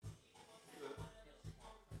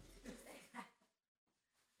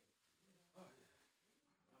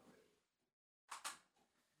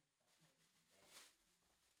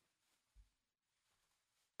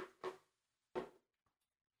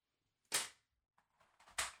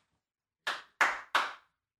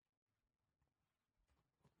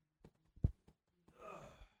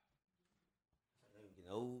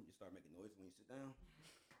when you sit down.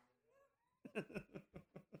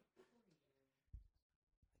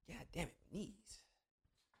 God damn it, knees.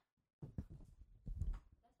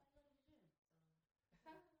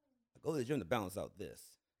 I go to the gym to balance out this.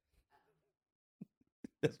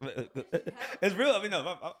 It's real. I mean,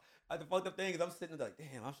 no, the fucked up thing is I'm sitting there like,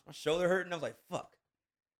 damn, my shoulder hurting. I was like, fuck.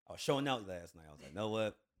 I was showing out last night. I was like, you know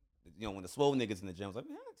what? You know, when the swole niggas in the gym, I was like,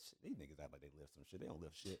 man, shit, these niggas act like they lift some shit. They don't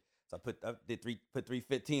lift shit. So I did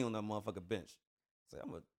 315 on that motherfucking bench. So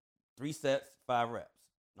I'm a 3 sets, 5 reps.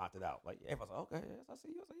 Knocked it out. Like, everybody's like, okay, yes, I see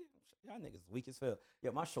you. I was like, yeah, y'all niggas weak as hell.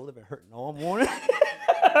 Yeah, my shoulder been hurting all morning. Playing,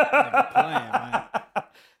 man. I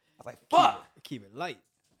was like, fuck. Keep it light.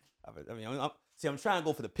 I'm trying to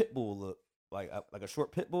go for the pit bull look, like a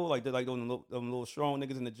short pit bull, like they're like those little strong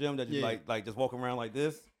niggas in the gym that just like just walking around like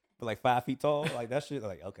this, but like 5 feet tall, like that shit.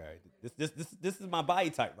 Like, okay, this is my body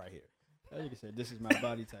type right here. You can say this is my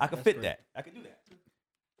body type. I can fit that. I can do that.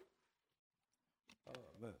 Oh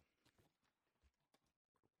man.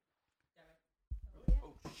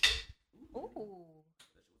 Ooh.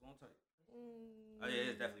 That shit was on tight. Oh yeah,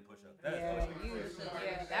 it's definitely push up. That.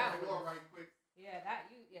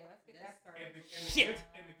 Let's get that started. Shit.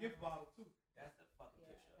 And the gift bottle too. That's the fucking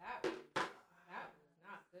push up. That was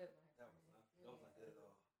not good. That was not good at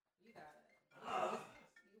all. You got it.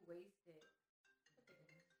 You wasted.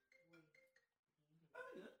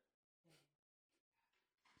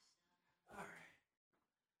 All right.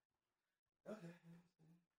 Okay.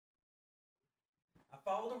 I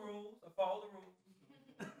follow the rules. I just want to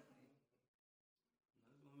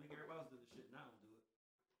make everybody else do the shit, and I don't do it.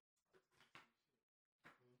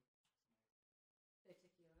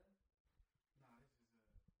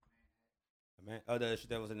 Man, oh, that shit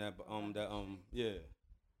that was in that yeah.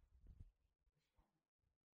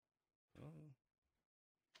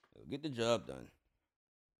 Get the job done.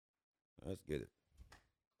 Let's get it.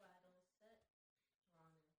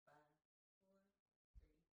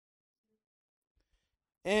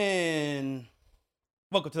 And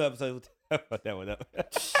welcome to the episode. Fuck that one up.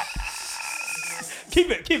 Keep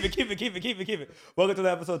it. Welcome to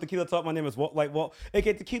the episode of TequilaTlk. My name is Walt, like Walt,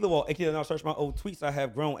 aka Tequila Walt, aka now search my old tweets I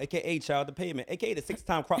have grown, aka Child the Pavement, aka the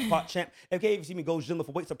 6-time crock pot champ, aka if you see me go gym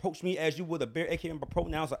for weights, approach me as you would a bear, aka my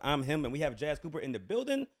pronouns are I'm him, and we have Jazz Cooper in the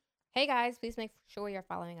building. Hey guys, please make sure you're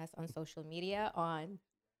following us on social media on.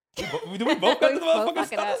 Do we both got the motherfucking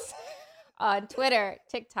stuff? On Twitter,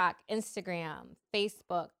 TikTok, Instagram,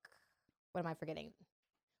 Facebook. What am I forgetting?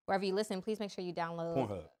 Wherever you listen, please make sure you download.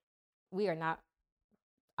 Pornhub.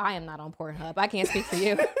 I am not on Pornhub. I can't speak for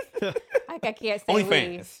you. I can't say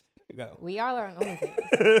OnlyFans. We are on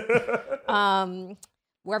OnlyFans.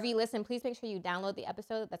 Wherever you listen, please make sure you download the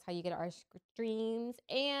episode. That's how you get our streams.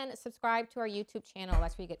 And subscribe to our YouTube channel.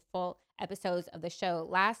 That's where you get full episodes of the show.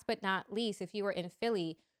 Last but not least, if you were in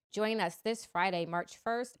Philly, join us this Friday, March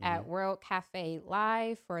 1st at World Cafe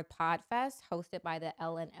Live for Podfest, hosted by the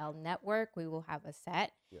L&L Network. We will have a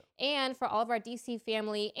set. Yeah. And for all of our DC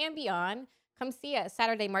family and beyond, come see us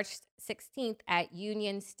Saturday, March 16th at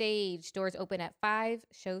Union Stage. Doors open at 5.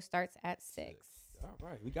 Show starts at 6. All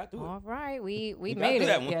right, we got through it. All right, we made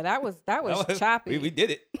it. Yeah, that was choppy. We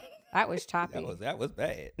did it. That was choppy. that was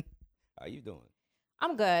bad. How you doing?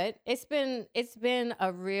 I'm good. It's been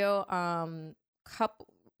a real couple.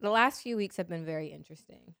 The last few weeks have been very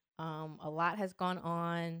interesting. A lot has gone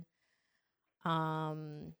on.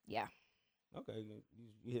 Yeah. Okay,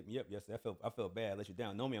 you hit me up yesterday. I felt bad. I let you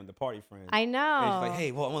down. Know me, I'm the party friend. I know. And she's like,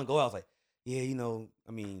 hey, well, I want to go out. I was like, yeah,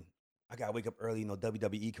 I gotta wake up early.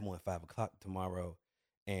 WWE come on at 5:00 tomorrow,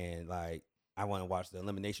 and like I want to watch the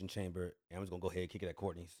Elimination Chamber, and I'm just gonna go ahead and kick it at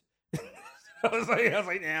Courtney's. I was like,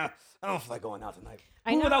 nah, I don't feel like going out tonight.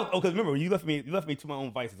 I know. Because remember, you left me to my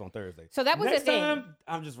own vices on Thursday. So that was Next the thing. time,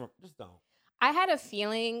 I'm just don't. I had a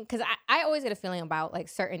feeling, because I always get a feeling about like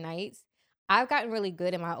certain nights. I've gotten really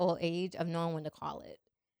good in my old age of knowing when to call it.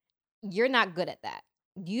 You're not good at that.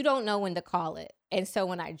 You don't know when to call it. And so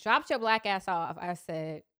when I dropped your black ass off, I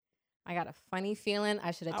said, I got a funny feeling.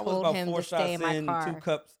 I should have told him to stay in my car. 2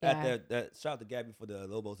 cups at that. Shout out to Gabby for the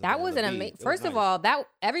Lobos. That was an amazing. First of all, that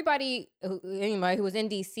anybody who was in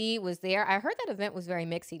DC was there. I heard that event was very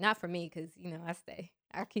mixy. Not for me, because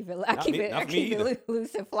I keep it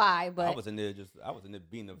loose and fly. But I was in there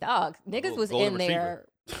being the dog. Niggas was in there.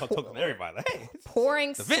 Talking to everybody, hey,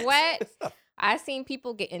 pouring sweat. I seen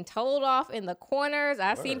people getting told off in the corners.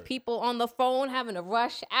 I seen people on the phone having to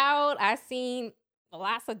rush out. I seen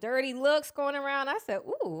lots of dirty looks going around. I said,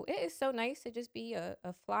 ooh, it is so nice to just be a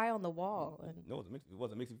fly on the wall. And no, it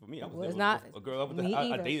wasn't mixing for me. I was not a girl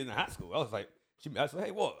I dated in high school. I was like, I said,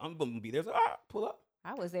 hey, well, I'm going to be there. So, all right, pull up.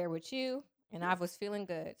 I was there with you. And I was feeling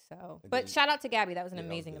good. So, And but then- shout out to Gabby. That was an Yeah, that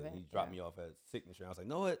was amazing good. event. He dropped Yeah. me off at Signature. I was like,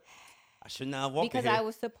 know what? I should not have walked Because in here. I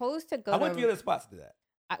was supposed to go I went to to the other spots to that.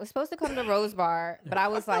 I was supposed to come to Rose Bar, but I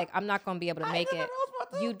was like, I'm not gonna be able to make I it. ain't been to Rose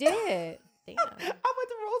Bar, too. You did. Damn. I went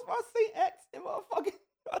to Rose Bar, St. X, and motherfucking.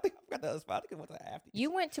 I think I forgot the other spot. I think it went to the after.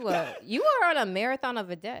 You went to you were on a marathon of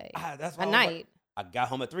a day. That's A why I was night. like- I got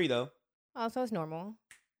home at 3 though. Oh, so it's normal.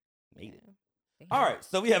 Made it. Damn. All right,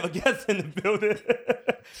 so we have a guest in the building.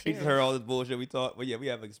 He just Cheers. heard all this bullshit we talked, but yeah, we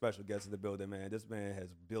have a special guest in the building, man. This man has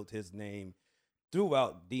built his name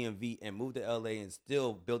throughout DMV and moved to LA and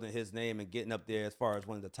still building his name and getting up there as far as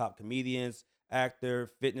one of the top comedians,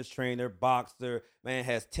 actor, fitness trainer, boxer. Man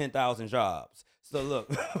has 10,000 jobs. So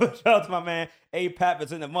look, shout out to my man Ayye Pap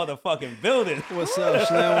is in the motherfucking building. What's up,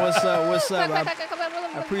 Slim? What's up? What's up?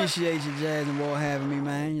 I I appreciate you, Jazz and Wall, having me,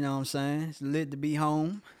 man. You know what I'm saying? It's lit to be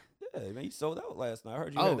home. Yeah, man, you sold out last night. I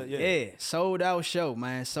heard you. Oh, had that, yeah. Sold out show,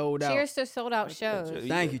 man. Sold out. Cheers to sold out Yeah, shows. cheers.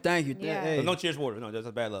 Thank you. Yeah. Hey. But no cheers water. No, that's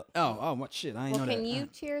a bad luck. Oh, what shit? I ain't Well, know can that. you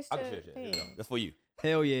cheers to? I can cheers. Yeah, Damn. that's for you.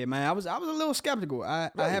 Hell yeah, man. I was a little skeptical.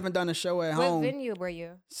 I Really? haven't done a show at What home venue were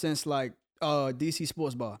you? since like DC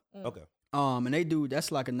Sports Bar. Okay. And they do that's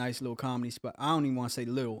like a nice little comedy spot. I don't even want to say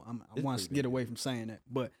little. I It's want to pretty get big. away from saying that.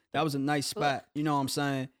 But that was a nice spot. You know what I'm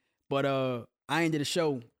saying? But I ain't did a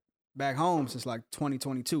show back home since like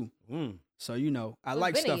 2022. Mm. So you know, I It's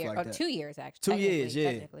like been a stuff year. like Oh, that. 2 years actually. 2 years,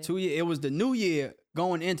 yeah. technically. 2 years. It was the new year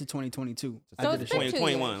going into 2022. So I did a it's show. been 2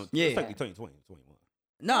 2021. years. Yeah. It's technically 2020, 2021.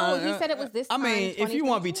 No, Oh, he said it was this I time, mean, if you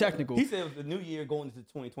want to be 2022. technical, He said it was the new year going into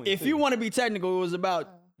 2022. if you want to be technical, it was about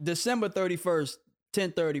Oh. December 31st,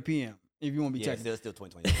 10:30 p.m. If you want to be yeah, technical. still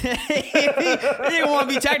 2020. If he didn't want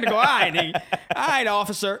to be technical. All right, nigga. All right,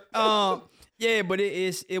 officer. Yeah, but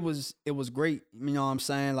it was great. You know what I'm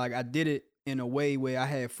saying? Like I did it in a way where I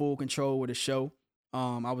had full control with the show.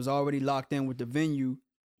 I was already locked in with the venue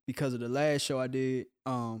because of the last show I did.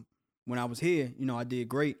 When I was here, you know, I did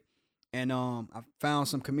great, and I found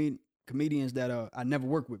some comedians that I never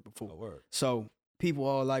worked with before. Oh, word. So people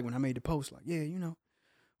all like when I made the post, like, yeah, you know,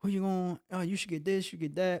 who you going? Oh, you should get this, you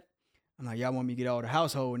get that. I'm like, y'all want me to get all the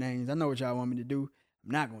household names. I know what y'all want me to do.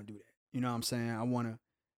 I'm not gonna do that. You know what I'm saying? I want to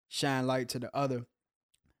shine light to the other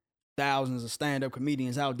thousands of stand-up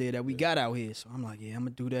comedians out there that we got out here. So I'm like, yeah, I'm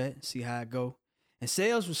gonna do that. See how it go. And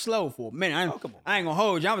sales was slow for a minute. Oh, come on. I ain't gonna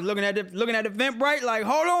hold you. I was looking at the Eventbrite, like,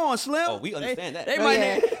 hold on, Slim. Oh, we understand that. They Oh, might,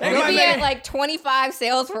 yeah. they We'll might be make at like 25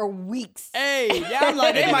 sales for weeks. Hey, yeah, I'm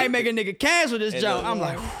like, they might make a nigga cancel this And, jump. I'm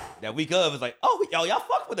like, that week of is like, oh, y'all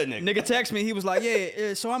fuck with a nigga. nigga text me. He was like,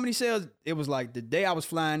 yeah, so how many sales? It was like the day I was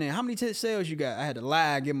flying in. How many sales you got? I had to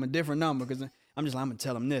lie, give him a different number because I'm just like, I'm going to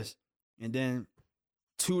tell him this. And then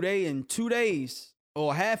 2 days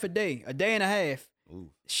or half a day and a half, Ooh,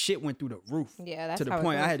 shit went through the roof. Yeah, that's to the how it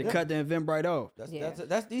point I goes. had to cut the Eventbrite off. Yeah.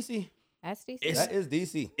 that's DC. That's decent. It's- That is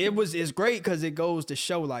DC. It's great because it goes to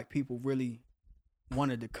show like people really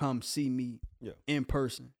wanted to come see me Yeah. in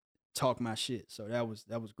person, talk my shit. So that was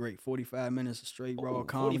great. 45 minutes of straight raw Ooh,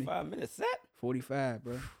 comedy. 45 minutes set. 45,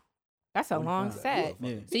 bro. That's a long 45. set.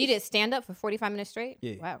 Yeah. So you did stand up for 45 minutes straight?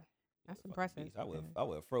 Yeah. Wow. That's impressive. I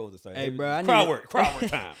would have froze the Hey, bro, I crowd need- work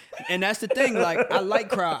time. And that's the thing. Like, I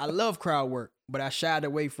love crowd work, but I shied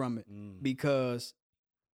away from it because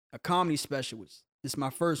a comedy specialist. This is my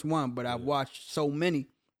first one, but I've watched so many,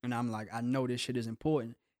 and I'm like, I know this shit is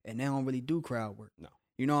important, and they don't really do crowd work. No.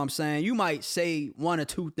 You know what I'm saying? You might say one or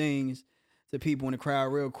two things to people in the crowd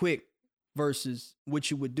real quick versus what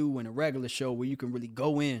you would do in a regular show where you can really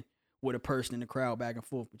go in with a person in the crowd back and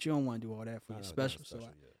forth, but you don't want to do all that for your special. So I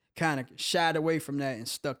kind of shied away from that and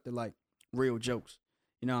stuck to like real jokes.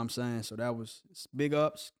 You know what I'm saying? So that was big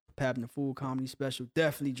ups. Pap and the Fool comedy special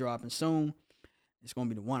definitely dropping soon. It's gonna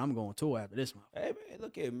be the one I'm going to after this one. Hey man,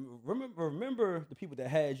 look at remember the people that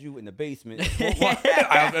had you in the basement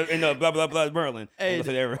in the blah blah blah Maryland. Hey, I'm gonna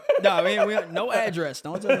say that right. No, no address.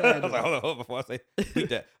 Don't tell me the I was address. like, hold on, before I say beat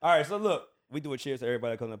that. All right, so look, we do a cheers to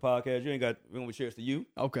everybody that comes on the podcast. We gonna do cheers to you.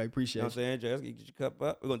 Okay, You appreciate know it. what I'm saying? Just get your cup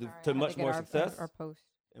up. We're gonna do All right, to I have much get more our- success, Our post.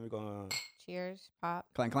 and we're gonna Cheers, Pop.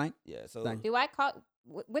 Clank, clank. yeah. So Thank Do I call?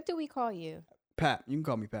 What do we call you? Pap. You can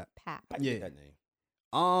call me Pap. Pap. I can Yeah. get that name.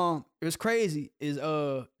 It was crazy. Is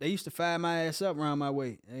they used to fire my ass up around my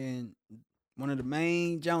way, and one of the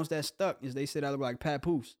main jumps that stuck is they said I look like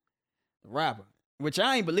Papoose, the rapper, which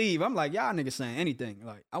I ain't believe. I'm like, y'all niggas saying anything.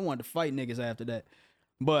 Like I wanted to fight niggas after that,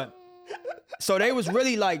 but so they was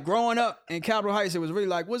really like growing up in Capitol Heights. It was really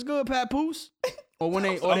like, what's good, Papoose? Or when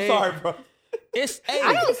they, or I'm they, sorry, bro. It's hey,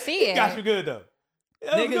 I don't see it. Got you good though.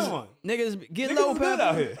 Yeah, that was a good one. niggas get Niggas low, is good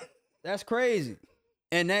out Papoose. here. That's crazy.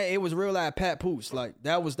 And that it was real like Papoose. Like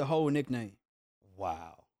that was the whole nickname.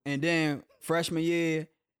 Wow. And then freshman year,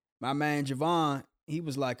 my man Javon, he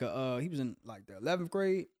was like he was in like the 11th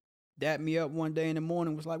grade. Dapped me up one day in the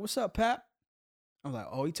morning. Was like, "What's up, Pap?" I'm like,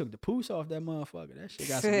 "Oh, he took the poos off that motherfucker. That shit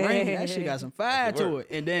got some ring. That shit got some fire to it."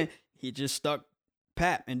 And then he just stuck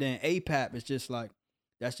Pap, and then Ayye Pap is just like.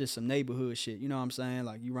 That's just some neighborhood shit. You know what I'm saying?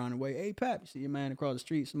 Like, you run away, Ayye Pap, you see your man across the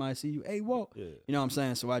street, somebody see you, hey, walk. Yeah. You know what I'm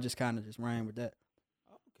saying? So I just kind of just ran with that.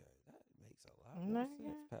 Okay, that makes a lot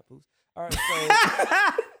more sense, Papoose. All right,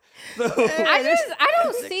 so I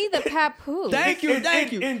don't see the papoose. Thank you,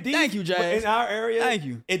 thank you, Jazz. In our area, thank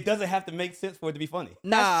you. It doesn't have to make sense for it to be funny.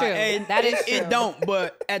 Nah, true. That is true. It don't.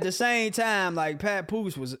 But at the same time, like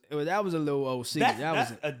Papoose was a little OC.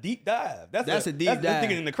 That's a deep dive. That's a deep dive. That's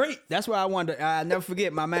thinking in the crate. That's why I wanted. I never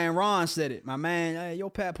forget. My man Ron said it. My man, hey,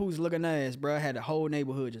 your Papoose looking ass, bro. Had the whole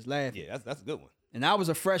neighborhood just laughing. Yeah, that's a good one. And I was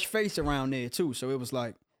a fresh face around there too, so it was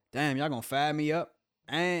like, damn, y'all gonna fire me up,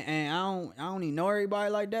 and I don't even know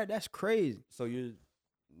everybody like that. That's crazy. So you're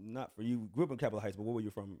not for you grew up in Capitol Heights, but where were you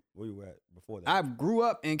from? Where you were at before that? I grew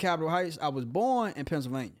up in Capitol Heights. I was born in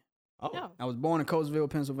Pennsylvania. Oh. I was born in Coatesville,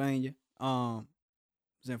 Pennsylvania. Was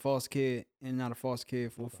in foster care, in and out of foster care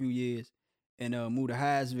for a few years, and moved to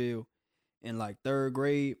Hyattsville in like 3rd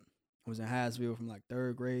grade. I was in Hyattsville from like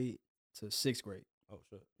 3rd grade to 6th grade. Oh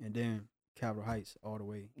shit. And then Capitol Heights all the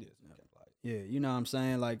way. Yes, Capitol Heights. Yeah, you know what I'm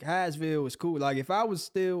saying? Like, Hyattsville was cool. Like, if I'd have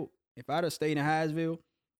stayed in Hyattsville,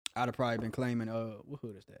 I'd have probably been claiming, what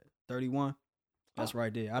hood is that? 31? That's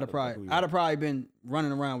right there. I'd have probably been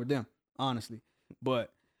running around with them, honestly.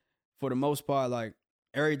 But for the most part, like,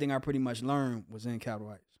 everything I pretty much learned was in Capitol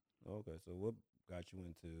Heights. Okay, so what got you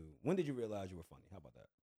into, when did you realize you were funny? How about that?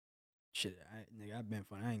 Shit, nigga, I've been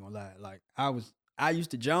funny. I ain't gonna lie. Like, I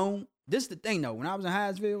used to Joan. This is the thing, though. When I was in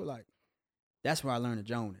Hyattsville, like, that's where I learned to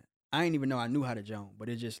Joan at. I didn't even know I knew how to Joan, but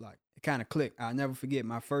it just, like, it kind of clicked. I'll never forget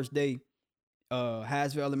my first day,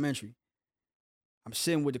 Hyattsville Elementary. I'm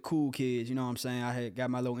sitting with the cool kids, you know what I'm saying? I had got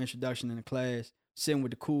my little introduction in the class, sitting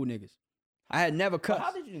with the cool niggas. I had never cussed.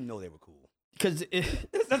 How did you know they were cool? Because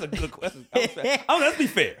that's a good question. Let's be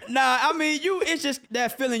fair. Nah, I mean, it's just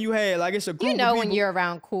that feeling you had. Like, it's a group of people. When you're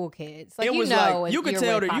around cool kids. Like, it was like, you could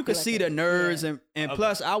tell you could see the nerds. Yeah. And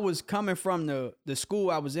plus, I was coming from the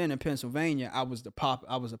school I was in Pennsylvania. I was a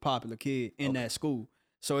popular kid in that school.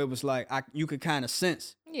 So it was like, you could kind of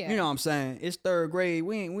sense. Yeah. You know what I'm saying? It's 3rd grade.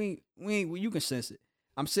 We ain't, you can sense it.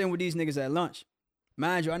 I'm sitting with these niggas at lunch.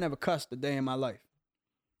 Mind you, I never cussed a day in my life.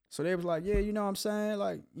 So they was like, yeah, you know what I'm saying?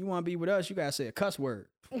 Like, you want to be with us, you got to say a cuss word.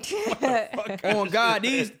 On God,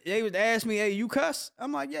 they would ask me, hey, you cuss?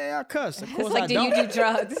 I'm like, yeah, I cuss. Of course, like, I don't. Do you do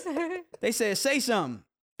drugs? They said, say something.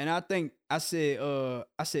 And I think I said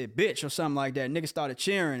bitch or something like that. Niggas started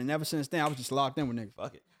cheering. And ever since then, I was just locked in with niggas.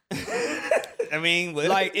 Fuck it. I mean,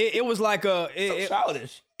 like, it was like so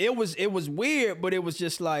childish. It was weird, but it was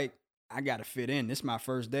just like, I got to fit in. This is my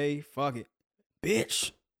first day. Fuck it.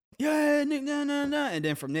 Bitch. Yeah, nah. And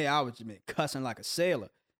then from there, I was just been cussing like a sailor.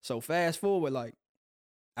 So fast forward, like,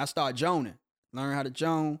 I started joning. Learn how to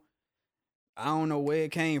Joan. I don't know where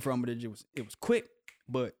it came from, but it was quick.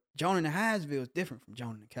 But joning in Hyattsville is different from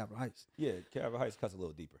joning in Capitol Heights. Yeah, Capitol Heights cuts a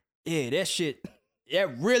little deeper. Yeah, that shit,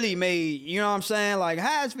 that really made, you know what I'm saying? Like,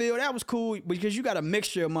 Hyattsville, that was cool because you got a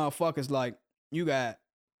mixture of motherfuckers. Like, you got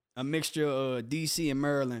a mixture of DC and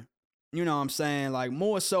Maryland. You know what I'm saying? Like,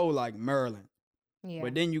 more so like Maryland. Yeah.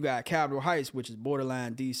 But then you got Capitol Heights, which is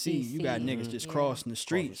borderline DC. You got niggas just crossing the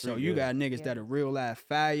street. So you got niggas that'll real life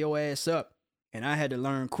fire your ass up. And I had to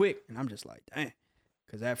learn quick. And I'm just like, damn.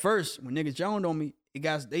 Because at first, when niggas joined on me,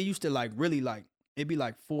 they used to like really like, it'd be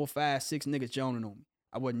like 4, 5, 6 niggas joining on me.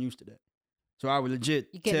 I wasn't used to that. So I would legit.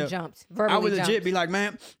 You getting jumped. Verbally I would legit jumped. be like,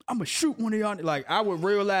 man, I'm going to shoot one of y'all. Like, I would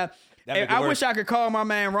real life. I wish I could call my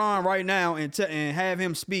man Ron right now and have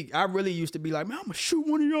him speak. I really used to be like, man, I'm gonna shoot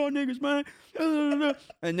one of y'all niggas, man.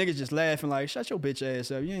 And niggas just laughing like, shut your bitch ass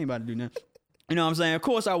up. You ain't about to do nothing. You know what I'm saying? Of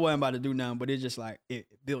course I wasn't about to do nothing, but it's just like, it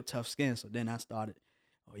built tough skin. So then I started,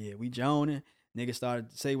 oh yeah, we joning. Niggas started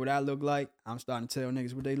to say what I look like. I'm starting to tell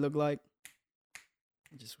niggas what they look like.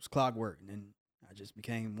 It just was clockwork. And then I just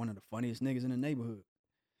became one of the funniest niggas in the neighborhood.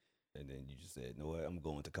 And then you just said, you know what, I'm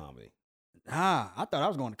going to comedy. Nah, I thought I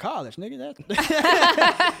was going to college, nigga.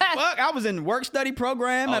 Fuck, I was in the work study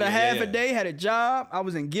program, had a half a day, had a job. I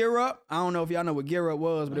was in Gear Up. I don't know if y'all know what Gear Up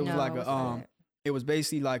was, but it was like it was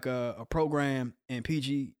basically like a program in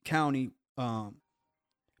PG County,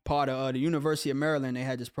 part of the University of Maryland. They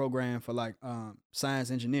had this program for like science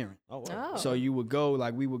engineering. Oh, wow. So you would go,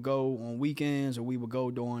 like we would go on weekends or we would go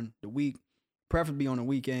during the week. preferably on the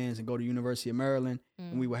weekends, and go to University of Maryland.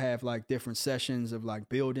 And we would have like different sessions of like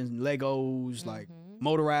building Legos, like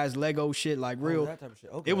motorized Lego shit, like real. That type of shit.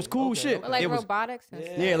 Okay. It was cool shit. But like It was, robotics and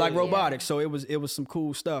stuff. yeah, like robotics. So it was some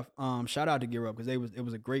cool stuff. Shout out to Gear Up because it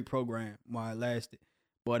was a great program while it lasted.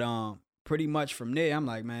 But pretty much from there, I'm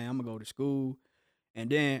like, man, I'm gonna go to school. And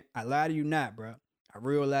then I lie to you not, bro. I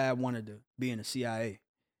real life wanted to be in the CIA.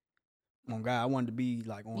 Oh God, I wanted to be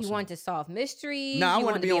like on. You wanted to solve mysteries. Nah, I you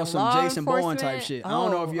wanted to be on in some law Jason Bourne type enforcement? shit. I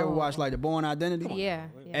don't know if you ever watched like the Bourne Identity. Yeah.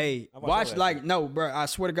 Hey, I watched all watch that like shit. no, bro. I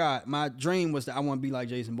swear to God, my dream was that I want to be like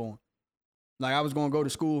Jason Bourne. Like I was gonna go to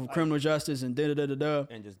school for criminal justice and da da da da.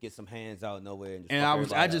 And just get some hands out of nowhere. And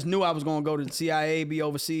I just knew I was gonna go to the CIA, be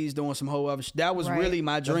overseas doing some whole other shit. That was Right. really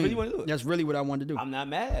my That's really dream. what you wanna do. That's really what I wanted to do. I'm not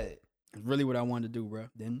mad. It's really what I wanted to do, bro.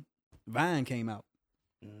 Then Vine came out.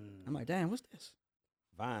 I'm like, damn, what's this?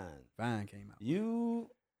 Vine. Vine came out. You,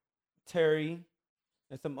 Terry,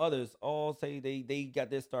 and some others all say they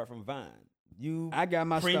got their start from Vine. You, I got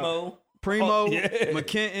my stuff. Primo. Primo, Yeah.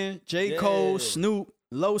 McKenton, J. Cole, Yeah. Snoop,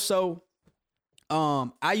 Loso.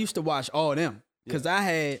 I used to watch all them because I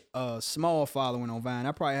had a small following on Vine.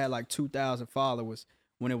 I probably had like 2,000 followers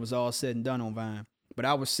when it was all said and done on Vine. But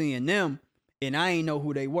I was seeing them, and I ain't know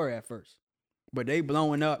who they were at first. But they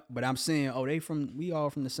blowing up. But I'm seeing, oh, we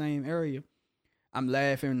all from the same area. I'm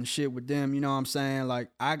laughing and shit with them. You know what I'm saying? Like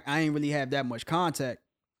I ain't really have that much contact,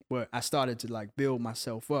 but I started to like build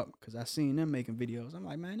myself up because I seen them making videos. I'm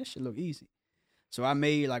like, man, this shit look easy. So I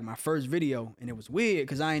made like my first video, and it was weird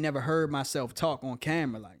because I ain't never heard myself talk on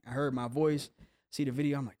camera. Like I heard my voice, see the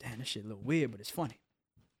video. I'm like, damn, this shit look weird, but it's funny.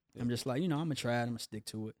 I'm just like, I'm gonna try it. I'm gonna stick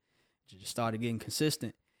to it. Just started getting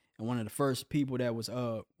consistent. And one of the first people that was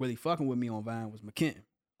really fucking with me on Vine was McKenton.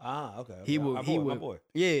 Ah, okay. He would, my boy.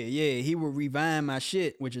 he would revine my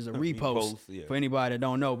shit, which is a repost yeah. for anybody that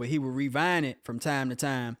don't know. But he would revine it from time to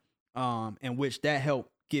time, in which that helped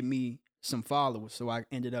get me some followers. So I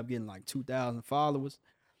ended up getting like 2,000 followers,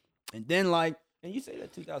 and then like. And you say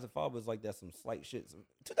that 2005 was like that's some slight shit.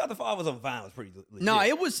 2005 was on Vine was pretty legit. No,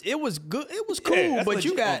 it was good. It was cool, Yeah, that's but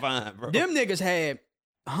you legit got on Vine, bro. them niggas had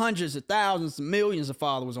hundreds of thousands, millions of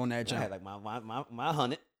followers on that I channel. had like my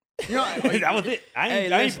 100. You know, That was it. I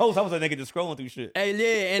ain't listen. post. I was a nigga just scrolling through shit. Hey,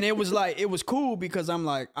 yeah, and it was like it was cool because I'm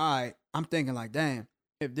like, all right, I'm thinking like, damn,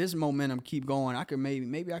 if this momentum keep going, I could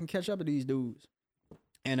maybe I can catch up to these dudes.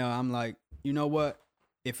 And I'm like, you know what?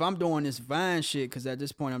 If I'm doing this Vine shit, because at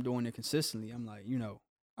this point I'm doing it consistently, I'm like,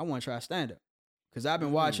 I want to try stand up because I've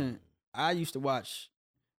been watching. I used to watch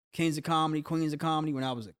Kings of Comedy, Queens of Comedy when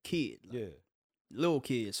I was a kid, like, little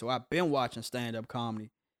kid. So I've been watching stand up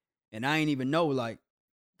comedy, and I ain't even know like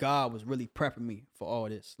God was really prepping me for all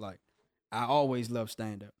this. Like, I always loved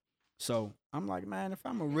stand-up. So, I'm like, man, if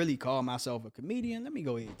I'm going to really call myself a comedian, let me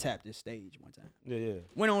go ahead and tap this stage one time. Yeah.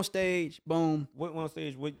 Went on stage, boom. Went on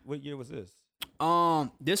stage, what year was this?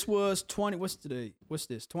 This was 20, what's today? What's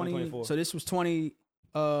this? 2024. So, this was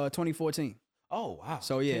 2014. Oh, wow.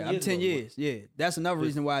 So, yeah, I'm 10 years. Yeah, that's another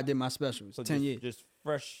reason why I did my special. It's 10 years. Just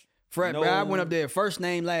fresh. Bro, I went up there, first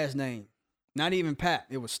name, last name. Not even Pap.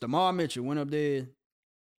 It was Stamar Mitchell. Went up there.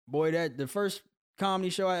 Boy, the first comedy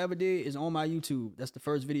show I ever did is on my YouTube. That's the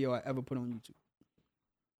first video I ever put on YouTube.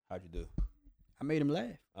 How'd you do? I made him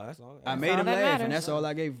laugh. Oh, that's all. I made him laugh, and that's all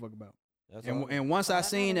I gave a fuck about. All. And once I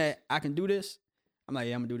seen that I can do this, I'm like,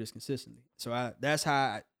 yeah, I'm gonna do this consistently. So that's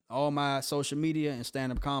how all my social media and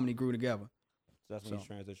stand up comedy grew together. So that's when you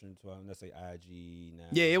transitioned to let's say IG now.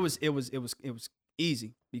 Yeah, it was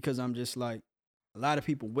easy because I'm just like a lot of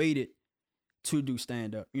people waited to do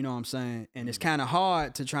stand up, you know what I'm saying? And it's kind of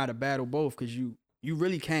hard to try to battle both because you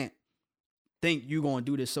really can't think you gonna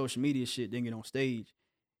do this social media shit, then get on stage,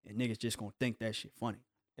 and niggas just gonna think that shit funny.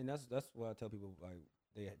 And that's what I tell people, like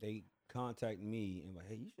they contact me and like,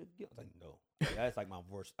 hey, you should get. I was like, no, that's like my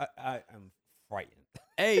worst. I am frightened.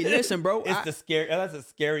 Hey, listen, bro, that's the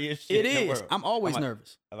scariest shit. It in the is. world. I'm always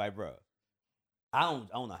nervous. I'm like, bro, I don't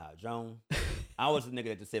know how Joan. I was the nigga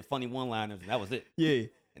that just said funny one-liners and that was it. Yeah.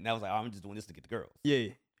 And that was like, oh, I'm just doing this to get the girls. Yeah.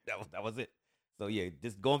 That was it. So yeah,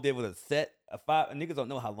 just go up there with a set of 5. And niggas don't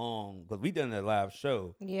know how long, because we done a live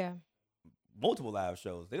show. Yeah. Multiple live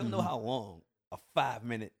shows. They don't know how long a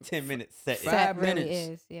 5-minute, 10-minute set is. 5 really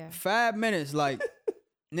minutes. is, yeah. 5 minutes, like,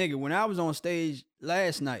 nigga, when I was on stage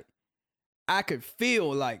last night, I could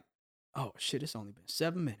feel like, oh shit, it's only been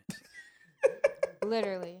 7 minutes.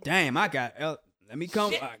 Literally. Damn, let me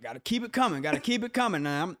come. I gotta keep it coming.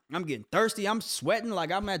 Now I'm getting thirsty. I'm sweating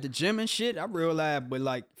like I'm at the gym and shit. I realize, but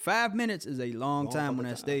like 5 minutes is a long time on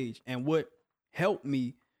that stage. And what helped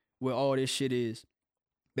me with all this shit is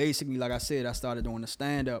basically, like I said, I started doing the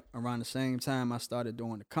stand up around the same time I started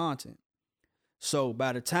doing the content. So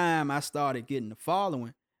by the time I started getting the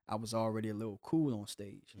following, I was already a little cool on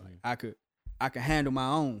stage. Like I could handle my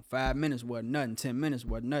own. 5 minutes wasn't nothing. 10 minutes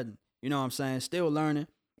wasn't nothing. You know what I'm saying? Still learning,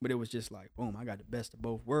 but it was just like, boom, I got the best of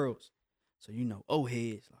both worlds. So old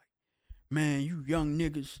heads like, man, you young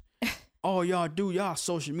niggas, all y'all do, y'all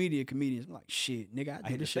social media comedians. I'm like, shit, nigga, I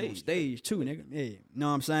did this shit on stage too, nigga. Yeah, you know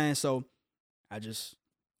what I'm saying? So I just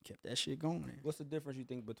kept that shit going. Man. What's the difference you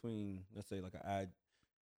think between, let's say, like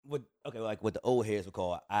like what the old heads would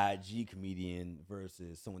call an IG comedian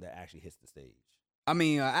versus someone that actually hits the stage? I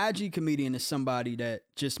mean, an IG comedian is somebody that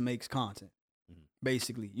just makes content,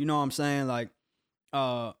 basically. You know what I'm saying? Like,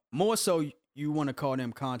 more so you want to call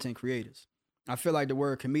them content creators. I feel like the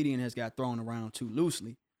word comedian has got thrown around too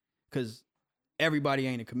loosely because everybody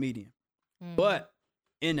ain't a comedian. But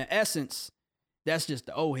in the essence, that's just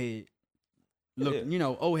the old head look,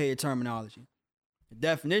 old head terminology. The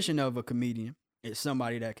definition of a comedian is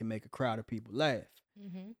somebody that can make a crowd of people laugh.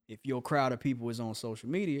 If your crowd of people is on social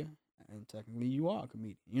media, and technically you are a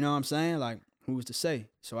comedian. You know what I'm saying? Like, who's to say?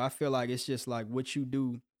 So I feel like it's just like what you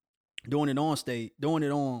do, doing it on stage, doing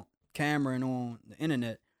it on camera and on the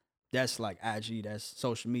internet, that's like IG, that's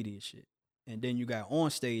social media shit. And then you got on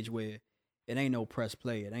stage where it ain't no press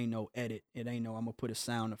play, it ain't no edit, it ain't no I'm gonna put a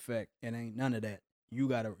sound effect, it ain't none of that. You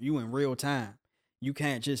in real time. You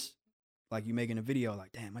can't just like you making a video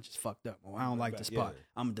like, damn, I just fucked up. Or I don't like the spot.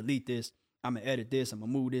 I'm gonna delete this, I'm gonna edit this, I'm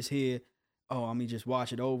gonna move this here. Oh, I'm gonna just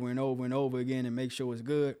watch it over and over and over again and make sure it's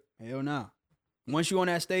good. Hell nah. Once you on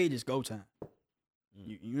that stage, it's go time.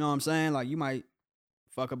 You know what I'm saying? Like you might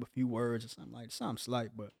fuck up a few words or something slight,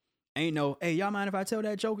 but ain't no, hey, y'all mind if I tell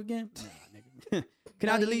that joke again? Nah, nigga. Can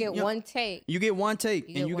I delete? You get one take. You get one take,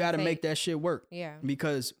 and you got to make that shit work. Yeah.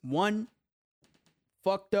 Because one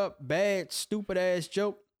fucked up, bad, stupid ass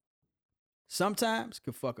joke sometimes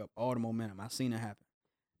could fuck up all the momentum. I've seen it happen.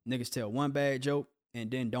 Niggas tell one bad joke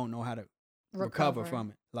and then don't know how to recover from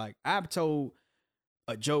it. Like I've told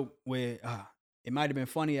a joke where it might have been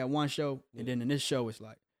funny at one show, and then in this show it's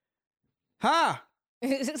like, ha,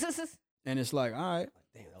 and it's like, all right,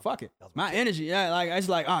 damn, fuck it. My energy, like it's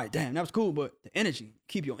like, all right, damn, that was cool, but the energy,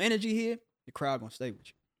 keep your energy here. The crowd gonna stay with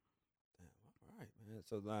you. All right, man.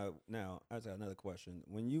 So now I just got another question.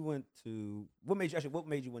 When you went to what made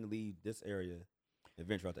you want to leave this area and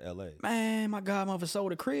venture out to LA? Man, my godmother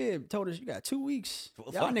sold a crib. Told us you got 2 weeks.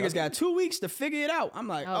 Y'all niggas got 2 weeks to figure it out. I'm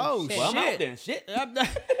like, oh shit. Well, I'm out then. Shit.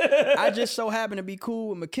 I just so happen to be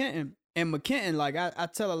cool with McKenton. And McKenton, like I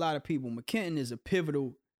tell a lot of people, McKenton is a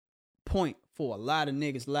pivotal point for a lot of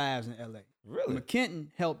niggas' lives in LA. Really? McKenton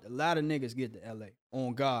helped a lot of niggas get to LA.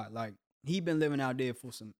 On God. Like he been living out there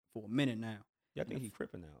for a minute now. Yeah, I think he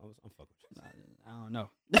crippin' now. I'm fucking with you. I don't know.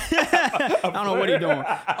 I don't know what he doing.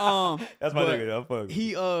 That's my nigga. I'm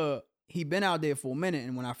fucking. He been out there for a minute,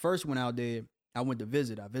 and when I first went out there, I went to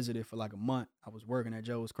visit. I visited for like a month. I was working at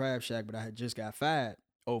Joe's Crab Shack, but I had just got fired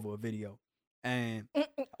over a video. And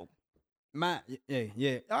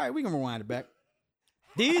yeah. All right, we can rewind it back.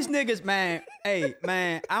 These niggas, man,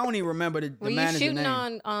 I don't even remember the manager name. Were you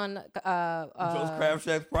shooting on Joe's Crab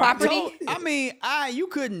Shack property? I mean,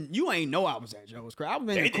 you ain't know I was at Joe's Crab. I'm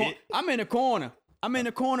in the corner. I'm in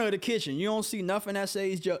the corner of the kitchen. You don't see nothing that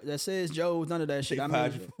says Joe's, none of that shit. They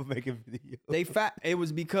fired you for making videos. It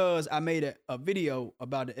was because I made a video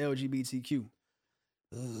about the LGBTQ.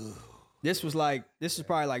 Ugh. This was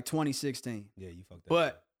probably like 2016. Yeah, you fucked up.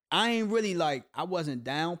 But I ain't really I wasn't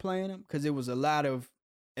downplaying them because there was a lot of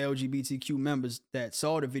LGBTQ members that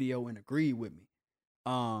saw the video and agreed with me.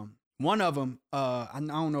 One of them, I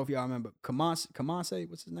don't know if y'all remember, Kamase,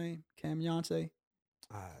 what's his name? Kamyance?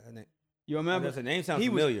 You remember? The name sounds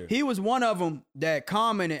familiar. He was one of them that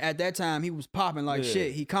commented at that time. He was popping like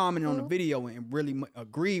shit. He commented on the video and really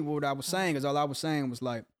agreed with what I was saying, because all I was saying was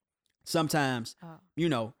like, sometimes,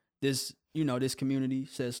 this community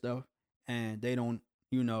says stuff and they don't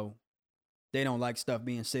like stuff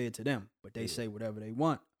being said to them, but they say whatever they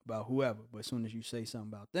want about whoever. But as soon as you say something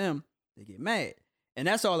about them, they get mad. And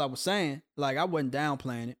that's all I was saying. Like, I wasn't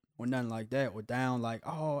downplaying it or nothing like that, or down like,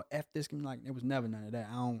 oh, F this. Like, it was never none of that.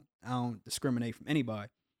 I don't discriminate from anybody.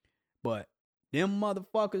 But them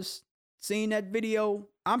motherfuckers seen that video.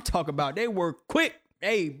 I'm talking about they were quick.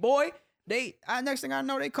 Hey, boy. Next thing I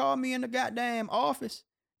know, they called me in the goddamn office.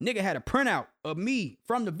 Nigga had a printout of me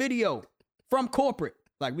from the video, from corporate.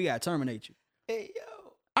 Like, we gotta terminate you. Hey, yo.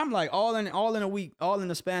 I'm like, all in a week, all in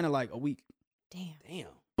the span of like a week. Damn.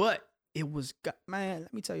 But it was, man,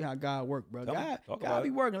 let me tell you how God worked, bro. God be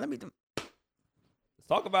working. Let's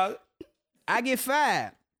talk about it. I get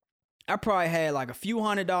fired. I probably had like a few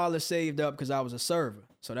 $100s saved up because I was a server.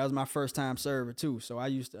 So that was my first time server too. So I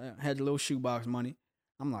had a little shoebox money.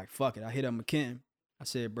 I'm like, fuck it. I hit up McKenton. I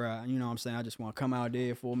said, bro, you know what I'm saying? I just want to come out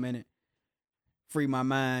there for a minute, free my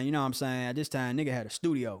mind. You know what I'm saying? At this time, nigga had a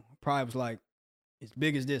studio. Probably was like as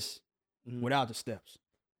big as this without the steps.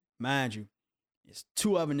 Mind you, it's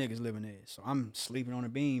 2 other niggas living there. So I'm sleeping on a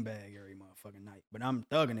beanbag every motherfucking night. But I'm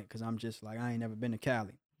thugging it because I'm just like, I ain't never been to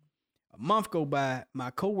Cali. A month go by,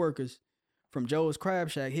 my coworkers from Joe's Crab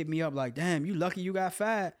Shack hit me up like, damn, you lucky you got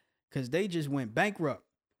fired because they just went bankrupt.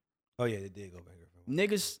 Oh, yeah, they did go bankrupt.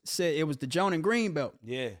 Niggas said it was the Joan and Greenbelt.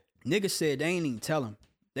 Yeah. Niggas said they ain't even tell them.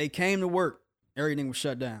 They came to work. Everything was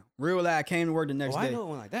shut down. Real life came to work the next day. I know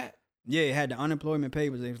one like that. Yeah, it had the unemployment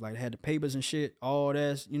papers. They was like, it had the papers and shit. All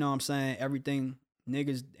that, you know what I'm saying? Everything.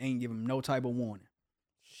 Niggas ain't give them no type of warning.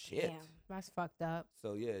 Shit. Damn, that's fucked up.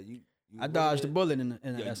 So, yeah, you I dodged the bullet in the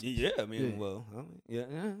yeah, essence. yeah, I mean, Yeah. well,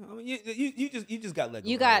 I mean, you just got let go.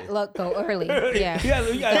 You got early. let go early. Yeah.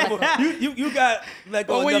 you got let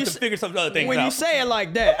go Well, when enough you to figure some other things When out. you say it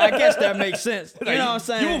like that, I guess that makes sense. You Like, know what I'm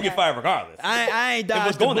saying? You won't get fired regardless. I ain't It was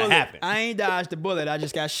dodged the going to bullet. happen. I ain't dodged the bullet. I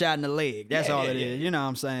just got shot in the leg. That's Yeah, all yeah, it yeah. is. You know what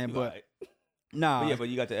I'm saying? You But right. nah. But yeah, but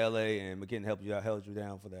you got to LA and McKinnon held you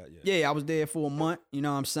down for that. Yeah. Yeah, I was there for a month, you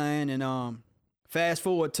know what I'm saying? And fast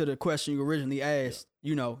forward to the question you originally asked,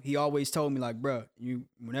 you know, he always told me like, bruh,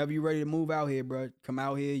 whenever you ready to move out here, bruh, come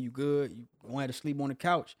out here, you good, you gonna have to sleep on the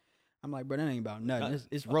couch. I'm like, bruh, that ain't about nothing.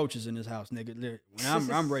 It's roaches in this house, nigga.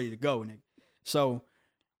 When I'm ready to go, nigga. So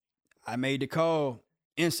I made the call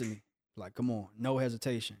instantly, like, come on, no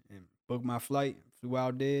hesitation, and booked my flight, flew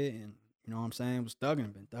out there, and you know what I'm saying, was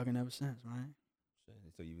thugging, been thugging ever since, man.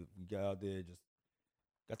 So you got out there, just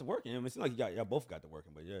got to working. I mean, it seems like y'all both got to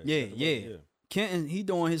working, but yeah. Yeah, you got to yeah. working, Kenton, he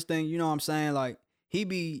doing his thing, you know what I'm saying? Like, he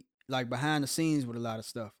be like behind the scenes with a lot of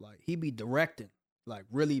stuff. Like, he be directing, like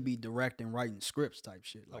really be directing, writing scripts type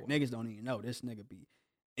shit. Like, niggas don't even know this nigga be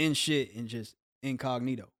in shit and just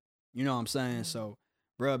incognito. You know what I'm saying? So,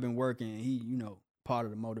 bruh been working, and he, you know, part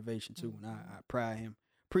of the motivation too. And I pride him,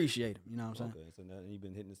 appreciate him. You know what I'm saying? Okay, so now you've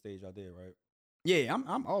been hitting the stage out there, right? Yeah,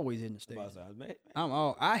 I'm always hitting the stage. About to say,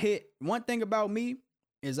 I hit one thing about me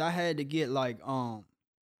is I had to get like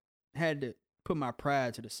had to put my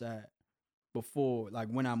pride to the side before, like,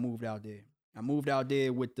 when I moved out there. I moved out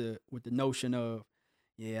there with the notion of,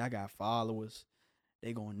 yeah, I got followers.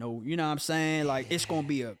 They gonna know, you know what I'm saying? Like, it's gonna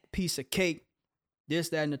be a piece of cake, this,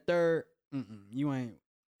 that, and the third. You ain't.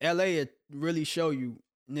 LA it really show you,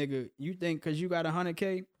 nigga, you think because you got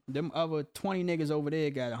 100K, them other 20 niggas over there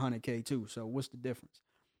got 100K too. So what's the difference?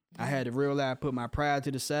 I had to realize, put my pride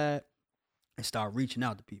to the side and start reaching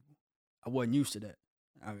out to people. I wasn't used to that.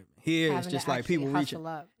 I mean, here it's just like people reaching.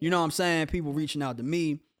 You know what I'm saying? People reaching out to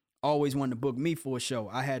me, always wanting to book me for a show.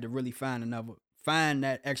 I had to really find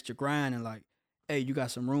that extra grind and like, hey, you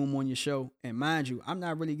got some room on your show. And mind you, I'm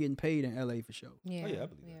not really getting paid in LA for shows. Yeah. Oh, yeah, I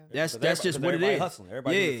believe that. That's just what it is. Hustling.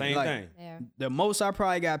 Everybody doing the same like, thing. Yeah. The most I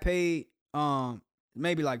probably got paid,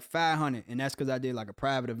 maybe like $500, and that's because I did like a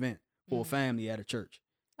private event for a family at a church.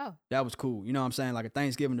 Oh. That was cool. You know what I'm saying? Like a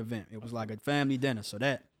Thanksgiving event. It was like a family dinner. So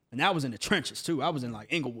that was in the trenches too. I was in like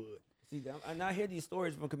Inglewood. See, and I hear these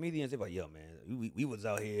stories from comedians. They're like, "Yo, man, we was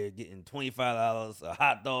out here getting $25 a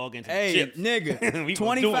hot dog and some chips." Nigga, We was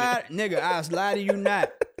 25, nigga. I lie to you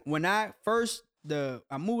not. When I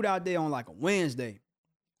moved out there on like a Wednesday,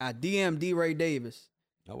 I DM'd D. Ray Davis.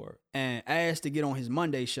 No word. And asked to get on his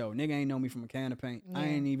Monday show. Nigga ain't know me from a can of paint. I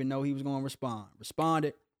ain't even know he was gonna respond.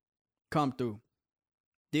 Responded, come through.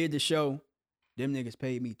 Did the show. Them niggas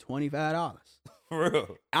paid me $25. For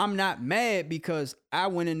real. I'm not mad because I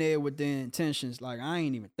went in there with the intentions like I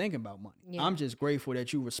ain't even thinking about money. Yeah. I'm just grateful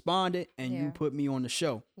that you responded and you put me on the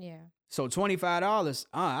show. Yeah. So $25,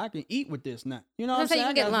 I can eat with this now. You know what I'm saying? You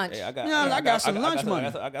can get lunch. Hey, I got some lunch money.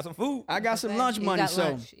 I got some food. I got some lunch You money. got So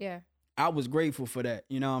lunch. Yeah. I was grateful for that.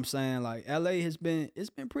 You know what I'm saying? Like LA it's been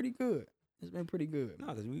pretty good. It's been pretty good. No,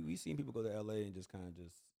 because we seen people go to LA and just kind of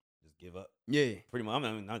just give up. Yeah. Pretty much.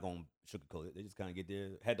 I'm not gonna sugarcoat it. They just kind of get there,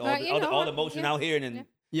 had Right, all the motion out here, and then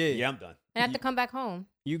Yeah. I'm done. And have to come back home.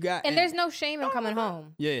 You got And there's no shame in coming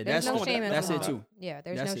home. Yeah, There's that's no shame in that's coming it home. too. Yeah,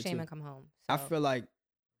 there's That's no it shame too. in coming home. I So. feel like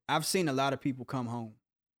I've seen a lot of people come home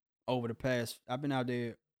over the past. I've been out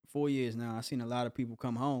there 4 years now. I've seen a lot of people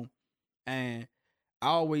come home, and I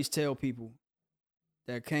always tell people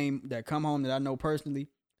that come home that I know personally,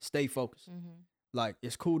 stay focused. Like,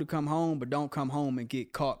 it's cool to come home, but don't come home and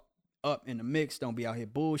get caught up in the mix. Don't be out here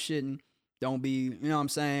bullshitting. Don't be, you know what I'm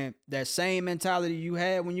saying? That same mentality you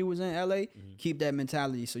had when you was in LA, keep that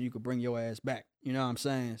mentality so you could bring your ass back. You know what I'm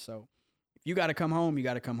saying? So if you got to come home, you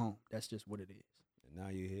got to come home. That's just what it is. And now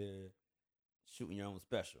you're here shooting your own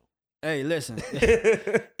special. Hey, listen,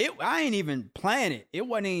 I ain't even plan it. I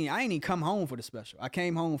ain't even come home for the special. I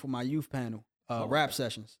came home for my youth panel rap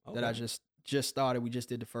sessions that I Okay. just started. We just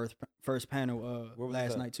did the first panel Where was last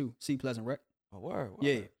this at? night too. See Pleasant Rec. Oh, word.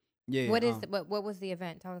 Yeah. Yeah. What is what was the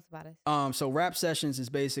event? Tell us about it. So rap sessions is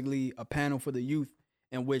basically a panel for the youth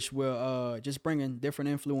in which we're just bringing different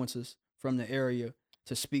influencers from the area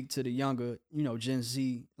to speak to the younger, Gen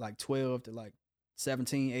Z, like 12 to like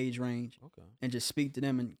 17 age range, Okay. and just speak to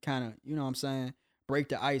them and kind of, what I'm saying, break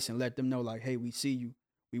the ice and let them know like, hey, we see you.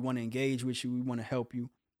 We want to engage with you. We want to help you.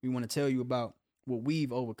 We want to tell you about what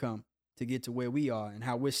we've overcome to get to where we are and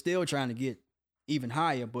how we're still trying to get even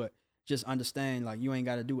higher, but just understand like you ain't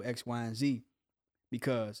got to do X, Y, and Z,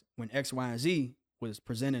 because when X, Y, and Z was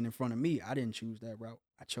presented in front of me, I didn't choose that route.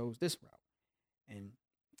 I chose this route. And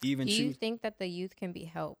even Do you think that the youth can be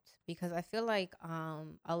helped? Because I feel like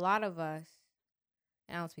a lot of us,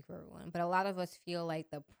 and I don't speak for everyone, but a lot of us feel like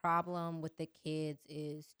the problem with the kids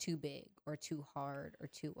is too big or too hard or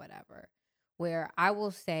too whatever. Where I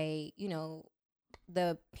will say,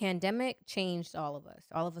 the pandemic changed all of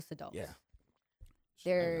us adults. Yeah.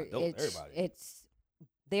 Everybody. It's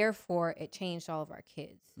therefore it changed all of our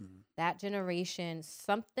kids. Mm-hmm. That generation,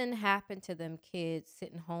 something happened to them kids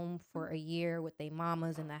sitting home for a year with their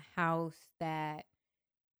mamas in the house that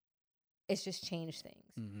it's just changed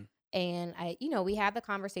things. Mm-hmm. And we have the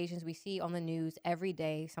conversations we see on the news every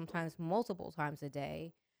day, sometimes multiple times a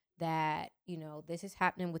day, that, this is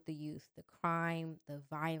happening with the youth, the crime, the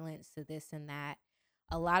violence, the this and that.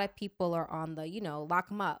 A lot of people are on the, lock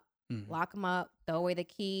them up. Mm-hmm. Lock them up, throw away the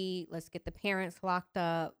key, let's get the parents locked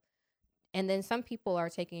up. And then some people are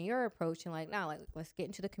taking your approach and like, no, like, let's get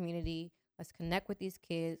into the community, let's connect with these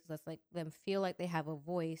kids, let's like them feel like they have a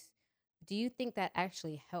voice. Do you think that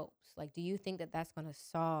actually helps? Like, do you think that that's going to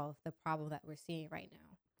solve the problem that we're seeing right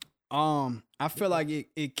now? I feel like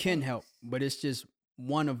it can help, but it's just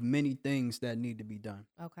one of many things that need to be done.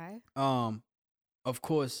 Okay. Of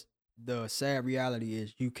course, the sad reality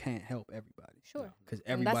is you can't help everybody. Sure. Because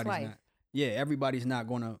And that's everybody's life. everybody's not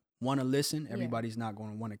gonna want to listen. Everybody's not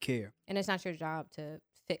gonna want to care. And it's not your job to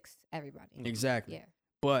fix everybody. Exactly. Yeah.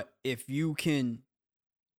 But if you can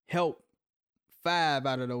help 5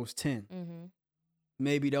 out of those 10, Mm-hmm.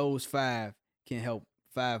 maybe those 5 can help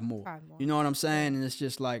 5 more. 5 more. You know what I'm saying? And it's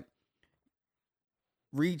just like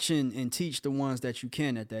reach and teach the ones that you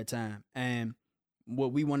can at that time. And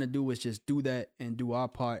what we want to do is just do that and do our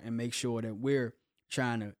part and make sure that we're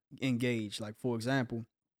trying to engage. Like, for example,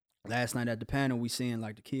 last night at the panel, we seeing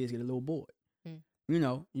like the kids get a little bored.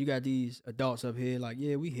 You got these adults up here like,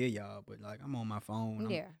 yeah, we hear y'all, but like I'm on my phone.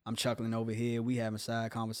 I'm chuckling over here. We having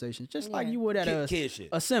side conversations just like you would at a kid shit.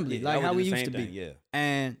 assembly, Yeah, like how we the used same to be. thing, yeah.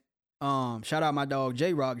 And shout out my dog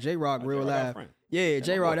J-Rock. J-Rock, real live. Yeah,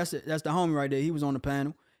 J-Rock, that's the homie right there. He was on the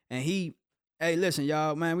panel. And hey, listen,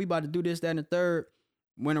 y'all, man, we about to do this, that, and the third.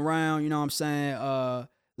 Went around, you know what I'm saying?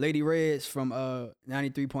 Lady Reds from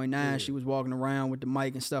 93.9, she was walking around with the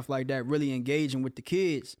mic and stuff like that, really engaging with the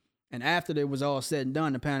kids. And after it was all said and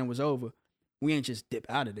done, the panel was over, we ain't just dip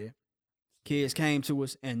out of there. Kids came to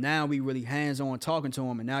us, and now we really hands-on talking to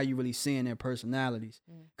them, and now you really seeing their personalities.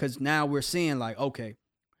 Because now we're seeing, like, okay,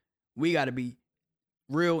 we got to be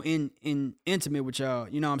real intimate with y'all,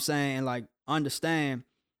 you know what I'm saying? And, like, understand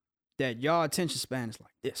that y'all attention span is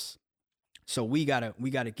like this. So we gotta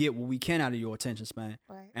get what we can out of your attention span.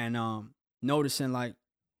 Right. And noticing, like,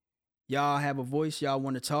 y'all have a voice, y'all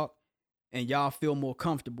want to talk, and y'all feel more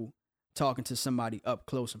comfortable talking to somebody up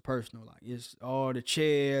close and personal. Like, it's all the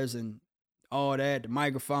chairs and all that, the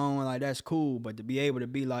microphone, like, that's cool. But to be able to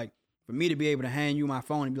be like, for me to be able to hand you my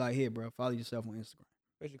phone and be like, here, bro, follow yourself on Instagram.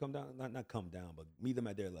 Basically come down, not come down, but meet them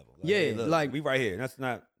at their level. Like, Yeah, hey, look, like, we right here. That's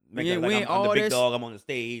not make yeah, that like we I'm ain't all the big this- dog. I'm on the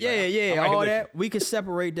stage. Yeah, like, I'm yeah, right here all with that. you. We can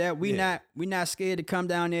separate that. We Yeah. not scared to come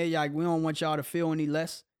down there. Like, we don't want y'all to feel any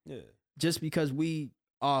less Yeah. just because we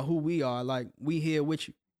are who we are. Like, we here with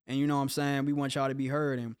you. And you know what I'm saying? We want y'all to be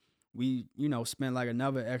heard. And we, spent like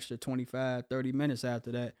another extra 25, 30 minutes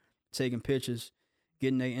after that taking pictures,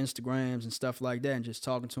 getting their Instagrams and stuff like that, and just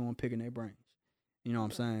talking to them, picking their brains. You know what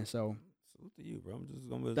I'm saying? So, Salute to you, bro. I'm just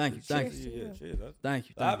gonna Thank you, thank cheers to you. Yeah, cheers. thank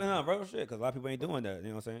you. No, bro, shit, because a lot of people ain't doing that. You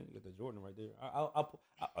know what I'm saying? You got the Jordan right there.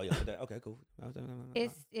 Oh yeah, that. Okay, cool.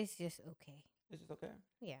 It's just okay. It's just okay.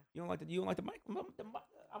 Yeah. You don't like the mic? I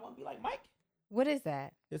want to be like Mike. What is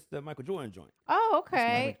that? It's the Michael Jordan joint. Oh,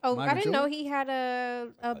 okay. Michael I didn't know Jordan? he had a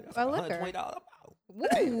That's liquor. $120 a bottle.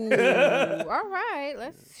 Ooh, all right.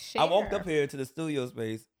 Let's share. I walked up here to the studio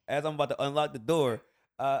space. As I'm about to unlock the door,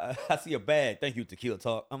 I see a bag. Thank you,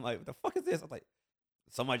 TequilaTlk. I'm like, what the fuck is this? I'm like,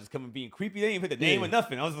 somebody just coming being creepy. They ain't even put the name or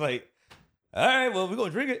nothing. I was like, all right, well, we're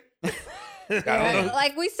going to drink it. Yeah,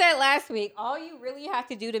 like we said last week, all you really have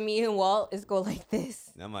to do to me and Walt is go like this.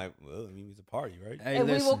 And I'm like, well, I mean, it's a party, right? Hey, and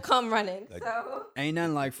listen, we will come running. Like- So ain't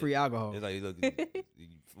nothing like free alcohol. It's like, look,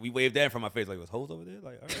 we waved that from my face, like, was hoes over there?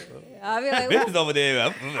 Like, all right, well, I'll be like, bitches over there. I'll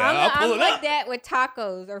I'm pull it like up. that with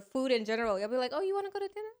tacos or food in general. You'll be like, oh, you want to go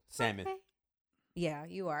to dinner? Salmon. Okay. Yeah,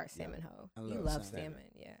 you are a salmon hoe. I You love love salmon. salmon.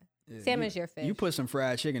 Yeah. Yeah, Salmon's your fish. You put some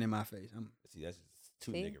fried chicken in my face. See, that's just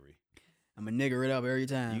too See? niggery. I'm a nigger it up every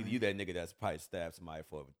time. You that nigga that's probably stabbed somebody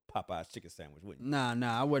for a Popeye's chicken sandwich, wouldn't you?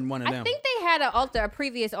 Nah, I wasn't one of them. I think they had a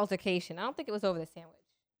previous altercation. I don't think it was over the sandwich.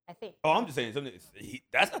 I think. Oh, I'm just saying,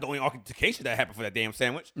 that's not the only altercation that happened for that damn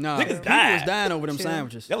sandwich. No, Niggas people was died. dying over them True.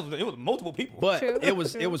 sandwiches. It was multiple people. But True. it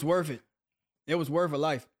was worth it. It was worth a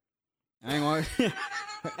life. I ain't gonna.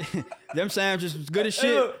 Them sandwiches was good as Hey,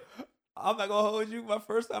 shit. look, I'm not gonna hold you. My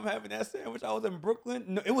first time having that sandwich, I was in Brooklyn.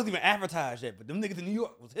 No, it wasn't even advertised yet, but them niggas in New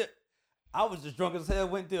York was hip. I was just drunk as hell.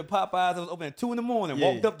 Went to Popeyes. I was open at 2 a.m. Yeah.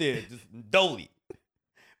 Walked up there, just dolly.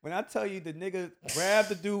 When I tell you the nigga grabbed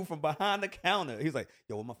the dude from behind the counter, he was like,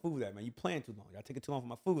 "Yo, where my food at, man? You playing too long? Y'all taking too long for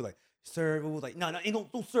my food." Like, serve. It was like, "No,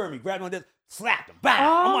 ain't don't serve me." Grabbed on this, slapped him. Bow.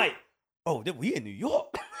 Oh. I'm like, "Oh, we in New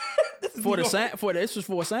York." This is For New the York. this was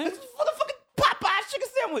for a This sandwich. is for the fucking Popeyes chicken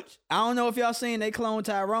sandwich. I don't know if y'all seen they clone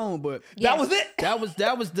Tyrone, but Yeah. That was it.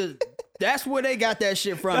 that was that's where they got that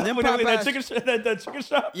shit from. Them When they were in that Popeyes. that chicken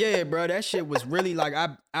shop. Yeah, bro, that shit was really like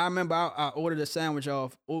I remember I ordered a sandwich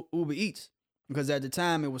off Uber Eats because at the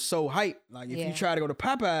time it was so hype. Like if Yeah. you try to go to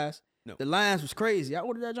Popeyes, No. the lines was crazy. I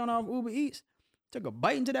ordered that joint off Uber Eats, took a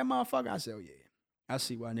bite into that motherfucker. I said, oh yeah, I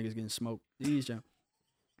see why niggas getting smoked. These junk.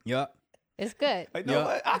 Yup. It's good. Like, Yeah. no,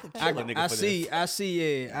 what? I could kill a nigga I for see,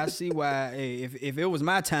 this. I see why. Hey, if it was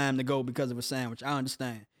my time to go because of a sandwich, I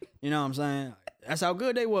understand. You know what I'm saying? That's how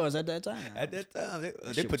good they was at that time. At that time, they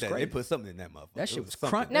shit put was they crazy. put something in that motherfucker. That shit It was something.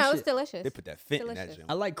 crunch. No, That it's shit- delicious. They put that fit in that Delicious. junk.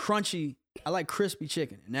 I like crunchy. I like crispy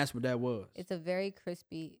chicken, and that's what that was. It's a very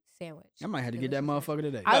crispy sandwich. I might have to get that Delicious. motherfucker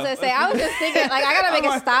today. I was gonna say, I was just thinking, like, I gotta make I'm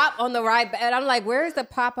a like- stop on the ride back. And I'm like, where's the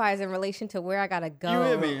Popeyes in relation to where I gotta go You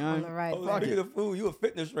hear me, on huh? the ride Oh, back? speaking of food, you a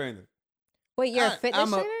fitness trainer. Wait, you're a fitness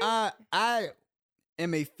trainer? I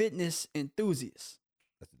am a fitness enthusiast.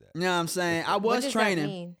 That's that. You know what I'm saying? I What was does that training.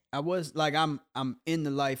 mean? I was like, I'm in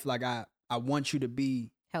the life. Like I want you to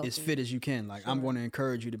be Healthy. as fit as you can. Like I'm Sure. going to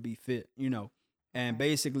encourage you to be fit. You know, and Right.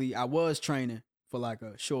 basically I was training for like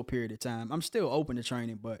a short period of time. I'm still open to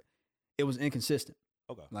training, but it was inconsistent.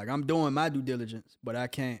 Okay. Like I'm doing my due diligence, but I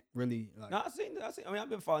can't really. Like, No, I seen. I mean, I've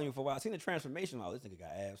been following you for a while. I seen the transformation. Oh, this nigga got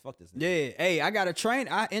ass. Fuck this. Nigga. yeah, hey, I got a train.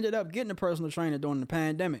 I ended up getting a personal trainer during the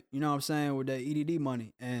pandemic. You know what I'm saying, with that EDD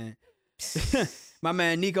money. And my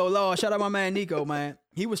man Nico Law, shout out my man Nico, man.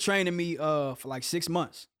 He was training me for like 6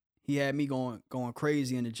 months. He had me going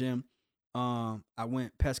crazy in the gym. I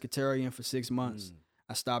went pescatarian for 6 months.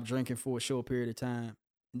 I stopped drinking for a short period of time.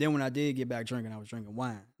 And then when I did get back drinking, I was drinking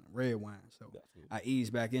wine, red wine. So That's cool. I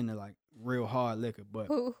eased back into like real hard liquor. But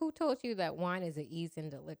Who told you that wine is an ease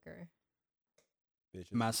into liquor?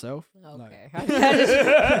 Bitches. myself, Okay, like,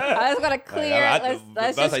 I was gonna clear.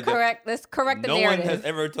 Let's I was like, let's correct the no narrative. one has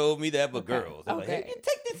ever told me that, but Okay. girls. They're like, Okay. hey, you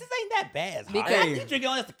take this. This ain't that bad. It's hot. Because- You drinking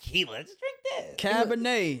all this tequila. Just drink this.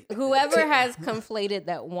 Cabernet. Whoever has conflated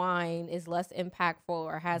that wine is less impactful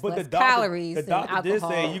or has But less the doctor, calories the than doctor did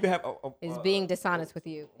alcohol say you can have is being dishonest with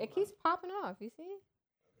you. It keeps popping off. You see?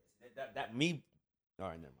 that me. All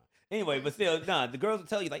right, never mind. Anyway, but still, nah. The girls will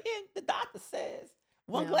tell you like, yeah, the doctor says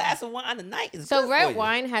one No. glass of wine a night is So good for red you.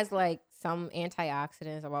 wine has like some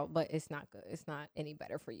antioxidants, but it's not good. It's not any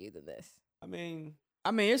better for you than this. I mean,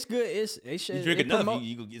 It's good. It should. you drink it enough, promote-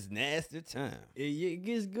 you gonna get nasty time. it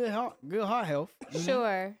gets good heart health. you know?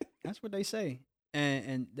 Sure. That's what they say,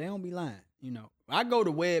 and they don't be lying. You know, I go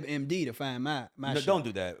to WebMD to find my No, shit. don't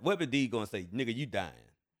do that. WebMD gonna say, nigga, you dying.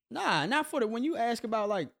 Nah, not for the when you ask about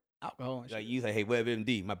like alcohol. And Like shit. you say, hey,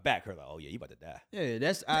 WebMD, my back hurt. Like, oh yeah, you about to die.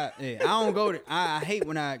 Yeah, I don't go to. I hate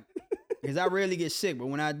when because I rarely get sick, but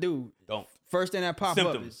when I do, Don't. first thing that pop up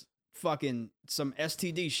Symptoms. is fucking some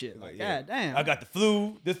STD shit. Like, yeah. God damn. I got the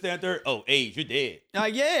flu. This, that, and third. Oh, AIDS, you're dead.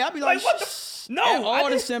 Like, yeah, I'll be Like, like, what the No, and I all the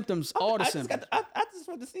didn't- symptoms, all the I just symptoms. I just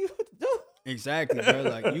want to see what to do. Exactly, bro.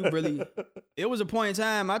 Like you really. It was a point in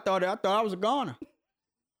time I thought I was a goner.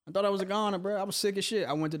 I thought I was a goner, bro. I was sick as shit.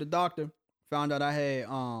 I went to the doctor, found out I had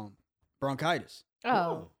bronchitis.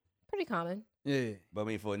 Oh, pretty common. Yeah, But I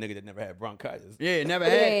mean, for a nigga that never had bronchitis, yeah, never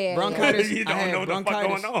Yeah, had yeah, yeah. bronchitis. you I don't had know what the fuck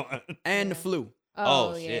bronchitis going on. and the Yeah. flu. Oh,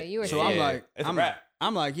 Oh, yeah, shit. you were. So Yeah. I'm like, It's a I'm wrap.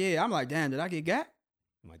 I'm like, damn, did I get got?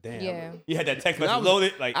 I'm like, damn. Yeah. You had that text 'Cause I message was-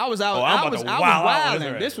 loaded. Like, I was out. Oh, I'm I about was to I was wild out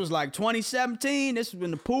wilding. with This her. was like 2017. This was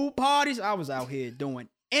in the pool parties. I was out here doing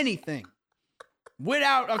anything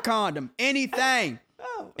without a condom, anything.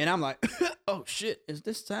 Oh, And I'm like, oh shit, is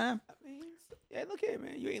this time? I mean, yeah, look here,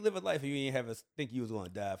 man. You ain't living life and you ain't have a think you was gonna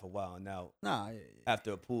die for a while. And now Nah, yeah.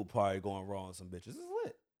 after a pool party going wrong with some bitches, it's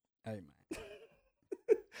lit. Hey man.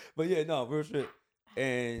 But yeah, no, real shit.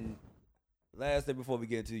 And last day before we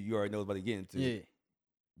get into, you already know what to get into. Yeah.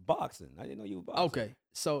 Boxing. I didn't know you were boxing. Okay.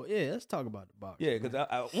 So yeah, let's talk about the box. Yeah, because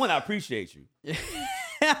I appreciate you. Yeah.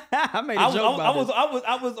 I made a joke about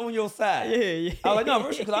I was on your side. this. Yeah. I was like, no,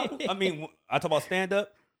 real shit, because I mean, I talk about stand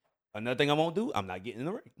up. Another thing I won't do, I'm not getting in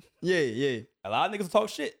the ring. Yeah. A lot of niggas talk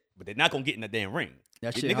shit, but they're not gonna get in the damn ring.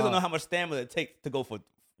 That These shit niggas don't hard. know how much stamina it takes to go for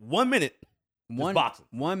 1 minute. Boxing.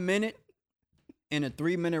 1 minute in a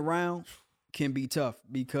 3-minute round can be tough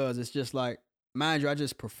because it's just like, mind you, I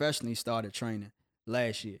just professionally started training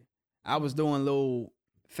last year. I was doing little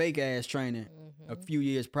fake ass training a few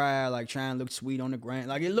years prior, like trying to look sweet on the gram.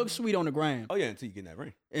 Like it looks sweet on the gram Oh yeah, until you get in that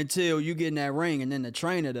ring. until you get in that ring. And then the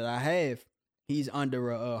trainer that I have, he's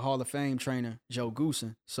under a Hall of Fame trainer, Joe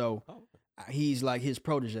Goosen. So Oh, he's like his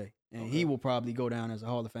protege. And he Okay. will probably go down as a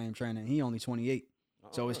Hall of Fame trainer. And he only 28.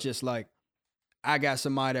 So it's okay. just like, I got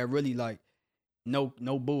somebody that really like no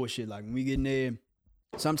bullshit. Like when we get in there,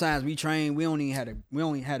 sometimes we train, we only had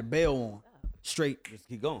a bell on straight. Just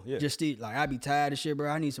keep going. Yeah. Just eat. Like I be tired of shit, bro.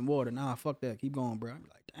 I need some water. Nah, fuck that. Keep going, bro. I be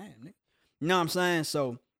like, damn, nigga. You know what I'm saying?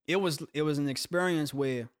 So it was an experience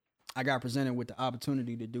where I got presented with the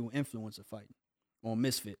opportunity to do influencer fighting on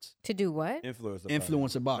Misfits. To do what?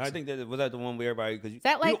 Influencer boxing. I think that was that the one where everybody because Is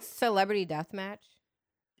that like celebrity deathmatch?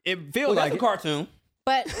 It feels well, like that's a cartoon.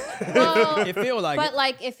 But well, it feel like but it.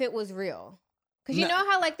 like if it was real. Because you Nah. know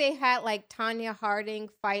how like they had like Tanya Harding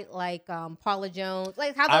fight like Paula Jones,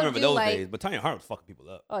 like how I they'll remember do those like days, but Tanya Hart was fucking people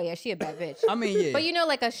up. oh yeah, she a bad bitch. I mean, yeah. But you know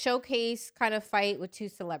like a showcase kind of fight with two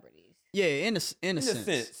celebrities. Yeah, in a In a sense.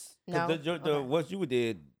 sense, No? the Okay. what you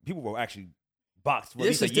did, people were actually boxed. For at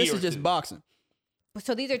This least is a year this or is just two. boxing.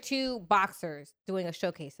 So these are two boxers doing a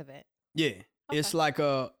showcase event. Yeah. It's like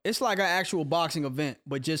an actual boxing event,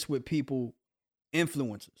 but just with people,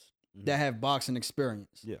 influencers that have boxing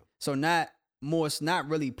experience. Yeah. So not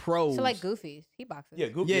really pros. So like Goofy's, he boxes. Yeah,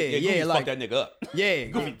 Goofy, Yeah, Goofy yeah, like- fucked that nigga up. Yeah.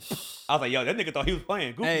 Goofy. I was like, yo, that nigga thought he was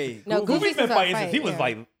playing. Goofy, Hey, No, Goofy's Goofy's been was a fighting since fight, he was yeah.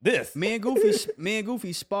 like this. me and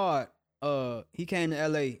Goofy sparred. He came to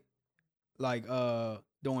LA like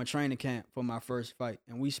doing training camp for my first fight,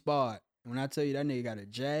 and we sparred. When I tell you that nigga got a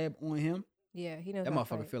jab on him, Yeah, he knows that how to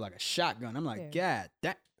motherfucker fight. feel like a shotgun. I'm like, Yeah. God,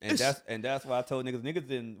 that. And that's why I told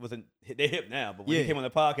niggas wasn't they hip now, but when Yeah. he came on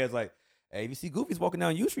the podcast, like, hey, if you see Goofy's walking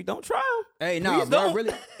down U Street, don't try him. Hey, nah, Please bro, don't.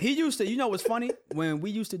 really. He used to, you know what's funny? When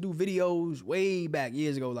we used to do videos way back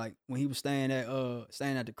years ago, like when he was staying at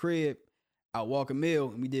the crib out Walker Mill,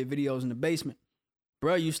 and we did videos in the basement.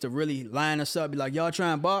 Bro used to really line us up, be like, y'all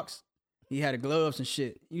trying box? He had the gloves and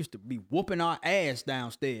shit. He used to be whooping our ass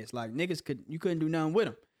downstairs. Like niggas you couldn't do nothing with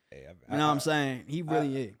him. Hey, You know what I'm saying? He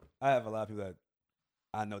really is. I have a lot of people that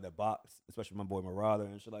I know that box, especially my boy Marauder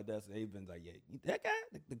and shit like that. So they've been like, yeah, that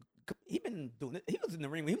guy, he been doing it. He was in the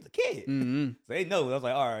ring when he was a kid. Mm-hmm. So they know. I was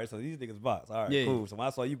like, all right, so these niggas box. All right, Yeah. cool. So when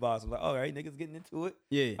I saw you box, I was like, all right, niggas getting into it.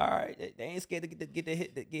 Yeah. All right, they ain't scared to get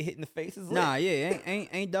hit in the faces. Nah, yeah,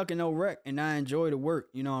 ain't ducking no wreck, and I enjoy the work.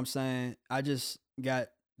 You know what I'm saying? I just got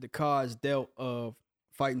the cards dealt of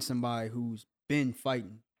fighting somebody who's been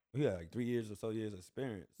fighting, Yeah, like 3 years or so years of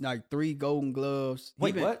experience. like 3 Golden Gloves. He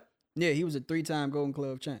Wait, been- what? Yeah, he was a 3-time Golden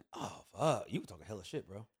Glove champ. Oh fuck, you were talking hella shit,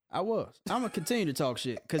 bro. I was. I'm gonna continue to talk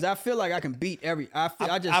shit because I feel like I can beat every. I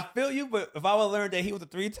feel you, but if I would learn that he was a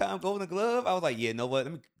 3-time Golden Glove, I was like, yeah, you know what?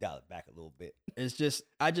 Let me dial it back a little bit. It's just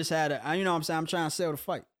I just had you know what I'm saying, I'm trying to sell the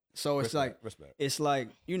fight. So it's Respect. it's like,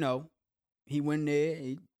 you know, he went there,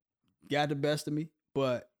 he got the best of me,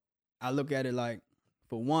 but I look at it like,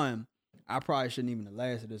 for one, I probably shouldn't even have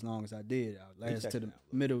lasted as long as I did. I lasted to the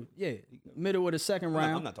middle, middle of the second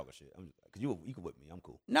round. I'm not talking shit. I'm just because you can whip me. I'm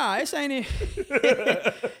cool. Nah, it's ain't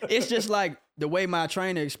it. It's just like the way my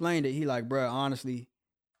trainer explained it. He like, bro, honestly,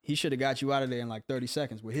 he should have got you out of there in like 30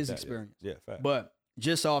 seconds with his experience. Yeah, fact. But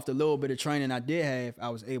just off the little bit of training I did have, I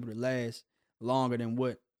was able to last longer than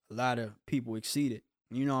what a lot of people exceeded.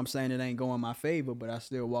 You know what I'm saying? It ain't going my favor, but I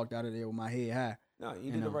still walked out of there with my head high. No, you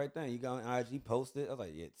You did the know. right thing. You got on IG, posted. I was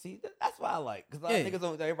like, yeah, see, that's what I like. Because a lot of niggas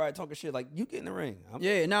don't, everybody talking shit like, you get in the ring.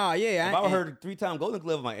 Yeah, nah, yeah. If I heard 3-time Golden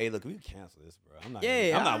Glove, I'm like, hey, look, we can cancel this, bro. I'm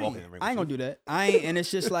not walking in the ring. I ain't gonna do that. I ain't, and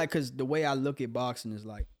it's just like, cause the way I look at boxing is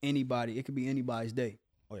like anybody. It could be anybody's day.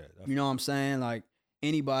 Oh yeah, You know what I'm saying? Like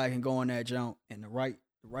anybody can go on that jump and the right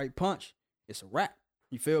punch, it's a wrap.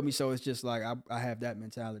 You feel me? So it's just like I have that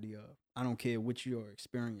mentality of I don't care what your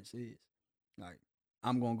experience is. Like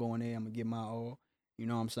I'm gonna go in there. I'm gonna give my all. You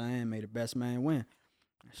know what I'm saying? May the best man win.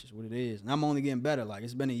 That's just what it is. And I'm only getting better. Like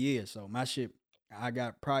it's been a year, so my shit I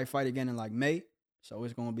got probably fight again in like May, so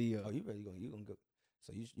it's gonna be. You gonna go?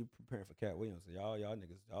 So you preparing for Cat Williams? So y'all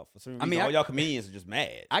niggas, for some I reason, mean, all y'all comedians are just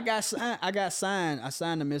mad. I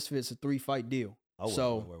signed the Misfits a 3-fight deal. Oh,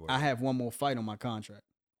 so word. I have one more fight on my contract.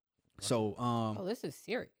 So Oh, this is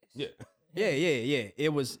serious. Yeah. Yeah.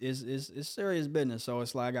 It's serious business. So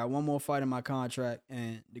it's like I got one more fight in my contract,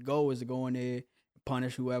 and the goal is to go in there,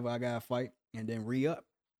 punish whoever I got to fight, and then re-up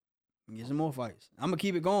and get some more fights. I'm gonna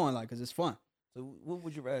keep it going, like, cause it's fun. So what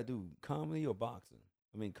would you rather do, comedy or boxing?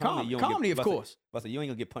 I mean, comedy, comedy, of course. But you ain't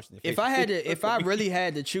gonna get punched in the face. If I really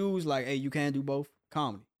had to choose, like, hey, you can't do both,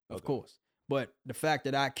 comedy, of course. But the fact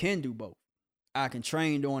that I can do both, I can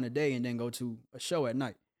train during the day and then go to a show at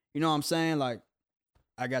night. You know what I'm saying? Like,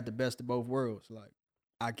 I got the best of both worlds. Like,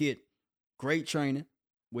 I get great training,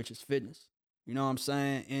 which is fitness. You know what I'm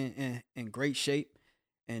saying? In great shape.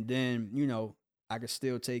 And then, you know, I can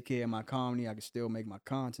still take care of my comedy. I can still make my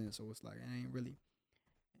content. So it's like, I ain't really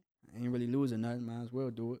losing nothing. Might as well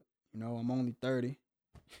do it. You know, I'm only 30.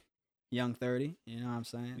 Young 30. You know what I'm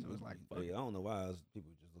saying? So it's like, I don't know why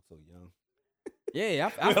people just look so young. Yeah,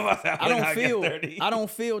 I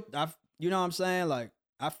don't feel, you know what I'm saying? Like,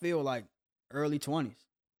 I feel like early 20s.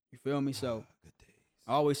 You feel me? So good days.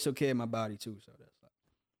 I always took care of my body too. So that's like,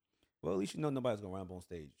 well, at least you know nobody's gonna run up on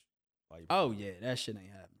stage. Oh yeah, that shit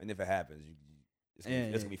ain't happening. And if it happens, it's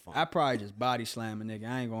gonna be fun. I probably just body slam a nigga.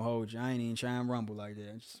 I ain't gonna hold you. I ain't even trying to rumble like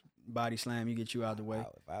that. Just body slam, you get you out the way.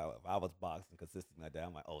 If I was boxing consistent like that,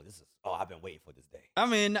 I'm like, I've been waiting for this day. I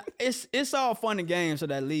mean, it's all fun and games, so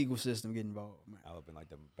that legal system get involved, man. I would have been like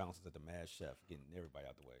the bouncers at the Mad Chef, getting everybody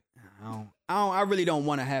out the way. I really don't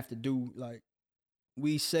want to have to do, like,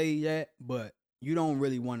 we say that, but you don't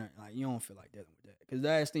really want to, like, you don't feel like dealing with that. Because the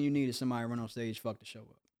last thing you need is somebody run on stage, fuck the show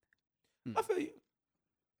up. I feel you.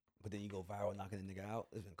 But then you go viral knocking a nigga out.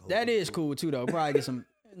 It's been cool. That is cool too, though. Probably get some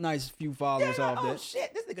nice few followers off oh, that.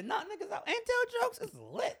 Shit, this nigga knock niggas out and tell jokes. It's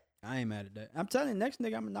lit. I ain't mad at that. I'm telling you, next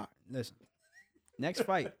nigga I'm gonna knock. Listen, next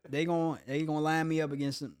fight they gonna line me up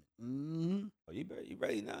against them. Mm-hmm. Oh, you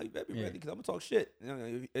ready now? You better be ready because I'm gonna talk shit. You know,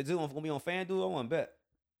 is it gonna be on FanDuel? I want to bet.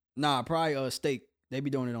 Nah, probably Steak. They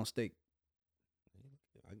be doing it on Steak.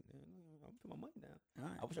 I'm put my money down.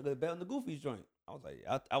 Right. I wish I could have bet on the Goofy's joint. I was like,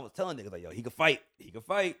 I was telling niggas like, yo, he could fight.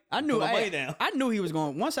 I knew put my money down. I knew he was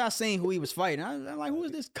going. Once I seen who he was fighting, I'm like, who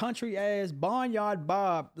is this country ass Barnyard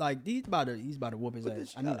Bob? Like, he's about to whoop his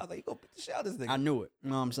ass. I knew. I was like, you go put the shit out this nigga. I knew it. You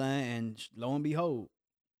know what I'm saying? And lo and behold,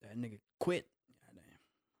 that nigga quit. Goddamn.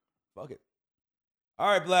 Fuck it. All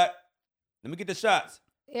right, Black. Let me get the shots.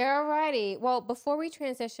 Alrighty. Well, before we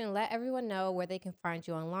transition, let everyone know where they can find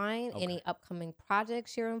you online, any upcoming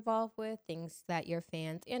projects you're involved with, things that your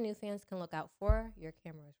fans and new fans can look out for. Your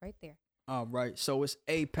camera is right there. All right. So it's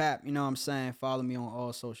Ayye Pap. You know what I'm saying? Follow me on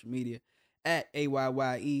all social media at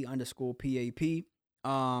AYYE_PAP.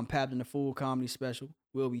 Pap in the Fool comedy special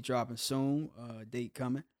will be dropping soon. Date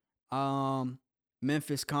coming.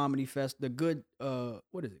 Memphis Comedy Fest. The Good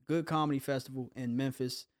Good Comedy Festival in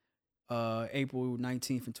Memphis. April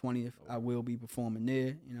 19th and 20th, I will be performing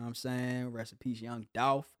there. You know what I'm saying? Rest in peace, Young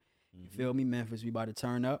Dolph. You feel me? Memphis, we about to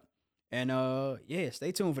turn up. And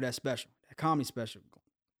stay tuned for that special. That comedy special.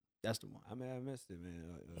 That's the one. I mean, I missed it, man.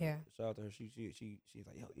 Yeah. Shout out to her. She's like,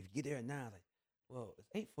 yo, if you get there at 9, like, well, it's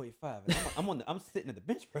 8:45. I'm sitting at the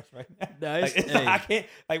bench press right now. I can't.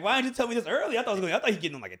 Like, why didn't you tell me this early? I thought he was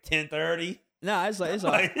getting on like at 10:30. Nah, it's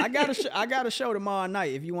like I got a show tomorrow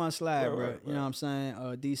night if you want to slide, bro. Right. You know what I'm saying?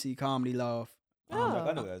 DC Comedy Loft.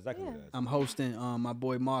 I know that exactly what it is. I'm hosting my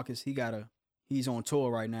boy Marcus. He's on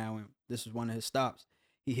tour right now, and this is one of his stops.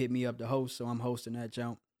 He hit me up to host, so I'm hosting that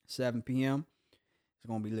jump 7 p.m. It's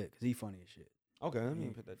gonna be lit because he funny as shit. Okay, let me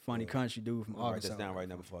put that. Funny country dude from Arkansas. Write this down right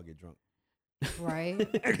now before I get drunk. Right.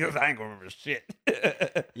 Because I ain't gonna remember shit.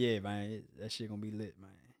 Yeah, man, that shit gonna be lit,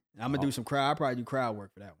 man. I'm gonna do some crowd. I'll probably do crowd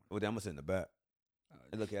work for that one. Well, then I'm gonna sit in the back.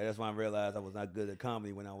 And look, that's why I realized I was not good at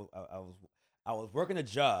comedy when I was working a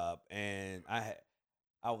job, and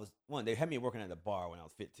they had me working at a bar when I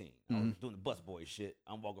was 15. I was doing the busboy shit.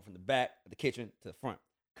 I'm walking from the back of the kitchen to the front.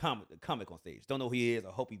 Comic on stage. Don't know who he is.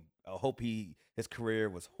 I hope his career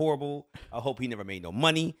was horrible. I hope he never made no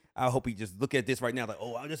money. I hope he just look at this right now like,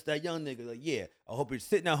 oh, I'm just that young nigga. Like, yeah. I hope you're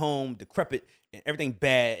sitting at home, decrepit, and everything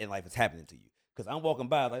bad in life is happening to you. Because I'm walking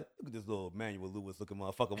by like, look at this little Emmanuel Lewis looking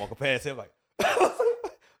motherfucker walking past him like,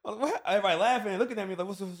 everybody laughing and looking at me like,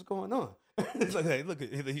 what's going on? It's like, hey, look,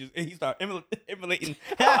 he started emulating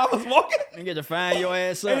how I was walking. You get to find your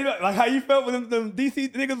ass up. Like how you felt when them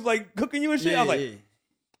DC niggas was like cooking you and shit. Yeah, I was like,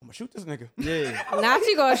 I'm gonna shoot this nigga. Yeah. Now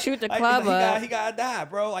she gonna shoot the club up. He gotta die,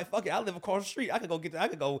 bro. Like, fuck it. I live across the street. I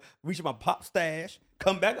could go reach my pop stash,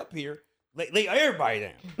 come back up here, lay everybody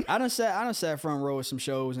down. I done sat front row at some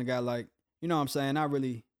shows and got like, you know what I'm saying? I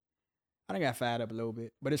done got fired up a little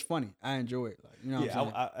bit, but it's funny. I enjoy it. Like, you know what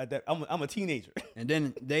I'm saying? I'm a teenager. And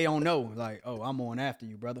then they don't know, like, oh, I'm on after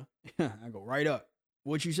you, brother. I go right up.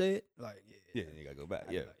 What you said? Like, Yeah, you gotta go back.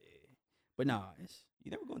 Yeah. But nah, it's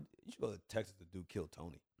You should go to Texas to do Kill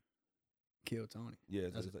Tony. Kill Tony. Yeah,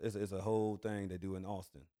 it's a whole thing they do in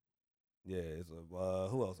Austin. Yeah, it's a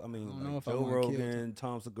who else? I mean, I don't know like if I Joe wanna kill Rogan,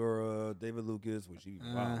 Tom Segura, David Lucas, which he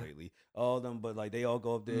wild lately. All of them, but like they all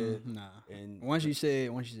go up there. Nah. And Once you said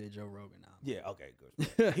Joe Rogan, nah. yeah, okay,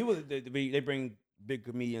 good. He was they bring big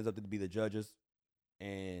comedians up to be the judges,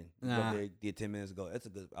 and Nah. they did 10 minutes ago. That's a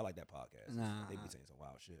good. I like that podcast. Nah. They be saying some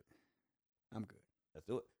wild shit. I'm good. Let's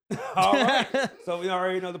do it. All right. So we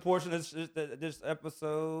already know the portion of this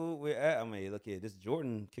episode we're at. I mean, look here, this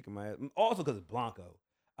Jordan kicking my ass. Also because it's Blanco.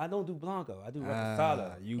 I don't do Blanco. I do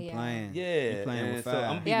Reposado. You Yeah. playing. Yeah. You playing and with so fire.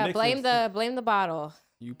 I'm be Yeah, mixing blame the bottle.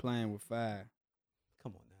 You playing with fire.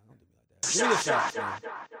 Come on now. Don't do me like that. Give me a shot,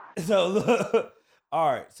 man. So look.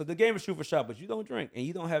 All right. So the game is shoot for shot, but you don't drink, and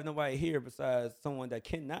you don't have nobody here besides someone that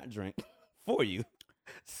cannot drink for you.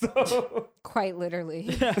 So Quite literally.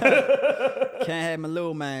 Can't have my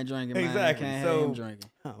little man drinking, man. Exactly. Can't So- have him drinking.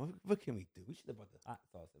 what can we do? We should have brought the hot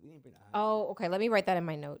sauce. We didn't bring the hot sauce. Oh, okay. Let me write that in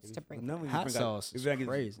my notes to bring. No, we Hot bring sauce we is bring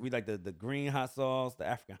crazy. We like the green hot sauce, the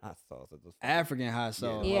African hot sauce. African hot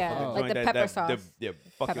sauce. Yeah, Oh. like the pepper sauce. Yeah,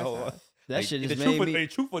 fuck Pepper your whole. sauce. That Like, shit the just truth made me. the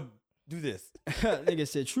truth would do this. Nigga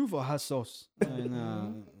said truth or hot sauce. Like, nah,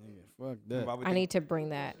 nigga, fuck that. Why would I they- need to bring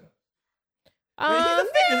that. Man, he's a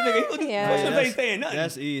fitness nigga. He gonna do yeah. push-ups, That's- ain't saying nothing.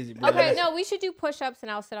 That's easy, bro. Okay, no, we should do push-ups and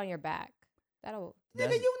I'll sit on your back. That'll.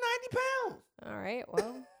 Nigga, you 90 pounds. All right.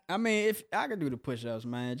 Well, I mean, if I could do the push-ups,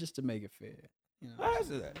 man, just to make it fair. You know. All right, let's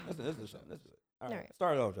do that. Let's do it. All right. Alright.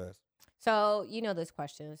 Start it off, Jazz. so you know this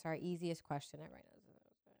question. It's our easiest question right now.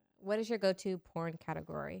 What is your go-to porn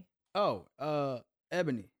category? Oh,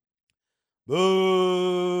 Ebony. Boo!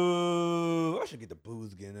 I should get the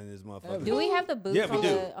booze again in this motherfucker. Do we have the boots Yeah, we on do.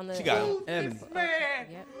 the on the? She got 'em. Ebony.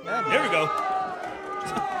 Yep. There we go.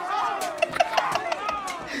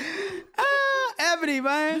 Ebony,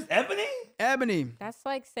 man. This Ebony? Ebony. That's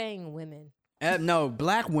like saying women. No,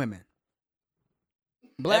 black women.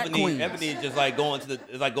 Black Ebony, queens. Ebony is just like going to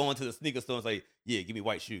the sneaker store and say, yeah, give me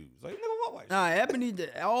white shoes. Like, nigga, what white shoes? Nah, Ebony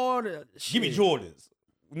did all the shit. Give me Jordans.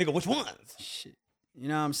 Nigga, which ones? Shit. You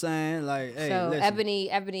know what I'm saying? Like, hey, so listen.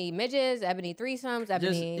 ebony midgets, ebony threesomes,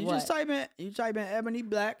 ebony You what? just type in ebony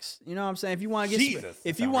blacks. You know what I'm saying? If you want to get Jesus,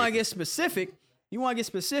 if that you sound want to racist. get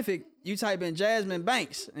specific, you type in Jasmine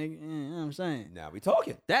Banks. You know what I'm saying? Now we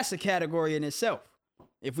talking. That's a category in itself.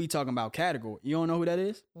 If we talking about category, you don't know who that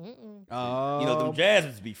is? Mm-mm. Oh, You know, them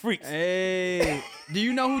Jasmines be freaks. Hey, do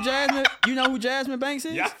you know who Jasmine? You know who Jasmine Banks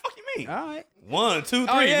is? Yeah, fuck you mean? All right. 1, 2, 3.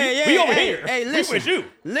 Oh yeah, we over hey, here. Hey, We listen. with you.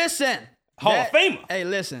 Listen. Hall of Famer. Hey,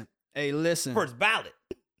 listen. Hey, listen. First ballot.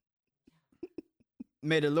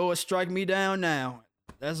 May the Lord strike me down now.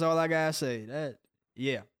 That's all I gotta say.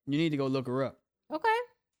 Yeah. You need to go look her up. Okay.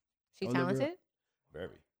 She Oh, look her up. talented. Very.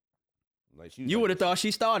 Like she. You would have thought she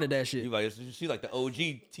started that shit. You like she's like the OG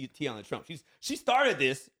Tiana Trump. She started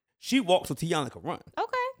this. She walked so Tiana could run.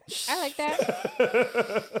 Okay. I like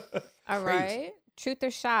that. All Crazy. right. Truth or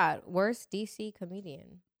shot? Worst DC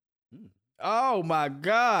comedian. Oh my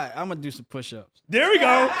God. I'm gonna do some push-ups. There we go.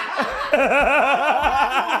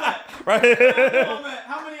 Right.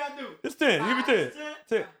 How many I do? It's 10. Give me 10.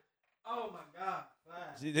 10. Oh my God.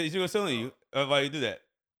 She was telling you why you do that.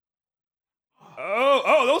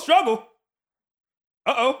 Oh, don't struggle.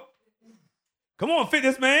 Uh-oh. Come on,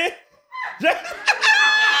 fitness man.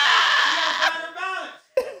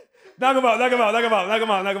 Knock him out.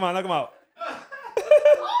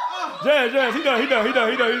 Jazz, he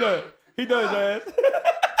does, Jazz.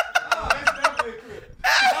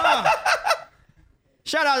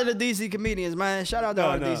 Shout out to the DC comedians, man. Shout out to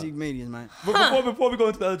all the No. DC comedians, man. But before we go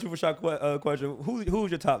into the other truth or shot question, who's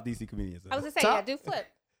your top DC comedians? I was gonna say, Top- yeah, do flip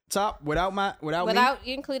Top without me. without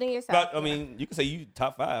including yourself. I mean, you can say you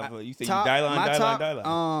top 5. You say Top, you my Dylan.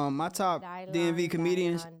 top, my top Dylan, DMV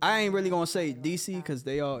comedians. Dylan, I ain't really gonna say DC because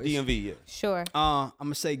they all. DMV, yeah. Sure. I'm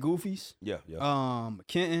gonna say Goofies. Yeah.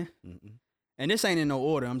 McKenton, Mm-mm. and this ain't in no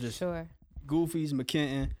order. I'm just Sure. Goofies,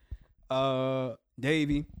 McKenton,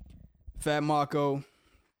 Davey, Fat Marco.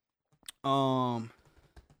 How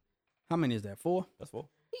many is that? 4? That's 4.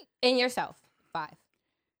 And yourself. 5.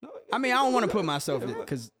 No, I mean, I don't want to put myself in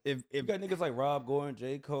because if you got niggas like Rob Gordon,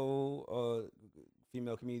 J. Cole,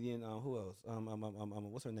 female comedian. Who else?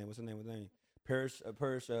 What's her name? Paris.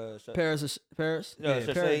 Paris, Yeah,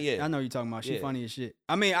 Shay, yeah. I know you're talking about. She Yeah. funny as shit.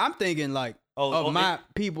 I mean, I'm thinking like of my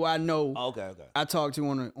people I know. Oh, okay. I talk to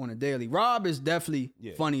on a daily. Rob is definitely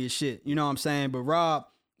funny as shit. You know what I'm saying? But Rob,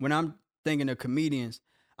 when I'm thinking of comedians,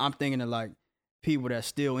 I'm thinking of like people that's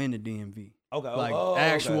still in the DMV. Okay. Like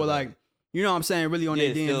actual like, you know what I'm saying? Really on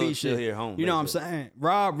that DMV shit. Still here home, you know what I'm saying?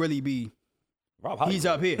 Rob really be. He's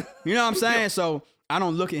up here. You know what I'm saying? So I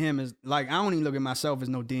don't look at him as like I don't even look at myself as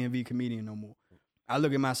no DMV comedian no more. I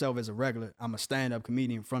look at myself as a regular. I'm a stand-up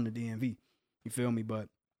comedian from the DMV. You feel me? But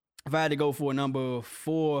if I had to go for a number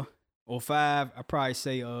 4 or 5, I'd probably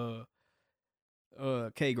say K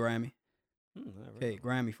Grammy. K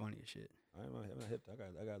Grammy funny as shit. I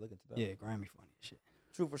gotta look into that. Yeah, Grammy funny as shit.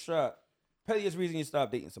 True for shot. Pettiest reason you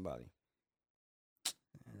stopped dating somebody.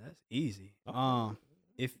 Man, that's easy.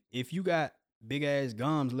 If you got big ass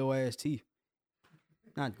gums, little ass teeth,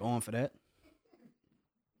 not going for that.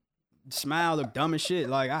 Smile look dumb as shit.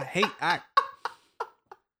 Like I hate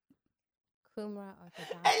Kumra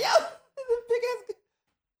orthodontic. Hey yo, big ass.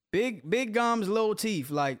 Big gums, little teeth,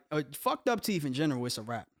 like fucked up teeth in general. It's a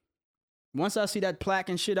wrap. Once I see that plaque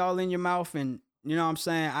and shit all in your mouth, and you know what I'm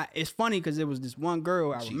saying, it's funny because it was this one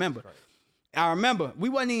girl I remember. I remember we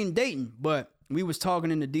wasn't even dating, but we was talking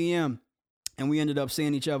in the DM, and we ended up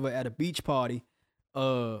seeing each other at a beach party,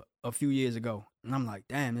 a few years ago. And I'm like,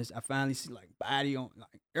 damn, I finally see like body on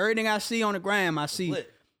like everything I see on the gram. I see,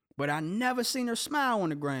 but I never seen her smile on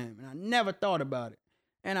the gram, and I never thought about it.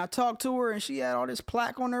 And I talked to her, and she had all this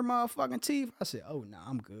plaque on her motherfucking teeth. I said, oh, nah,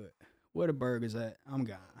 I'm good. Where the burgers at? I'm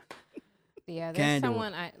gone. Yeah, there's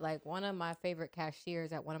someone I like. One of my favorite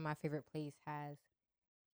cashiers at one of my favorite places has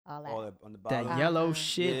all that on the bottom. That yellow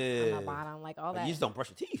shit on the bottom, like all that. You just don't brush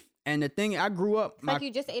your teeth. And the thing, I grew up. It's like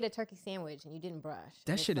you just ate a turkey sandwich and you didn't brush.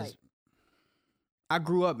 That shit is. I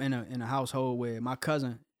grew up in a household where my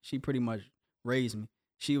cousin, she pretty much raised me.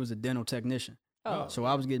 She was a dental technician. Oh. So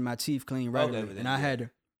I was getting my teeth cleaned regularly, and I had to.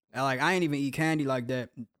 I ain't even eat candy like that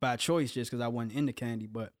by choice, just because I wasn't into candy.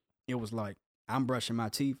 But it was like I'm brushing my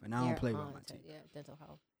teeth, and I don't play with my teeth. Yeah, dental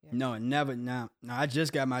health. Yeah. No, never. No, I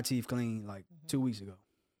just got my teeth cleaned like 2 weeks ago.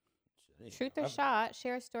 Truth or shot?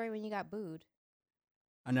 Share a story when you got booed.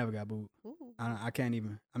 I never got booed. Ooh. I can't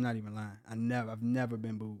even. I'm not even lying. I've never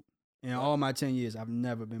been booed. In all my 10 years, I've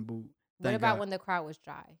never been booed. What about when the crowd was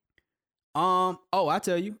dry? I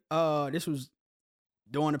tell you. This was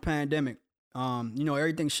during the pandemic.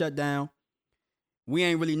 Everything shut down. We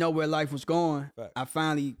ain't really know where life was going. Right. I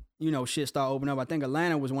finally, shit started opening up. I think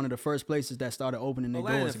Atlanta was one of the first places that started opening their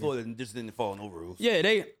doors again. Florida just didn't fall no rules. Yeah,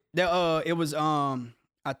 it was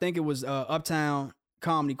I think it was Uptown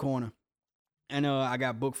Comedy Corner. And I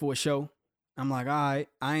got booked for a show. I'm like, all right,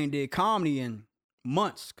 I ain't did comedy in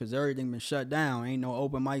months because everything been shut down. Ain't no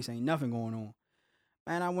open mics, ain't nothing going on.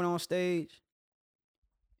 Man, I went on stage.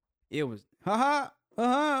 It was, I'm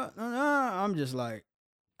just like,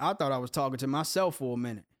 I thought I was talking to myself for a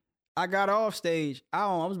minute. I got off stage. I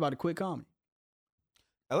was about to quit comedy.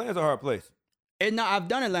 Atlanta's a hard place. I've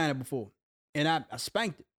done Atlanta before, and I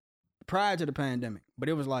spanked it prior to the pandemic. But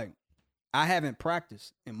it was like, I haven't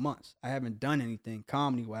practiced in months. I haven't done anything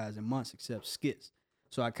comedy-wise in months except skits.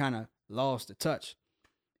 So I kind of lost the touch.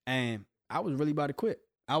 And I was really about to quit.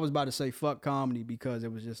 I was about to say fuck comedy because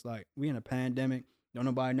it was just like, we in a pandemic. Don't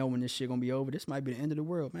nobody know when this shit gonna be over. This might be the end of the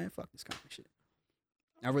world, man. Fuck this comedy shit.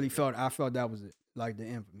 I felt that was it, like the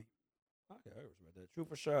end for me. Okay, I respect that. True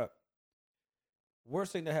for sure.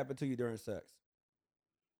 Worst thing that happened to you during sex?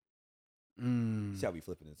 See how we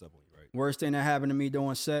flipping this up on you, right? Worst thing that happened to me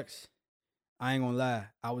during sex? I ain't gonna lie.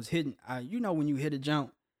 I was hitting. When you hit a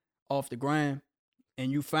jump off the ground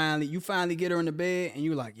and you finally get her in the bed and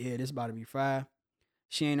you like, yeah, this about to be fire.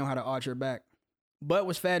 She ain't know how to arch her back. Butt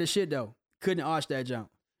was fat as shit though. Couldn't arch that jump.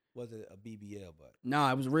 Was it a BBL butt?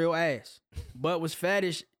 Nah, it was real ass. Butt was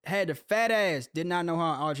fattish. Had the fat ass. Did not know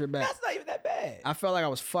how to arch her back. That's not even that bad. I felt like I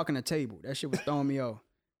was fucking a table. That shit was throwing me off.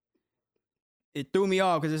 It threw me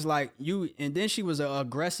off because it's like and then she was an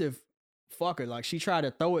aggressive fucker. Like she tried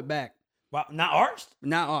to throw it back. Wow, not arched?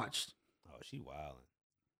 Not arched. Oh, she wildin'.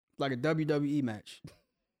 Like a WWE match.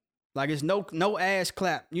 Like it's no ass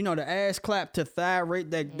clap. The ass clap to thigh rate,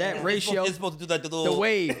 that ratio. It's supposed to do like the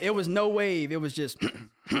wave. It was no wave. It was just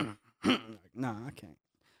nah, I can't.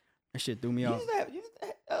 That shit threw me off.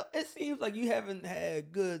 It seems like you haven't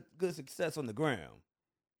had good success on the ground.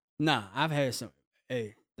 Nah, I've had some.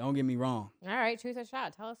 Hey, don't get me wrong. All right, truth or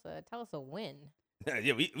shot. Tell us a win.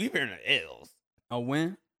 Yeah, we've heard the L's. A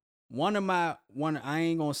win? I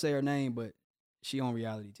ain't gonna say her name, but she on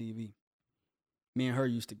reality TV. Me and her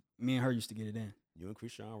used to get it in. You and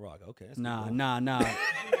Krishan Rock, okay. Nah.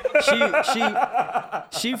 she,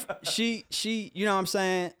 you know what I'm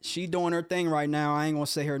saying? She doing her thing right now. I ain't gonna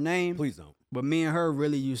say her name. Please don't. But me and her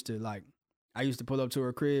really used to like, I used to pull up to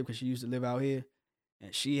her crib because she used to live out here,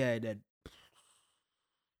 and she had that.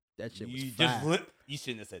 That shit was fire. You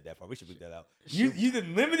shouldn't have said that part. We should leave that out. You just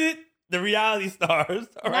limited the reality stars.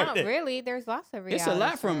 Not really. There's lots of reality. It's a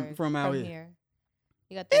lot stars from out here.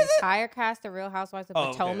 You got the entire cast of Real Housewives of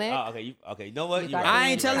Potomac. Okay. You know what? You got I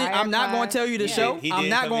ain't telling. I'm not going to tell you the show. I'm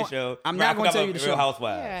not going to tell you the show. Real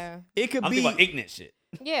Housewives. Yeah. It could I'm be thinking about ignorant shit.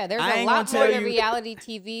 Yeah, there's I a ain't lot gonna more tell than you- reality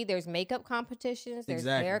TV. There's makeup competitions. There's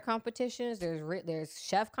Exactly. hair competitions. There's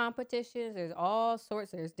chef competitions. There's all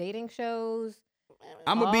sorts. There's dating shows.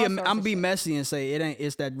 I'm all sorts gonna of be shit. messy and say it ain't.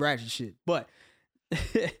 It's that ratchet shit. But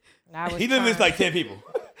He limits like 10 people.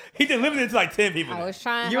 He did limit it to like 10 people. I was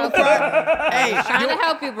trying to You'll help you. probably, I was trying to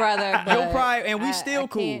help you, brother. you'll but probably, and we I still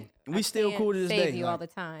cool. can't- We I still can't cool to this save day. you Like, all the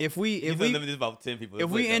time. If we He's limited to about 10 people. if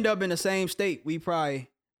we end up in the same state, we probably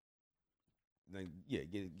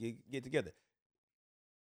get together.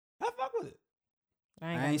 I fuck with it.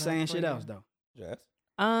 I got ain't saying nothing for shit you. else though. Yes.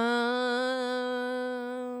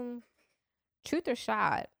 Truth or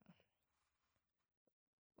shot?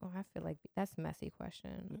 Oh, I feel like that's a messy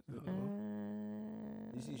question.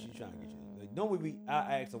 You see, she trying to get you. Like, normally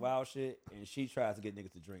I ask a wild shit, and she tries to get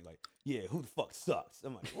niggas to drink. Like, yeah, who the fuck sucks?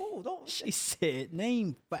 I'm like, oh, don't. She said,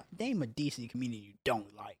 "Name a DC comedian you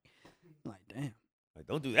don't like." I'm like, damn. Like,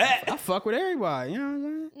 don't do that. I fuck with everybody. You know what I'm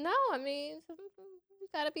saying? No, I mean, you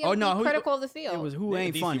gotta be, Oh, no, who- critical of the field. It was who Name a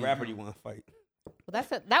ain't DC funny. rapper you want to fight? Well,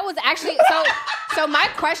 that was actually so my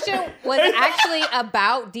question was actually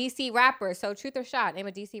about DC rappers. So truth or shot, name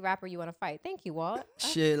a DC rapper you want to fight. Thank you, Walt.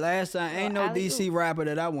 Shit, last time ain't no alley-oop. DC rapper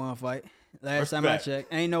that I want to fight. Last time I Respect.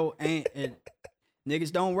 checked,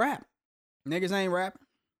 niggas don't rap. Niggas ain't rapping.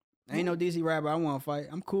 Ain't no DC rapper I want to fight.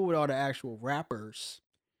 I'm cool with all the actual rappers.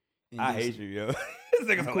 in I DC. hate you, yo. This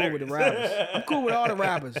nigga's I'm cool with the hilarious. rappers. I'm cool with all the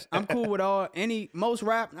rappers. I'm cool with most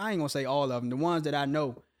rap. I ain't gonna say all of them. The ones that I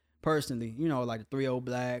know personally, you know, like the 3 Old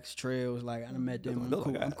Blacks, Trails. Like I done met them. Those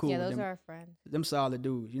I'm guys. cool Yeah, with those them. are our friends. Them solid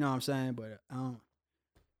dudes. You know what I'm saying? But I don't.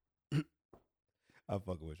 I'm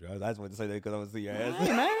fucking with you. I just wanted to say that because I want to see your ass.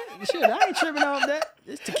 Hey man, shit, I ain't tripping off that.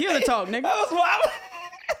 It's TequilaTlk, nigga. That was wild.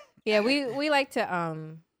 Yeah, we like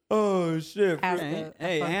to Oh shit. ask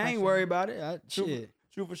Hey, a fun I ain't question. worried about it. Shit.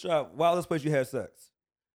 True for shot. Wildest place you had sex.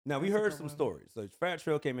 Now we That's a heard good some one. stories. So Fat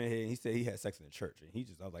Trail came in here and he said he had sex in the church, and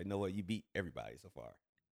I was like, no what, you beat everybody so far.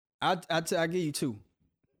 I give you two.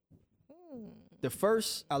 The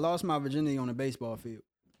first, I lost my virginity on a baseball field.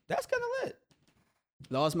 That's kind of lit.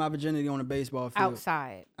 Lost my virginity on a baseball field.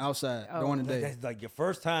 Outside. Outside. Oh. During the day. That's like your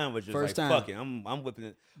first time was just First like time. fucking. I'm whipping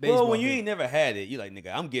it. Baseball Well, when you field. ain't never had it, you like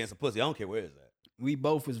nigga, I'm getting some pussy. I don't care where it's at. We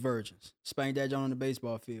both was virgins. Spanked that joint on the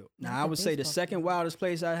baseball field. Now, Not I the would say the baseball second field. wildest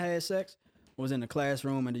place I had sex was in the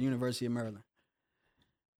classroom at the University of Maryland.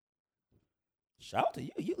 Shout out to you.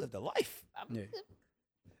 You lived a life. Yeah.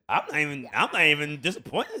 I'm not even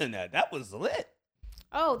disappointed in that. That was lit.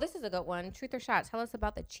 Oh, this is a good one. Truth or shot? Tell us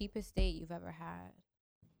about the cheapest date you've ever had.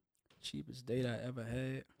 Cheapest date I ever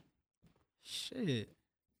had. Shit.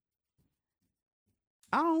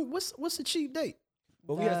 I don't. What's a cheap date?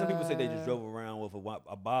 But we had some people say they just drove around with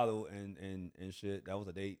a bottle and shit. That was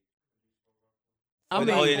a date. I Oh, mean,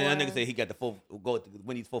 yeah, that nigga said he got the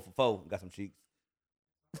when he's 4 for 4, got some cheeks.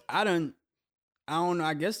 I don't know.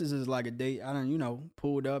 I guess this is like a date. I done,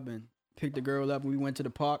 pulled up and picked the girl up and we went to the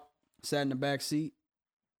park, sat in the back seat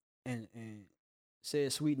and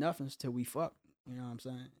said sweet nothings till we fucked. You know what I'm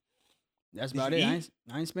saying? That's Did about you it. eat?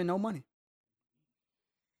 I ain't spend no money.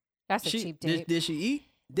 That's a cheap date. Did she eat?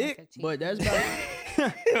 Dick, That's a cheap but that's about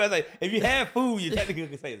it. I was like, if you have food, you technically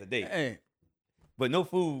can say it's a date. Hey, But no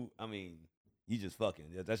food, I mean, you just fucking.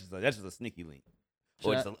 That's just a sneaky link.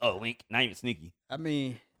 Or Should just a link, not even sneaky. I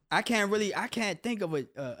mean, I can't think of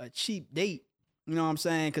a cheap date. You know what I'm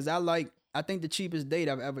saying? Because I think the cheapest date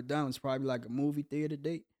I've ever done was probably like a movie theater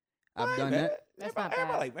date. I've done that. That's not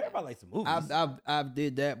Everybody bad. likes some movies. I've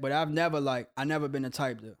did that, but I've never been the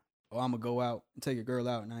type to, I'm gonna go out and take a girl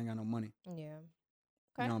out and I ain't got no money. Yeah. You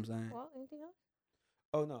Okay. know what I'm saying? Well, anything else?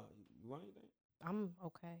 Oh no, you want anything? I'm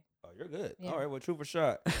okay. Oh, you're good. Yeah. All right, well, true for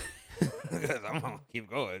shot. Because I'm gonna keep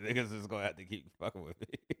going. Niggas is gonna have to keep fucking with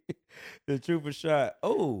me. The true for shot.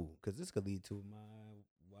 Oh, because this could lead to my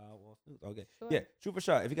wild Wall Street. Okay. Sure. Yeah, true for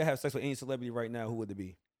shot. If you could have sex with any celebrity right now, who would it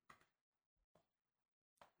be?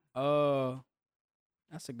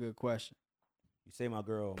 That's a good question. You say my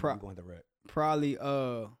girl, Pro- I'm going to rap. Probably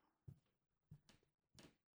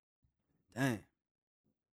dang.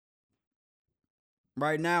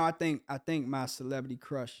 Right now, I think my celebrity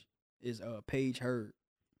crush is Paige Hurd.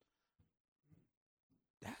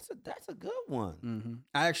 That's a good one. Mm-hmm.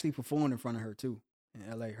 I actually performed in front of her too in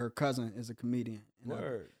L.A. Her cousin is a comedian.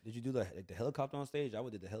 Word. Did you do the helicopter on stage? I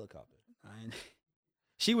would did the helicopter.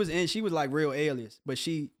 She was like real alias, but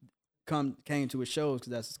she came to his shows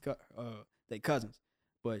because that's they cousins.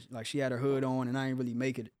 But like she had her hood on, and I ain't really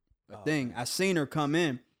make it a thing. Man. I seen her come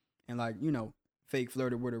in and like fake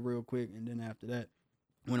flirted with her real quick, and then after that,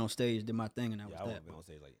 went on stage, did my thing, and that I was wouldn't that. be on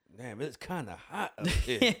stage like, damn, it's kind of hot up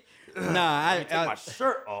here. Nah, I take my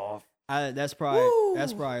shirt off. That's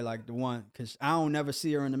probably like the one because I don't never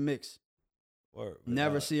see her in the mix. Word,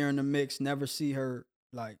 Never see her in the mix. Never see her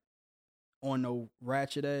like on no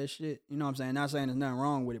ratchet ass shit. You know what I'm saying? Not saying there's nothing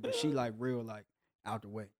wrong with it, but she like real like out the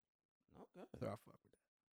way. Okay. So I fuck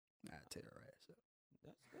with that. I tear her ass up.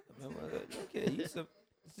 That's good, man.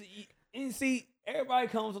 Okay, see, everybody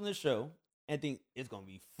comes on this show and think it's gonna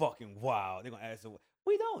be fucking wild. They're gonna ask,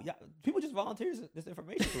 we don't. People just volunteer this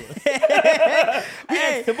information to us.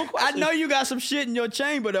 Hey, simple I questions. know you got some shit in your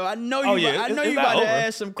chamber though. I know you. Oh, yeah, I know it's you not about to over.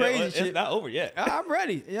 ask some crazy It's shit. not over yet. I'm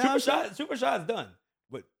ready. You know Super shot's done,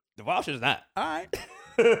 but the wild shit is not. All right.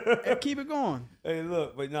 Hey, keep it going. Hey,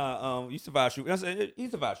 look, but nah, you survived shoot. I said you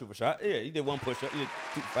survived super shot. Yeah, you did one push up. You did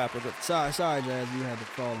 5 push ups. Sorry, Jazz. You had to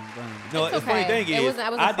fall and burn. No, It's the funny okay. thing It is, wasn't- I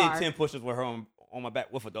wasn't I did far. 10 push ups with her on my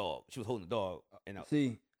back with a dog. She was holding the dog, and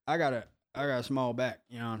See, I got a small back.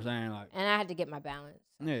 You know what I'm saying? Like, And I had to get my balance.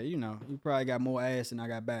 yeah, you probably got more ass than I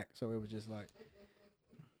got back, so it was just like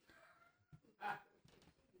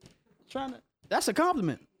trying to. That's a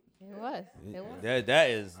compliment. It was. It was. that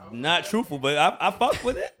is not truthful, but I fuck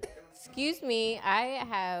with it. Excuse me.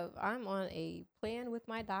 I'm on a plan with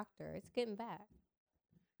my doctor. It's getting back.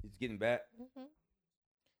 It's getting back. hmm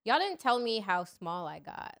Y'all didn't tell me how small I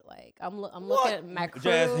got. Like I'm What? looking at my crew,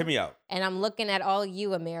 Jazz, hear me out. and I'm looking at all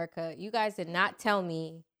you, America. You guys did not tell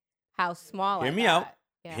me how small I Hear got. me out.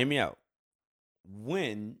 Yeah. Hear me out.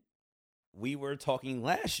 When we were talking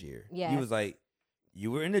last year, Yes. you was like, you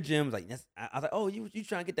were in the gym, like I was like, oh, you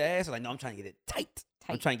trying to get the ass? I was like, no, I'm trying to get it tight.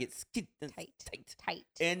 I'm Tight. trying to get skin Tight. tight. Tight.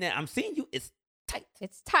 And then I'm seeing you, it's tight.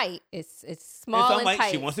 It's tight. It's And small so and, I'm like, tight.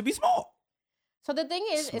 she wants to be small. So the thing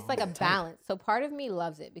is, it's Small like a and tight. balance. So part of me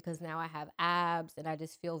loves it because now I have abs and I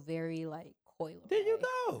just feel very like coiled. There you away.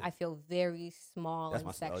 go. I feel very small That's and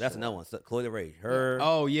my sexual. that's another one. Chloe Ray, her,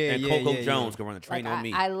 Oh yeah, and yeah, Coco yeah, Jones yeah. can run a train Like, on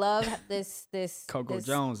me. I love this Coco this,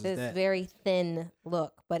 Jones is this that. very thin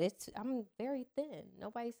look, but I'm very thin.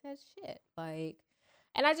 Nobody says shit. Like,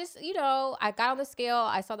 and I just I got on the scale.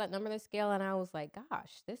 I saw that number on the scale, and I was like,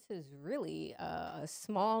 gosh, this is really a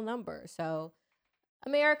small number. So,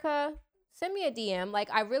 America, send me a DM.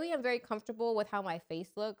 Like, I really am very comfortable with how my face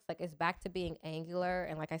looks. Like, it's back to being angular,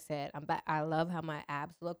 and like I said, I'm back. I love how my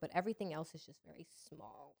abs look, but everything else is just very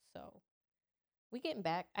small. So, we getting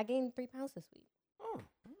back. I gained 3 pounds this week. Oh,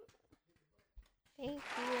 Thank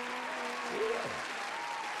you.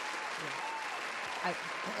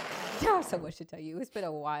 There's so much to tell you. It's been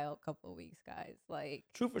a wild couple of weeks, guys. Like,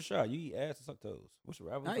 truth or shot, you eat ass or suck toes? What's your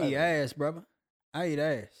rival? I eat ass, brother. I eat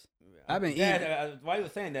ass. I've been eating. Why you were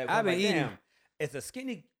saying that? I've been eating. Damn, as a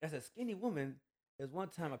skinny woman. There's one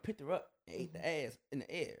time I picked her up and ate the ass in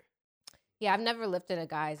the air. yeah, I've never lifted a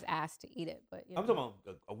guy's ass to eat it, but I'm talking about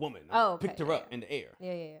a woman. Oh, I picked okay, her up yeah. in the air.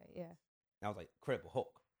 Yeah. And I was like, Credible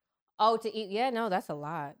Hulk. Oh, to eat? Yeah, no, that's a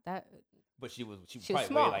lot. That But she was probably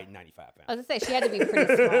small. weighed like 95 pounds. I was gonna say she had to be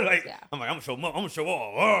pretty small. Like, yeah, I'm like, I'm gonna show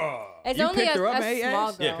all. it's You only picked her up a and ate small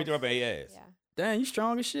ass? girl. Yeah, picked her up and ate ass. Yeah. Damn, you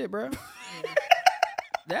strong as shit, bro. Yeah.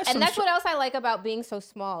 That's And that's what else I like about being so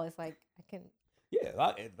small. It's like I can.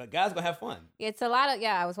 Yeah, the guys gonna have fun. It's a lot of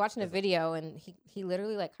I was watching a video and he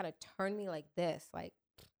literally like kind of turned me like this, like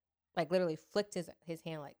literally flicked his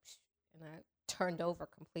hand like, and I turned over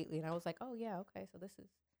completely, and I was like, oh yeah, okay, so this is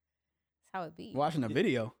how it be. watching a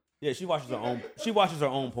video. Yeah, she watches her own. She watches her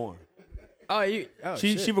own porn. Oh, you. Oh,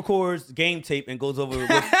 She shit. records game tape and goes over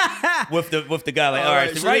with the guy like, all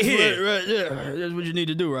right, so right this here. right there. That's what you need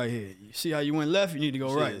to do right here. You see how you went left? You need to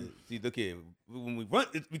go right. See, look here. When we run,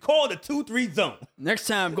 we call it a 2-3 zone. Next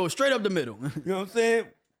time, go straight up the middle. You know what I'm saying?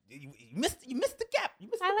 You missed the gap. You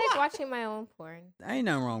missed I the like block. watching my own porn. Ain't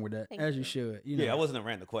nothing wrong with that, Thank as you. you should. You know. Yeah, I wasn't a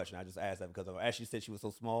random question. I just asked that because as she said she was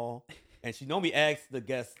so small, and she normally asks the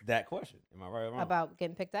guest that question. Am I right or wrong? About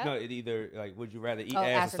getting picked up? No, it either like, would you rather eat Oh,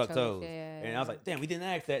 ass ass or or suck toes. toes? Yeah, yeah, And I was yeah. like, damn, we didn't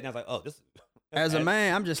ask that. And I was like, oh, this. As a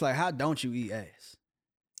man, I'm just like, how don't you eat ass?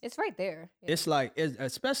 It's right there. Yeah. It's like,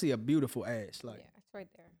 especially a beautiful ass. Like, yeah, it's right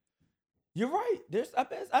there. You're right.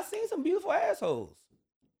 I've seen some beautiful assholes.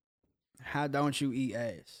 how don't you eat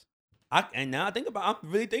ass? And now I'm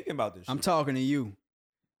really thinking about this. I'm shit. talking to you.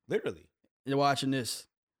 Literally. You're watching this.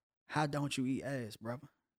 How don't you eat ass, brother?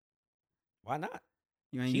 Why not?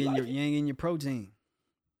 You ain't She getting like you ain't getting your protein.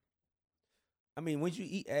 I mean, when you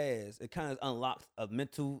eat ass, it kind of unlocks a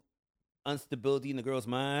mental instability in the girl's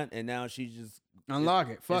mind, and now she's just Unlock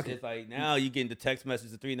it. Fuck it. It's like now you getting the text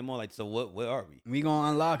message at 3 in the morning. Like, so what are we? We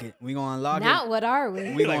gonna unlock it. We gonna unlock Now it. what are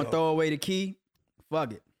we? We gonna throw away the key.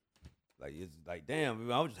 Fuck it. Like it's like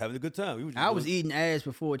damn, I was just having a good time. I was eating ass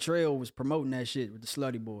before Trail was promoting that shit with the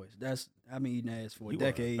Slutty Boys. I've been eating ass for a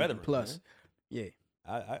decade plus. Man. Yeah.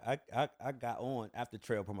 I got on after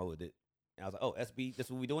Trail promoted it. And I was like, oh, SB, this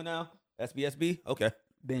is what we doing now? SB? Okay.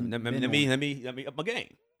 Let me up my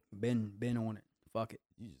game. Been on it. Fuck it.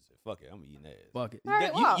 You just said, fuck it, I'm eating ass. Fuck it.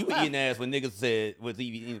 Right, You were eating ass when niggas said,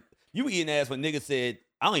 you were eating ass when niggas said,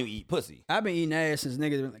 I don't even eat pussy. I've been eating ass since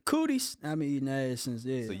niggas been like, cooties. I've been eating ass since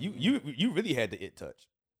then. So you really had the it touch.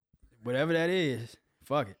 Whatever that is.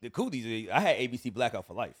 Fuck it. The cooties, I had ABC blackout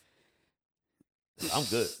for life. I'm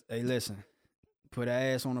good. Hey, listen. Put an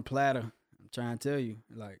ass on a platter. I'm trying to tell you.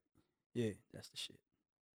 Like, yeah, that's the shit.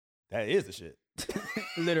 That is the shit.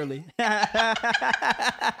 Literally.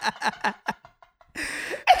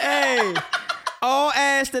 Hey, all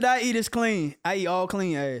ass that I eat is clean. I eat all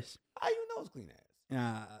clean ass. How you know it's clean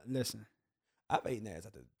ass? Listen. I've eaten ass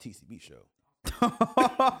at the TCB show.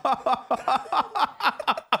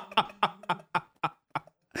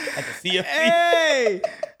 At the CFP. Hey,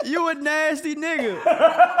 you a nasty nigga.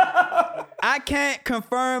 I can't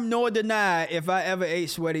confirm nor deny if I ever ate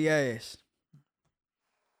sweaty ass.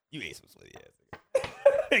 You ate some sweaty ass.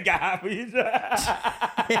 It got hot for you.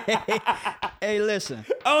 Hey, listen.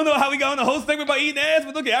 I don't know how we got on the whole segment about eating ass,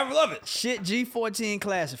 but look at I love it. Shit G14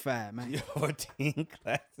 classified, man. G14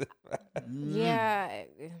 classified. Yeah.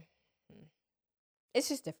 It's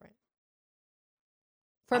just different.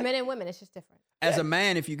 For men and women, it's just different. As a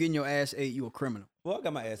man, if you getting your ass ate, you a criminal. Well, I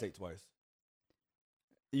got my ass ate twice.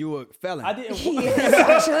 You a felon. I didn't. Yes,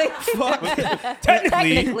 actually.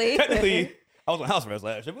 Technically, I was on house arrest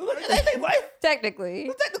last year. But look, Technically,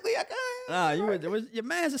 I can't. Nah, your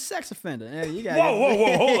man's a sex offender. Yeah, you got.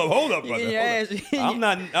 Whoa, hold up, You brother. getting your Hold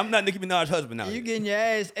up. I'm not Nicki Minaj's husband now. You getting your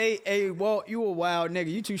ass ate? Hey, Walt, you a wild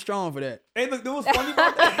nigga. You too strong for that. Hey, look, there was funny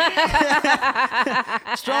about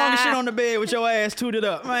that. Strong as shit on the bed with your ass tooted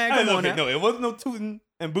up, man. Come on now. No, it wasn't no tooting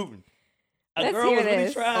and booting. A Let's girl hear was really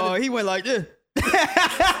this. trying. Oh, he went like this.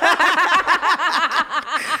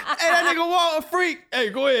 Hey, that nigga Walt a freak. Hey,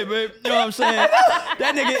 go ahead, babe. You know what I'm saying?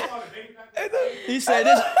 That nigga, he said,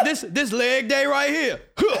 this leg day right here.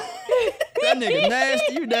 That nigga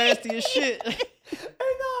nasty. You nasty as shit. Hey,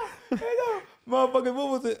 no. Motherfucker, what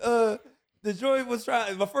was it? The joint was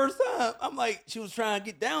trying, my first time, I'm like, she was trying to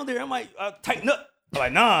get down there. I'm like, tighten up. I'm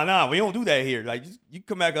like, nah, we don't do that here. Like, you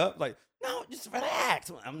come back up. Like, no, just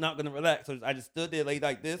relax. I'm not going to relax. So I just stood there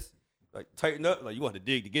like this, like tighten up. Like, you want to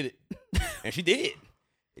dig to get it. And she did.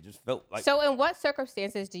 It just felt like. So in what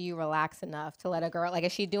circumstances do you relax enough to let a girl, like,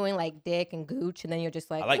 is she doing like dick and gooch and then you're just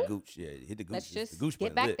like, I like gooch, yeah. Hit the gooch. let's just the gooch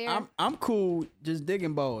get button back lit. there. I'm cool. Just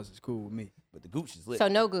digging balls is cool with me. But the gooch is lit. So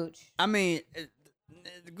no gooch. I mean,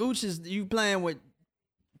 the gooch is you playing with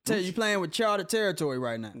charter territory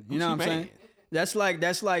right now. You know what I'm saying? That's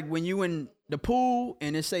like when you in the pool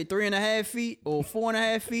and it say 3.5 feet or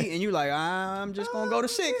 4.5 feet and you like, I'm just gonna go to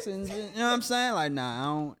 6 and you know what I'm saying? Like, nah, I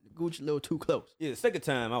don't. Gooch a little too close. Yeah, the second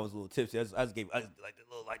time I was a little tipsy. I just like a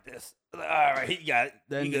little like this. Like, all right, he got it.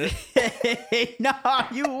 He good. Nah,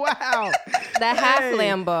 you wow. That half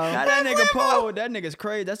Lambo. Now that nigga Paul, that nigga's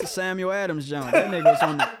crazy. That's the Samuel Adams jump. That nigga was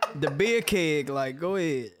on the beer keg. Like, go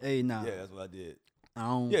ahead. Hey, nah. Yeah, that's what I did. I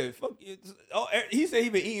don't. Yeah, fuck you. Oh, he said he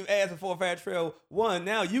been eating ass before Fat Trail won.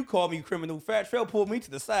 Now you call me criminal. Fat Trail pulled me to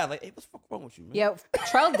the side. Like, hey, what's the fuck wrong with you, man? Yeah,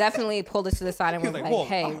 Trell definitely pulled us to the side and was He was like, like,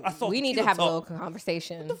 hey, I saw we need to tequila have a talk. little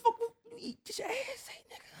conversation. What the fuck you eat? Get your ass ate,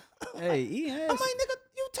 nigga. Hey, eat ass. I'm like, nigga,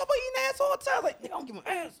 you talk about eating ass all the time. Like, nigga, I don't give my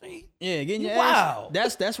ass eat. Yeah, getting your Wow.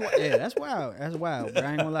 ass. That's what. Yeah, that's wild. That's wild. But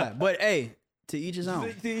I ain't gonna lie. But hey, to each his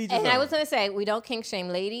own. And I was going to say, we don't kink shame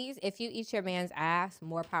ladies. If you eat your man's ass,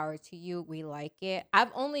 more power to you. We like it. I've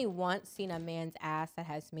only once seen a man's ass that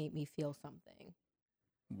has made me feel something.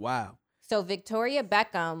 Wow. So Victoria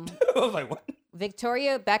Beckham, I was like, what?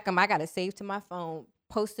 Victoria Beckham, I got it saved to my phone,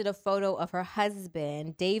 posted a photo of her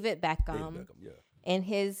husband, David Beckham, in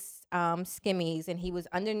his skimmies. And he was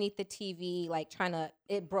underneath the TV, like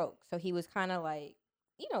it broke. So he was kind of like,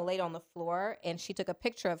 laid on the floor. And she took a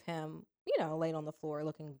picture of him, laid on the floor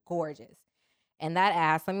looking gorgeous. And that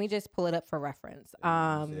ass, let me just pull it up for reference.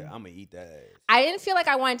 Yeah, I'm gonna eat that ass. I didn't feel like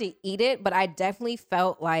I wanted to eat it, but I definitely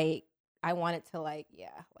felt like I wanted to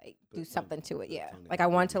do something to it. Yeah. Like I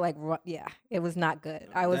wanted to it was not good.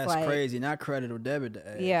 I was That's crazy. Not credit or debit the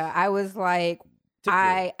ass. Yeah. I was like,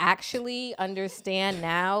 I actually understand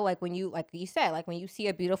now, like when you said, like when you see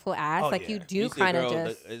a beautiful ass, you do kind of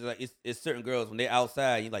just. It's like it's certain girls when they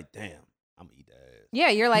outside, you're like, damn, I'm gonna eat that ass. Yeah,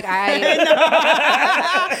 you're like, Hey,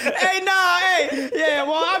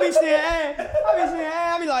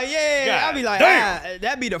 Yeah, I'd be like,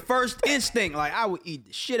 that'd be the first instinct. Like, I would eat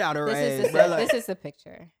the shit out of her ass. This is the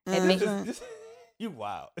picture. You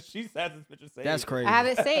wow. She has this picture saved. That's crazy. I have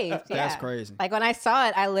it saved. Yeah. That's crazy. Like when I saw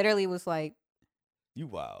it, I literally was like, you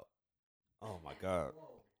wow. Oh my God.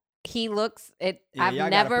 He looks it. Yeah, I've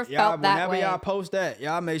never felt that way. Whenever y'all post that,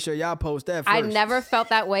 y'all make sure y'all post that first. I never felt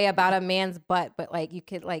that way about a man's butt, but like you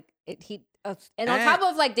could like it. And on top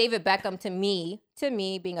of like David Beckham, to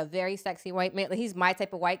me being a very sexy white man, like, he's my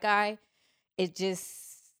type of white guy. It just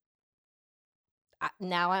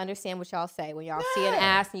now I understand what y'all say when y'all see an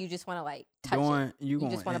ass and you just want to like touch it. You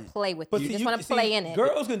just want to play with it. You just want to play in it.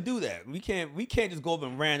 Girls can do that. We can't just go up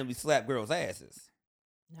and randomly slap girls' asses.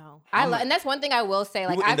 No, and that's one thing I will say.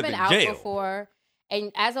 Like I've been out before,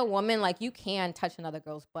 and as a woman, like you can touch another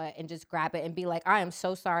girl's butt and just grab it and be like, "I am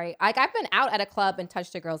so sorry." Like I've been out at a club and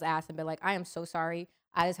touched a girl's ass and been like, "I am so sorry.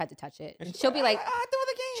 I just had to touch it." And she'll be like, "Do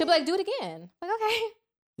it again." She'll be like, "Do it again." Like okay.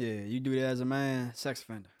 Yeah, you do that as a man, sex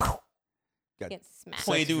offender. Get smacked.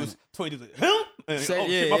 20 dudes like, him?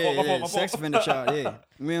 Sex offender child,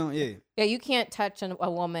 yeah. Yeah, you can't touch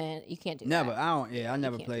a woman. You can't do never. that. I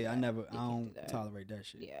never play. I don't tolerate that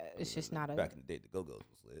shit. Yeah, it's just not a. Back in the day, the Go-Go's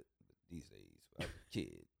was lit. These days, I was a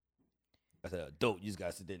kid. As an adult, you just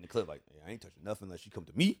gotta sit there in the club like, I ain't touching nothing unless she come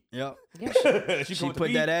to me. Yep. Yeah. she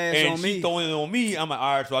put that ass on me. She throwing it on me. I'm like,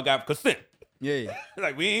 all right, so I got consent. Yeah.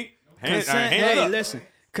 Like we ain't. Consent. Hey, listen.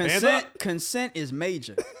 Consent is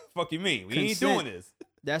major. Fuck you mean? We ain't doing this.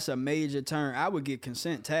 That's a major term. I would get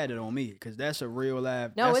consent tatted on me because that's a real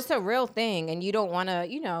life. No, it's a real thing, and you don't want to,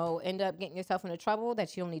 end up getting yourself into trouble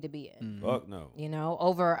that you don't need to be in. Mm-hmm. Fuck no.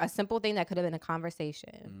 Over a simple thing that could have been a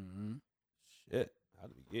conversation. Mm-hmm. Shit, how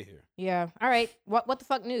did we get here? Yeah. All right. What the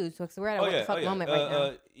fuck news? Because we're at a what the fuck moment right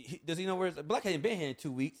now. Does he know where's Black hadn't been here in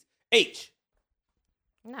 2 weeks? H.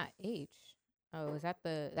 Not H. Oh, is that's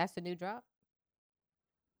the new drop?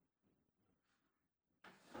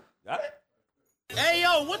 Got it? Hey,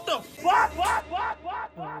 yo, what the fuck?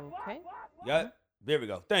 Okay. Got it? There we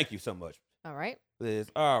go. Thank you so much. All right.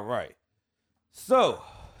 Liz. All right. So,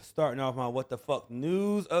 starting off my what the fuck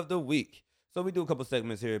news of the week. So, we do a couple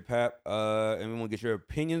segments here at Pap, and we want to get your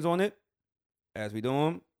opinions on it as we do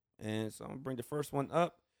them. And so, I'm going to bring the first one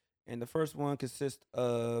up. And the first one consists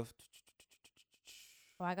of...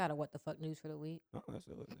 Oh, I got a what the fuck news for the week. Oh, that's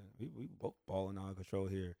it. We both balling out of control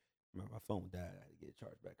here. Remember, my phone died. I had to get it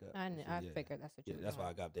charged back up. I figured that's what you that's why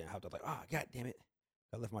I got there. I was like, god damn it.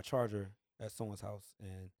 I left my charger at someone's house,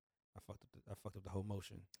 and I fucked up the whole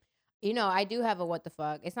motion. I do have a what the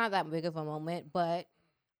fuck. It's not that big of a moment, but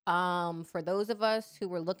for those of us who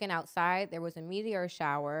were looking outside, there was a meteor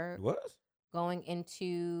shower. It was? Going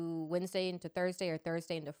into Wednesday into Thursday or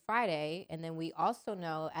Thursday into Friday. And then we also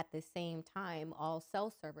know at the same time, all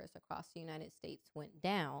cell service across the United States went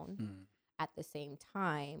down at the same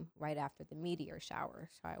time right after the meteor shower.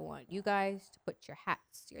 So I want you guys to put your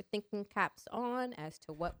thinking caps on as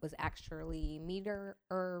to what was actually metering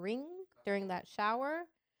during that shower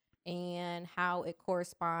and how it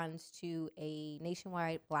corresponds to a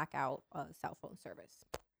nationwide blackout of cell phone service.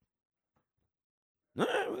 I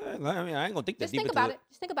mean, I ain't gonna think that Just deep think into about it.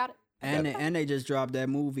 Just think about it. And they just dropped that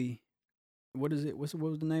movie. What is it? What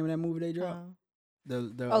was the name of that movie they dropped?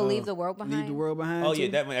 Leave the World Behind. Leave the World Behind. Oh, yeah,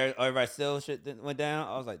 that when everybody's cell shit went down,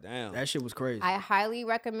 I was like, damn. That shit was crazy. I highly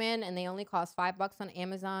recommend, and they only cost $5 on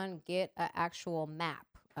Amazon, get an actual map,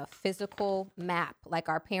 a physical map, like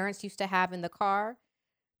our parents used to have in the car.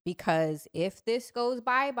 Because if this goes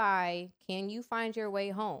bye-bye, can you find your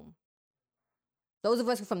way home? Those of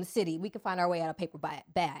us who are from the city, we can find our way out of paper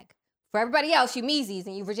bag. For everybody else, you Meezies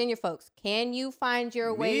and you Virginia folks, can you find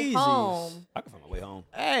your way home? I can find my way home.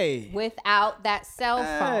 Hey. Without that cell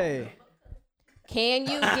phone. Can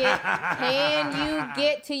you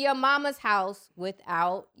get to your mama's house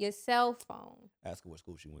without your cell phone? Ask her what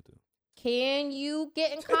school she went to. Can you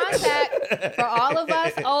get in contact for all of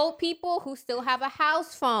us old people who still have a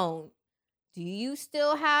house phone? Do you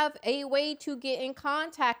still have a way to get in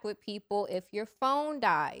contact with people if your phone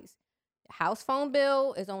dies? House phone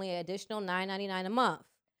bill is only an additional $9.99 a month.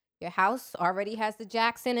 Your house already has the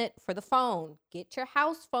jacks in it for the phone. Get your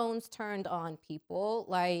house phones turned on, people.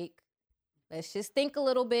 Like, let's just think a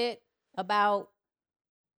little bit about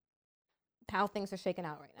how things are shaking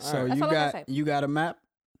out right now. So you got a map?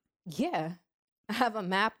 Yeah. I have a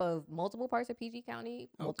map of multiple parts of PG County,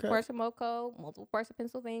 multiple parts of Moco, multiple parts of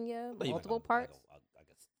Pennsylvania, multiple parts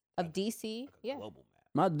of DC. Global map.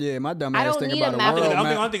 My dumb I ass don't thinking need a about a map. world I'm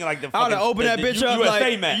map. thinking like the I would fucking have opened that bitch up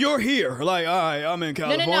USA like, map. you're here. Like, all right, I'm in No,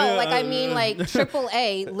 California. like I mean, like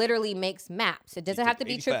AAA literally makes maps. It doesn't have to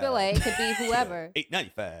be 85. AAA. It could be whoever.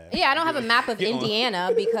 $8.95. Yeah, I don't have a map of Get on.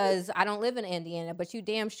 Indiana because I don't live in Indiana, but you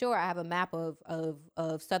damn sure I have a map of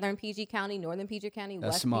Southern PG County, Northern PG County,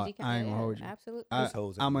 That's West smart. PG County. I ain't gonna Yeah, hold you.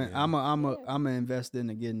 Absolutely. I'm a invest in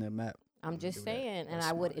getting a map. I'm just do that. saying, and That's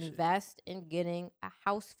I would smart shit. invest in getting a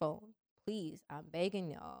house phone. Please, I'm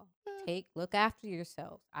begging y'all. Look after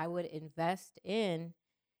yourselves. I would invest in,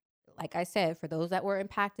 like I said, for those that were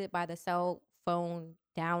impacted by the cell phone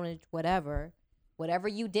downage, whatever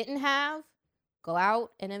you didn't have, go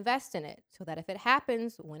out and invest in it so that if it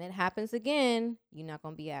happens, when it happens again, you're not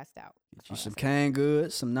gonna be asked out. Get you some canned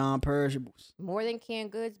goods, some non-perishables. More than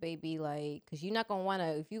canned goods, baby. Like, cause you're not gonna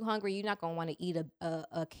wanna. If you hungry, you're not gonna wanna eat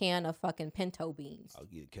a can of fucking pinto beans. I'll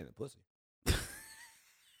get a can of pussy.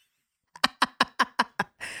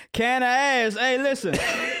 Can of ass. Hey, listen.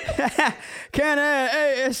 Can of ass.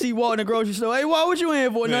 Hey, SC walk in the grocery store. Hey, what you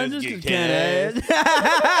in for? Man, Nothing. just Just a get can of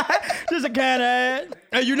ass. Just a can of ass.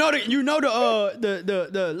 Hey, you know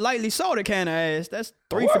the lightly salted can of ass. That's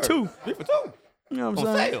 3 for 2. 3 for 2. You know what On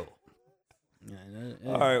I'm saying? sale.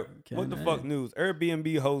 Yeah, All right, can what the of fuck ass. news?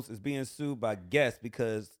 Airbnb host is being sued by guests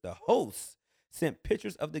because the host sent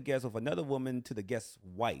pictures of the guest with another woman to the guest's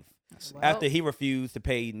wife after he refused to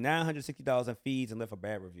pay $960 in fees and left a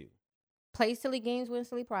bad review. Play silly games, win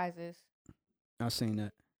silly prizes. I've seen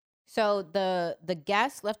that. So the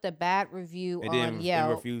guest left a bad review And on then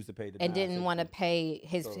Yelp refused to pay the and didn't want to $960. pay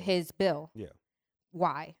his bill. Yeah.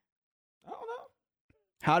 Why? I don't know.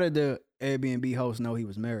 How did the Airbnb host know he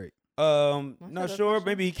was married? That's a Not good sure. question.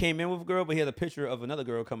 Maybe he came in with a girl, but he had a picture of another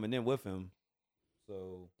girl coming in with him.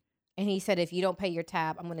 So And he said, if you don't pay your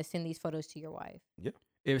tab, I'm going to send these photos to your wife.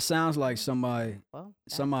 It sounds like somebody Well,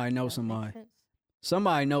 Somebody knows that makes somebody. sense.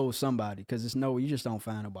 Somebody knows somebody because you just don't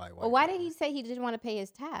find nobody. Well, why did he say he didn't want to pay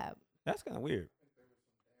his tab? that's kind of weird.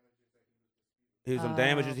 Here's some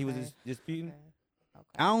damages he was okay. disputing. Okay.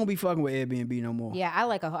 I don't be fucking with Airbnb no more. Yeah,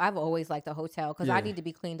 I've always liked a hotel because I Yeah. need to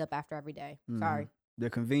be cleaned up after every day. Mhm. Sorry. The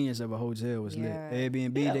convenience of a hotel was Yeah. lit.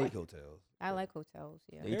 Airbnb, Yeah, I they like hotels. I like hotels.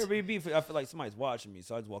 Yeah. Airbnb, I feel like somebody's watching me,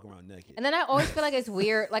 so I just walk around naked. And then I always feel like it's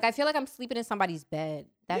weird. Like I feel like I'm sleeping in somebody's bed.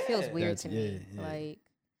 That feels Yeah. weird That's- to me. yeah. Like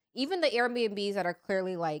even the Airbnbs that are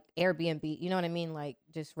clearly like Airbnb, you know what I mean? Like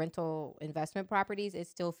just rental investment properties, it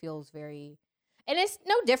still feels very, and it's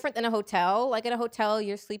no different than a hotel. Like in a hotel,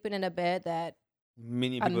 you're sleeping in a bed that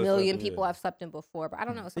a million people have slept in before. But I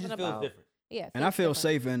don't know. It Something just feels about different. yeah. it and I feels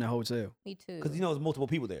feel different. safer in the hotel. Me too. Because you know there's multiple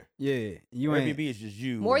people there. Yeah, you ain't. Airbnb is just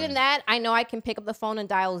you. More than and- that, I know I can pick up the phone and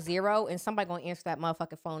dial 0, and somebody gonna answer that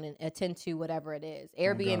motherfucking phone and attend to whatever it is.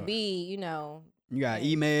 Airbnb, you know, You got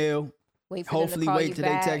email. wait for Hopefully them to call wait you till they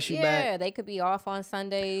back. text you back. Yeah, they could be off on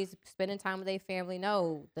Sundays, spending time with their family.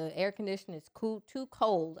 No, the air conditioner is too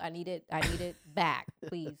cold. I need it back.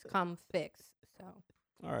 Please come fix. So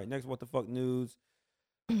All right, next what the fuck news?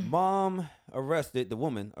 Mom arrested, the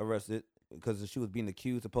woman arrested because she was being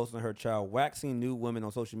accused of posting her child waxing nude women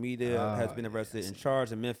on social media, has been yeah, arrested I and seen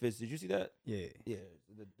charged in Memphis. Did you see that? Yeah. Yeah.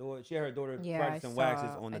 The daughter, she had her daughter yeah, practicing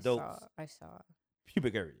waxes on adults' I saw.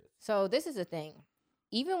 pubic areas. So this is the thing.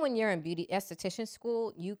 Even when you're in beauty esthetician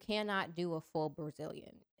school, you cannot do a full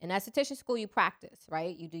Brazilian. In esthetician school, you practice,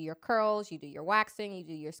 right? You do your curls, you do your waxing, you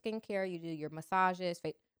do your skincare, you do your massages,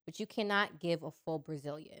 but you cannot give a full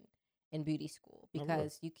Brazilian in beauty school Oh, really?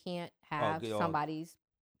 because you can't have get all- somebody's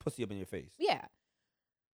Pussy up in your face. yeah.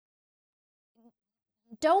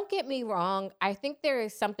 Don't get me wrong. I think there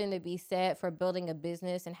is something to be said for building a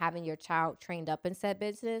business and having your child trained up in said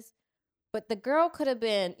business. But the girl could have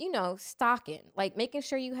been, stocking, like making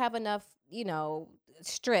sure you have enough,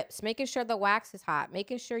 strips, making sure the wax is hot,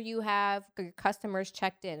 making sure you have your customers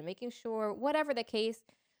checked in, making sure whatever the case,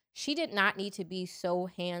 she did not need to be so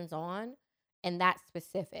hands-on and that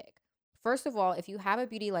specific. First of all, if you have a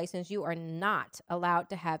beauty license, you are not allowed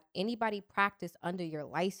to have anybody practice under your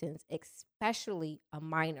license, especially a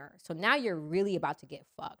minor. So now you're really about to get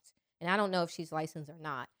fucked. And I don't know if she's licensed or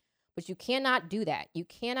not, but you cannot do that. You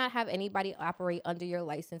cannot have anybody operate under your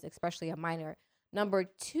license, especially a minor. Number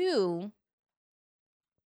 2,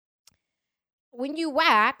 when you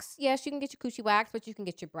wax, yes, you can get your coochie wax, but you can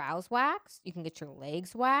get your brows waxed. You can get your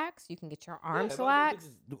legs waxed. You can get your arms waxed.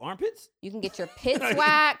 Do armpits? You can get your pits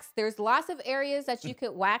waxed. There's lots of areas that you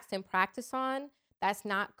could wax and practice on. That's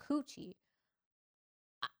not coochie.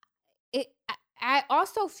 I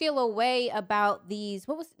also feel a way about these.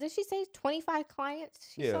 Did she say 25 clients?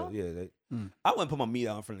 Yeah. I wouldn't put my meat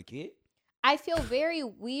out in front of the kid. I feel very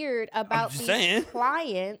weird about just these saying.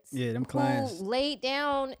 clients. Yeah, them clients. who laid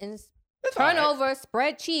down and That's turn all right. over,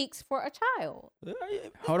 spread cheeks for a child.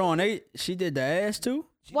 Hold on, she did the ass too?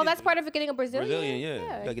 Well, that's part of getting a Brazilian. Brazilian, yeah.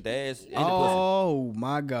 You gotta get the ass and the Oh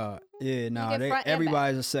my God. Yeah, nah, get front and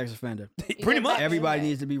everybody's a sex offender. pussy. You Pretty get much. back- Everybody Yeah.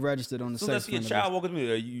 needs to be registered on the As soon as sex your offender child list. walking to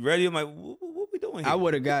me, are you ready? I'm like, what we doing here? I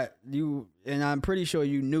would have got you, and I'm pretty sure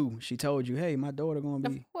you knew. She told you, hey, my daughter gonna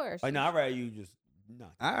Of be. course. Like, nah, I'd rather you just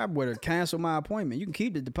not. I would have canceled my appointment. You can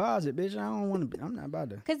keep the deposit, bitch. I don't want to. I'm not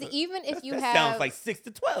about to. Because even if you that have, sounds like 6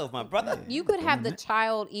 to 12, my brother. you could have the man.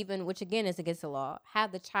 child even, which again is against the law,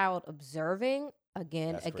 have the child observing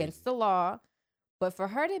again That's against crazy. the law, but for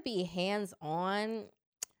her to be hands on,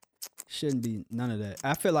 Shouldn't be none of that.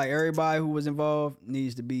 I feel like everybody who was involved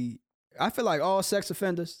needs to be. I feel like all sex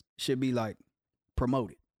offenders should be like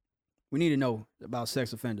promoted. We need to know about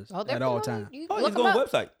sex offenders at all times. You Oh, look just go on them the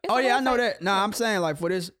up. website. It's Oh on yeah, I the know website. that. Nah, I'm saying like for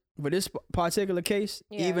this particular case,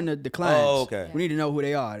 Yeah. even the clients, Oh, okay. we need to know who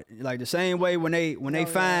they are. Like the same way when they Oh, yeah.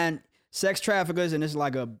 find sex traffickers and it's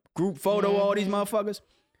like a group photo of all these Mhm. motherfuckers.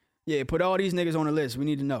 Yeah, put all these niggas on the list. We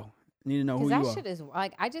need to know. We need to know who Because you that are. shit is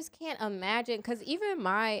like, I just can't imagine. Because even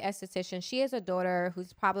my esthetician, she has a daughter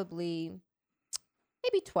who's probably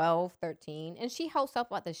maybe 12, 13, and she helps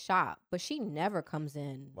up at the shop, but she never comes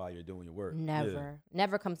in. While you're doing your work.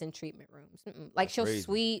 Never comes in treatment rooms. Like That's she'll crazy.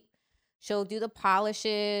 sweep, she'll do the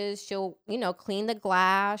polishes, she'll clean the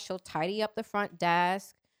glass, she'll tidy up the front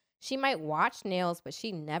desk. She might watch nails, but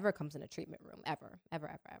she never comes in a treatment room ever.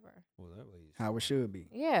 Well, that way is- How it should be.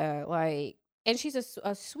 Yeah, like, and she's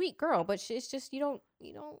a sweet girl, but it's just you can't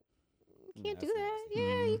do that's that. nasty.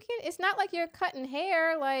 Yeah, you can't. It's not like you're cutting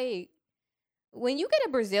hair. Like when you get a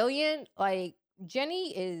Brazilian, like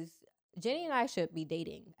Jenny and I should be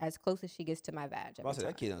dating as close as she gets to my vag. I said,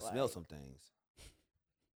 that kid done Like, smell some things.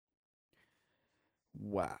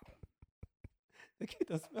 Wow. The kid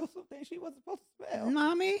done smell some things she wasn't supposed to smell.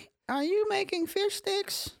 Mommy, are you making fish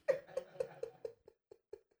sticks?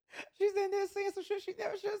 She's in there saying some shit she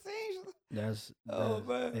never should have seen. That's Oh,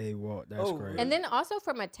 man. Hey, Walt, that's Oh, crazy. And then also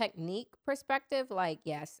from a technique perspective, like,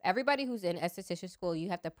 yes, everybody who's in esthetician school, you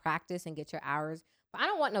have to practice and get your hours. But I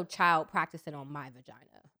don't want no child practicing on my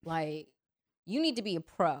vagina. Like, you need to be a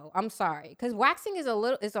pro. I'm sorry. Because waxing is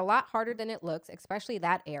a lot harder than it looks, especially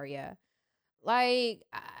that area. Like,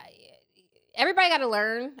 everybody got to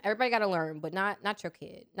learn. Everybody got to learn, but not your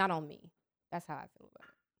kid. Not on me. That's how I feel about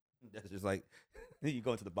it. That's just like, you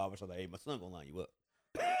go into the barber shop like, hey, my son gonna line you up.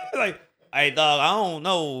 Like, hey, dog, I don't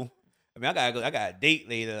know. I mean, I got a date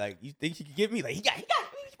later. Like, you think she could give me? Like, he got, we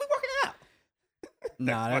working it out.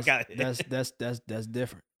 Nah, Fuck outta that's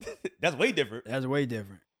different. That's way different. That's way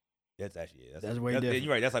different. That's actually, yeah, That's way different.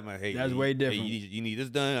 You're right. That's like my, hey, That's hey, way hey, different. you need this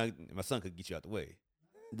done. My son could get you out the way.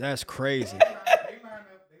 That's crazy.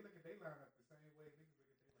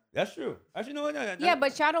 That's true. Actually, no, Yeah,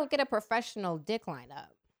 but y'all don't get a professional dick lineup.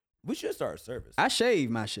 we should start a service. I shave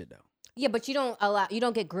my shit though. Yeah, but you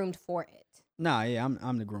don't get groomed for it. Nah, yeah,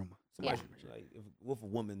 I'm the groomer. Somebody Yeah. should, like, if a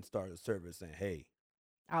woman started a service saying, hey,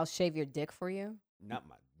 I'll shave your dick for you.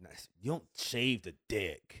 you don't shave the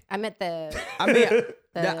dick. I meant the I mean,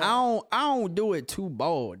 The- I don't do it too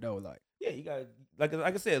bald though. Like, Yeah, you got like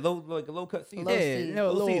I said, low cut season. Low yeah, season. you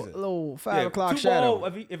know, Low little season. 5 o'clock too shadow.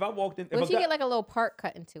 bald, if I walked in, if what I if you got, get like a little part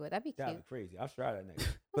cut into it? That'd be that'd cute. be crazy. I'll try that next.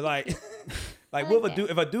 But like, like I what like if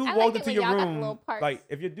that. if a dude I like walked it into when your y'all got room, little parts. like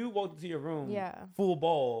if your dude walked into your room, Yeah. full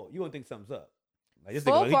ball, you gonna think something's up. Like this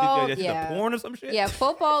Full nigga, bald, this is yeah. a porn or some shit. Yeah,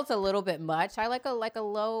 football's a little bit much. I like a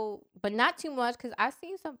low, but not too much because I've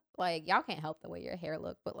seen some like y'all can't help the way your hair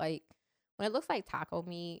look, but like when it looks like taco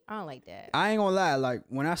meat, I don't like that. I ain't gonna lie. Like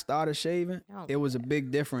when I started shaving, I don't it like was a that. big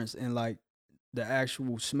difference in like the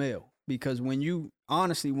actual smell. Because when you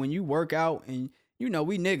work out and we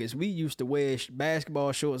niggas, we used to wear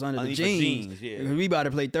basketball shorts under the Underneath the jeans. yeah. Because we about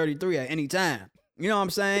to play 33 at any time. You know what I'm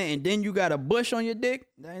saying? And then you got a bush on your dick.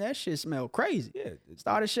 Dang, that shit smell crazy. Yeah.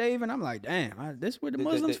 Started shaving. I'm like, damn, this what the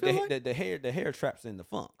Muslims feel like? The hair traps in the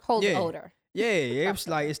funk. Holds Yeah. odor. Yeah, it's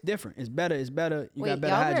like it's different. It's better. It's better. You Wait, got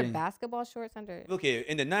better y'all wear hygiene. basketball shorts under? Look here,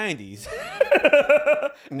 in the 90s,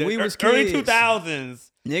 When we was early kids.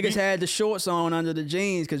 2000s, Niggas had the shorts on under the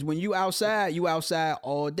jeans because when you outside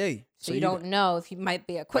all day. So you don't know if you might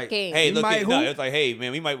be a quick like, game. hey, You look, might here, no, hoop. it's like, hey,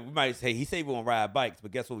 man, we might say he said we gonna ride bikes,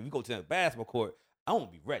 but guess what? When we go to the basketball court, I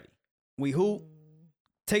won't be ready. We hoop,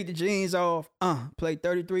 take the jeans off, play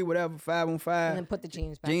 33, whatever, 5-on-5, and then put the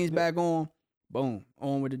jeans back. jeans back on, boom,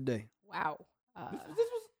 on with the day. Wow. This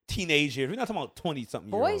was teenage years. We're not talking about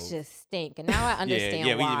 20-something years. Boys just stink, and now I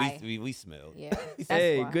understand why. we smelled. Yeah. That's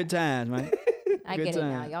Hey, why. good times, man. I good get it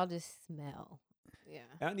now. time. Y'all just smell. Yeah.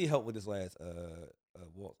 I need help with this last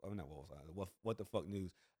not Wall Side. What the fuck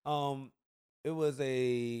news? It was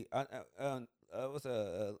a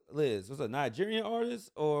Liz? Was it a Nigerian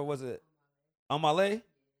artist or was it Omale?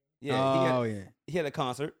 Yeah, Oh yeah. he had a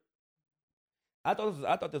concert. I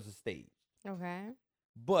thought this was staged, Okay.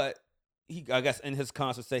 but I guess in his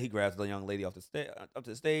concert set he grabs the young lady up to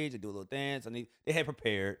the stage, they do a little dance, and they had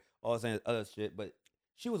prepared all this other shit, but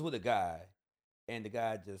she was with a guy, and the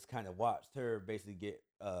guy just kind of watched her basically get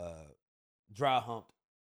dry humped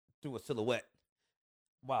through a silhouette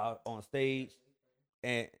while on stage,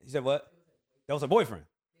 and he said, "What? That was her boyfriend.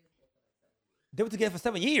 They were together for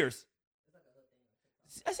 7 years."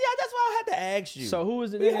 See, that's why I had to ask you. So who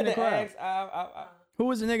was the We nigga in had the to crowd? ask, Who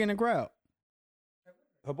was the nigga in the crowd?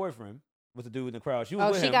 her boyfriend was the dude in the crowd. She was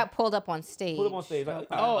Oh, with she him. got pulled up on stage. Pulled up on stage. Like,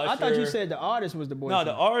 Oh, I thought you Usher. said the artist was the boyfriend.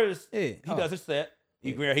 No, the artist. Yeah. He does his set.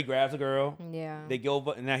 He grabs a girl. Yeah. They go,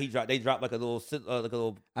 and now they drop like a little.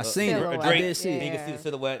 I seen it. Silhouette. I drink. did see And it. you can see the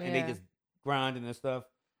silhouette, and they Yeah. just grinding and stuff.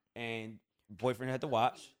 And boyfriend had to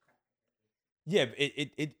watch. Yeah,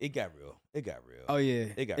 it got real. It got real. Oh yeah,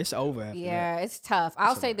 It got it's real. over after Yeah, it's tough.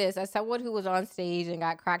 I'll It's say over. this as someone who was on stage and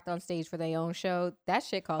got cracked on stage for their own show. That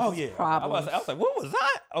shit causes Oh yeah. problems. I was like, what was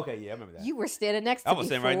that? Okay, yeah, I remember that. You were standing next to I me. was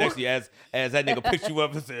sitting right next to you as that nigga picked you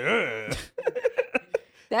up and said, "Ugh."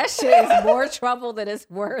 That shit is more trouble than it's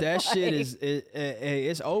worth. that. That shit like- is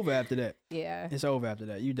it's over after that. Yeah. It's over after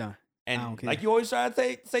that. You done. I don't And care. like you always try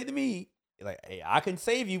to say to me, like, hey, I can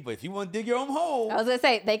save you, but if you want to dig your own hole, I was gonna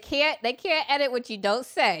say they can't edit what you don't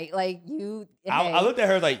say. Like you. I hey. looked at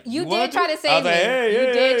her like, You wanna did try do-" to save I was like, me. hey, You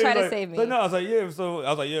yeah, did yeah. try to Like, save me. So no, I was like, yeah. So I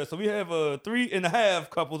was like, yeah. So we have 3.5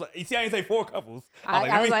 couples. You see, I didn't say 4 couples. I was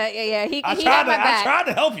let me- like, yeah. He I had tried my I back. tried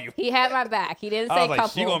to help you. He had my back. He didn't I say was like,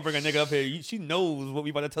 couple. she gonna bring a nigga up here. She knows what we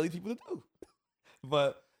about to tell these people to do.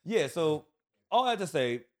 But yeah, so all I have to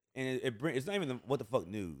say, and it's not even what the fuck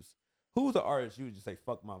news. Who's the artist you would just say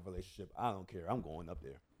fuck my relationship? I don't care. I'm going up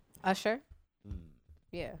there. Usher. Mm.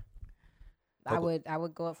 Yeah. Coco. I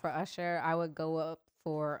would go up for Usher. I would go up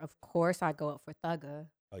for, of course, I go up for Thugger.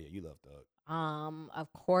 Oh yeah, you love Thug.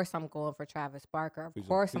 Of course, I'm going for Travis Barker. Of Who's a-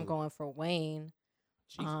 course, who's I'm a- going for Wayne.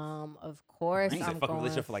 Jesus. Of course, Wayne's a I'm fucking going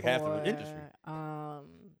relationship for like half the industry.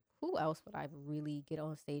 Who else would I really get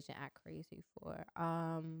on stage and act crazy for?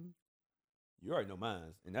 You already know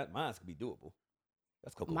mine, and that mine could be doable.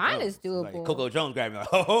 That's Coco. Mine Jones. is doable. Like, Coco Jones grabbed me like,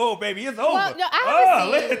 oh baby, it's over. Well, no, I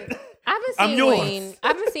haven't seen. lit. I haven't I'm seen yours. Wayne. I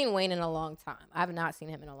haven't seen Wayne in a long time. I have not seen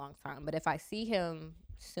him in a long time. But if I see him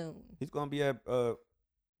soon, He's gonna be at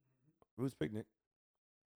Ruth's Picnic.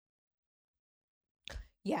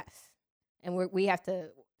 yes, and we have to.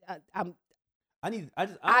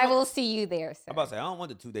 I will see you there, sir. I'm about to say I don't want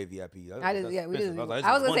the 2-day VIP. We I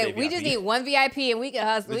was gonna say we just need one VIP and we can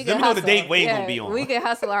hustle. We Let can me know the hustle. date Wayne gonna be on. We can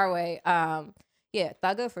hustle our way. Yeah,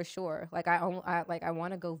 Thugger for sure. Like I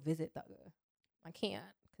want to go visit Thugger. I can't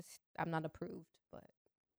because I'm not approved, but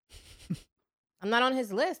I'm not on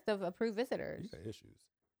his list of approved visitors. You got issues.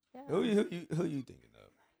 Yeah. Who you thinking of?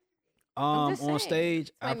 I'm just On saying.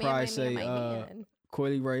 stage, My I'd man, probably my say man, my man.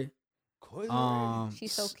 Coily Ray.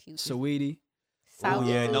 She's so cute. Saweetie. Oh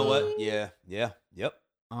yeah, you know what? Saweetie. Yep.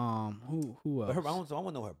 Who But else? I want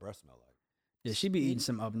to know what her breast smell like. Yeah, she be eating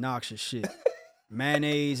some obnoxious shit.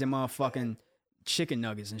 Mayonnaise and motherfucking chicken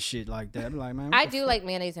nuggets and shit like that. I'm like, man, what I the do fuck? like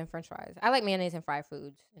mayonnaise and French fries. I like mayonnaise and fried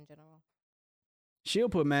foods in general. She'll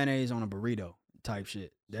put mayonnaise on a burrito type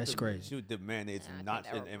shit. That's She crazy. would dip mayonnaise Nah, I and can't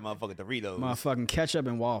not never and motherfucking Doritos. Motherfucking ketchup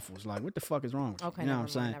and waffles. Like, what the fuck is wrong with you? Okay, You know never what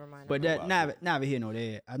I'm saying? mind, never mind. But never that mind. never here nor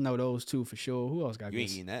there. I know those two for sure. Who else got You ain't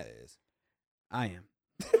good? eating that ass. I am.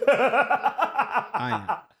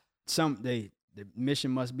 I am. The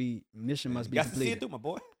mission must be You got to see it completed. through, my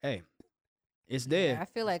boy. Hey, it's Yeah, there. I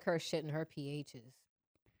feel like her shitting her pHs.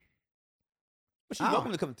 But she's Oh.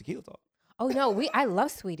 welcome to come to Tequila Talk. Oh no, I love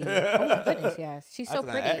Sweetie. Oh my goodness, yes, she's I so was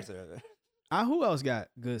gonna pretty. ask her. Who else got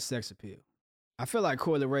good sex appeal? I feel like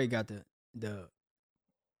Coily Ray got the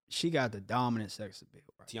she got the dominant sex appeal.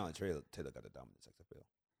 Right? Tiana Taylor got the dominant sex appeal.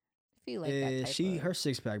 I feel like that Yeah, type of, her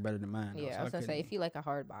 6-pack better than mine. though, Yeah, so I was gonna say, couldn't- if you like a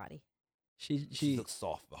hard body. She she looks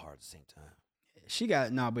soft but hard at the same time. she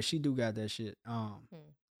got but she do got that shit.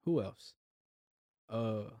 Who else?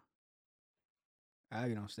 I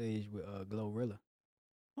get on stage with Glorilla.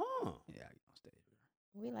 Huh. Yeah, I get on stage with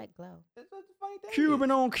her. We like glow. That's what the funny thing Cuban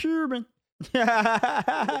is. on Cuban. The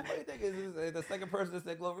funny thing is the second person that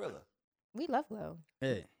said Glorilla. We love glow.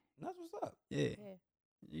 Hey, That's what's up. yeah.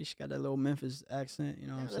 She got that little Memphis accent, you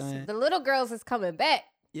know what I'm Listen, saying? the little girls is coming back.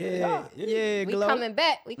 Yeah, yeah. We Glow. coming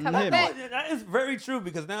back. We coming Yeah, back. Well, that is very true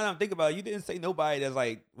because now that I'm thinking about it, you didn't say nobody that's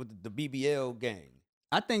like with the BBL gang.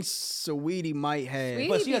 I think Saweetie might have. Sweetie?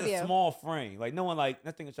 But she has a BBL. small frame. Like no one like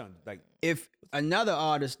nothing is trying like If another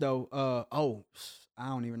artist though, I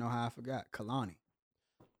don't even know how I forgot Kalani.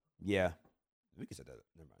 yeah. We can set that up.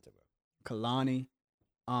 Never mind. Take it back. Kalani.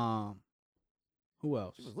 Who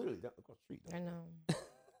else? She was literally down across the street. Though. I know.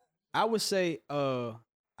 I would say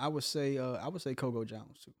Coco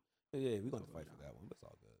Jones too. Yeah, we're going to fight for that one. But it's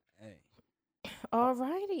all good. Hey.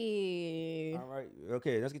 Alrighty. All right.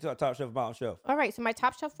 Okay, let's get to our top shelf, bottom shelf. All right, so my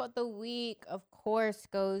top shelf of the week, of course,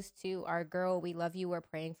 goes to our girl. We love you. We're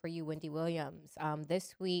praying for you, Wendy Williams.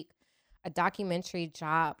 This week, a documentary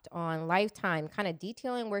dropped on Lifetime, kind of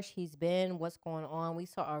detailing where she's been, what's going on. We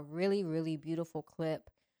saw a really, really beautiful clip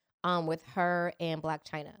with her and Black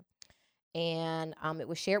China. And it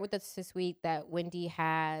was shared with us this week that Wendy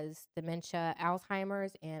has dementia,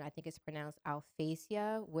 Alzheimer's, and I think it's pronounced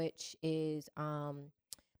aphasia, which is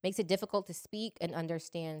makes it difficult to speak and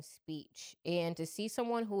understand speech. And to see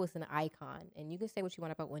someone who is an icon, and you can say what you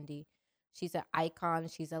want about Wendy, she's an icon,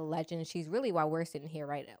 she's a legend. She's really why we're sitting here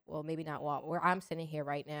right now. Well, maybe not where I'm sitting here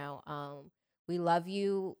right now. We love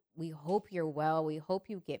you. We hope you're well. We hope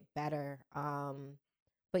you get better.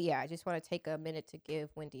 But yeah, I just want to take a minute to give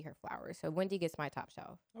Wendy her flowers. So Wendy gets my top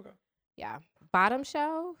shelf. Okay. Yeah. Bottom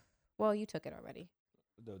shelf? Well, you took it already.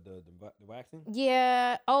 The waxing?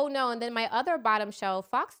 Yeah. Oh, no. And then my other bottom shelf,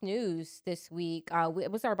 Fox News this week, it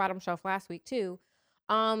was our bottom shelf last week too,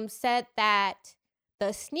 said that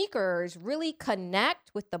the sneakers really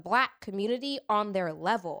connect with the Black community on their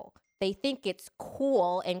level. They think it's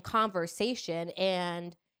cool and conversation,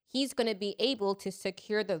 and he's going to be able to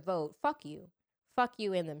secure the vote. Fuck you. Fuck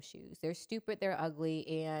you in them shoes. They're stupid, they're ugly,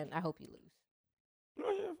 and I hope you lose.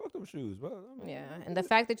 Oh, yeah, fuck them shoes. But, I mean, Yeah, and the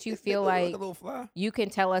fact that you feel like like a little fly. you can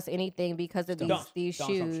tell us anything because of these Dump some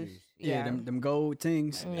shoes. shoes. Yeah, them gold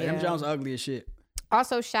things. Yeah. Them Jones ugly as shit.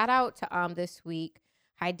 Also, shout out to this week,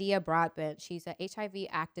 Hydea Broadbent. She's an HIV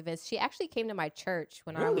activist. She actually came to my church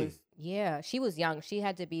when I Really? was, yeah, she was young. She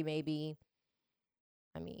had to be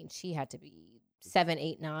she had to be 7,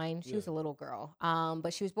 8, 9. She was a little girl.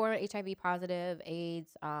 But she was born HIV positive,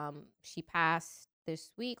 AIDS. She passed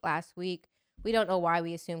last week. We don't know why.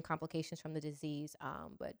 We assume complications from the disease.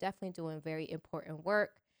 But definitely doing very important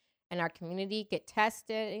work in our community. Get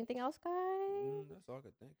tested. Anything else, guys? That's all I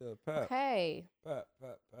could think of. Pap. Okay. Pap.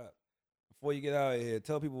 Before you get out of here,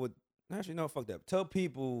 tell people what. Actually, no, fuck that. Tell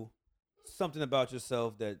people something about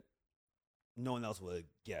yourself that no one else would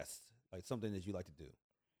guess. Like something that you like to do.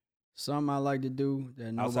 Something I like to do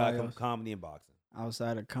that nobody Outside else. comedy and boxing.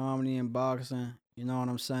 Outside of comedy and boxing, you know what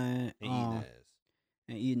I'm saying? And eating ass.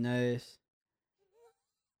 And eating ass.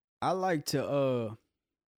 I like to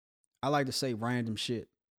say random shit.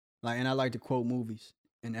 And I like to quote movies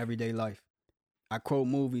in everyday life. I quote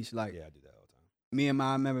movies like Yeah, I do that all the time.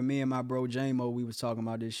 I remember me and my bro J-Mo, we was talking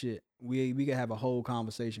about this shit. We could have a whole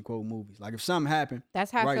conversation quote movies. Like if something happened.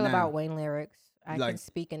 That's how I right feel now, about Wayne lyrics. I like- can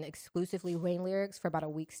speak in exclusively Wayne lyrics for about a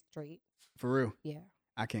week straight. For real. Yeah.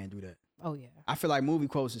 I can't do that. Oh yeah. I feel like movie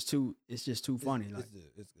quotes it's just too funny. It's Like good.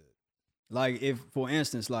 It's good. Like if, for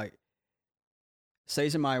instance, like say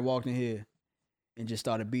somebody walked in here and just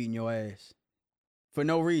started beating your ass for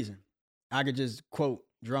no reason, I could just quote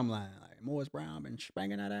Drumline like Morris Brown been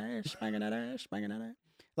spanking that ass, spanking that ass, spanking that ass,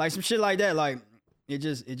 like some shit like that. Like it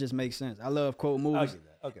just makes sense. I love quote I'll movies, get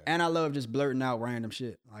that. Okay. and I love just blurting out random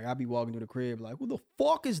shit. Like I be walking through the crib like, who the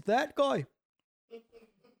fuck is that guy? Is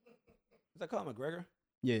that Conor McGregor?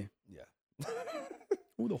 Yeah, Yeah.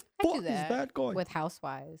 who the I fuck do is that that guy? with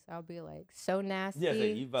Housewives. I'll be like so nasty. Yeah,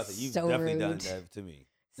 you've so definitely done rude. that to me.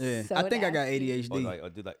 Yeah, So I think I got nasty. ADHD. Or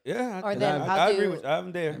do like, yeah. Or then I'll I agree do- with you.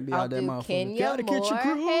 I'm there. And be I'll out that do motherfucker. can you Gotta get more your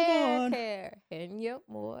groove hair on. care? Can you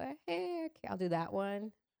more hair care? I'll do that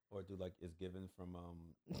one. Or do like it's given from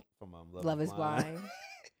Love is Blind.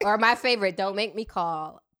 Or my favorite, Don't Make Me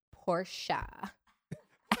Call, Portia.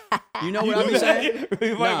 You know what I be saying?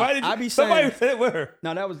 Why did you? I be Somebody saying- said it with her.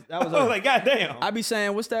 No, that was I was her. like, goddamn. I be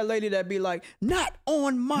saying, what's that lady that be like, not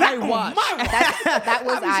on my Not on watch? my watch. That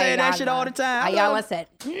was I be saying that shit Ayala. all the time. I Ayala love- said,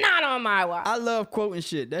 not on my watch. I love quoting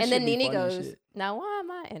shit. That And shit then be Nene funny as goes, shit. now why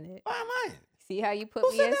am I in it? Why am I in? See how you put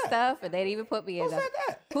Who me said in that? stuff? And they didn't even put me in Who stuff. said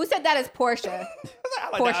that? Who said that is Portia? I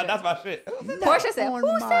like Portia. that. That's my shit. Who said that? Portia said, on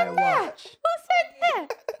who my said that? watch. Who said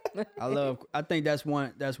that? I think that's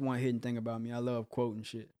one hidden thing about me. I love quoting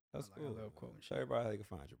shit. That's I cool. love quoting Show everybody how they can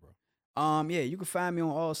find you, bro. Yeah, you can find me on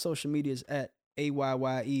all social medias at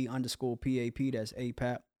AYYE_PAP. That's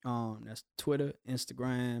APAP. That's Twitter,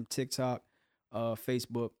 Instagram, TikTok,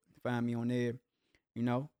 Facebook. Find me on there. You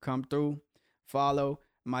know, come through, follow.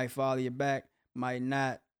 Might follow you back, might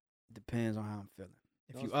not. Depends on how I'm feeling.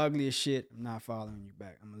 If you ugly as shit, I'm not following you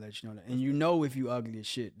back. I'm gonna let you know that. And you know if you ugly as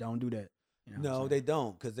shit, don't do that. You know what I'm No, saying? they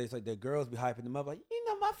don't, because they like their girls be hyping them up like, you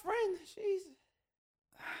know, my friend,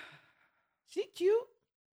 she cute.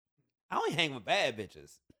 I only hang with bad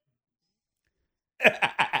bitches.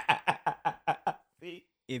 See?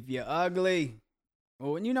 If you're ugly,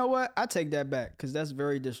 well, you know what? I take that back because that's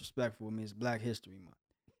very disrespectful. I mean, it's Black History Month.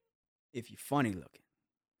 If you're funny looking,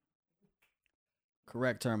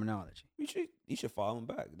 correct terminology. You should follow him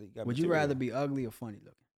back. Would you rather be ugly or funny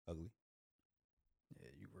looking? ugly? Yeah,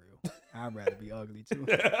 you real. I'd rather be ugly too.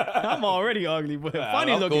 I'm already ugly, but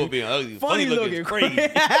funny I'm looking. cool being ugly. Funny looking is crazy.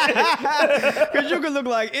 Because you can look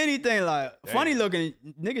like anything. Like funny looking,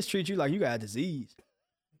 niggas treat you like you got a disease.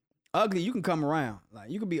 Ugly, you can come around. Like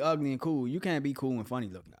you can be ugly and cool. You can't be cool and funny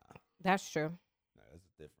looking. That's true. Nah, that's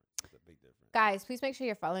a difference. That's a big difference. Guys, please make sure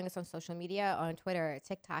you're following us on social media, on Twitter,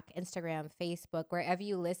 TikTok, Instagram, Facebook, wherever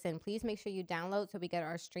you listen. Please make sure you download so we get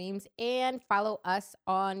our streams, and follow us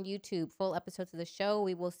on YouTube. Full episodes of the show.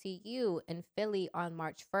 We will see you in Philly on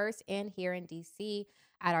March 1st and here in DC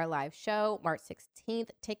at our live show, March 16th.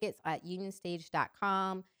 Tickets at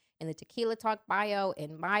unionstage.com, in the TequilaTlk bio,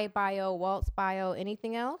 in my bio, Walt's bio.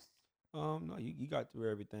 Anything else? No, you got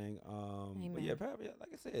through everything. But yeah, Pap, like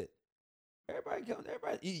I said,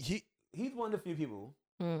 he's one of the few people.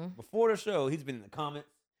 Before the show, he's been in the comments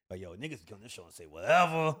like, "Yo, niggas come on this show and say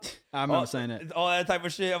whatever." I remember saying that. All that type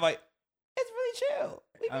of shit. I'm like, it's really chill.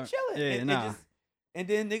 We be chilling. Yeah, and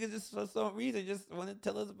then niggas just for some reason just want to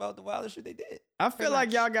tell us about the wildest shit they did. I feel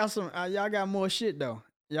like y'all got some. Y'all got more shit though.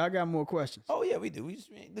 Y'all got more questions. Oh yeah, we do. We just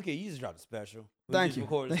look at you. Just dropped a special. Thank you.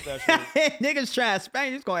 Recorded a special. Niggas trying to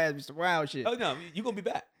Spain. Just gonna ask me some wild shit. Oh no, you gonna be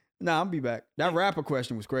back. Nah, I'm be back. That rapper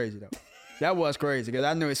question was crazy though. That was crazy because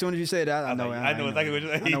I knew as soon as you said that, I know exactly what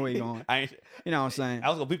you're saying. I know where you're going. You know what I'm saying? I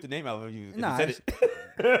was gonna beep the name out of you. If Nah, you said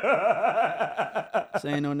it.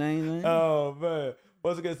 Saying no names, man. Oh man.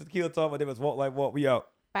 Once again, it's TequilaTlk. My name is Walt. Like Walt. We out.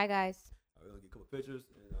 Bye, guys. We're gonna get a couple pictures.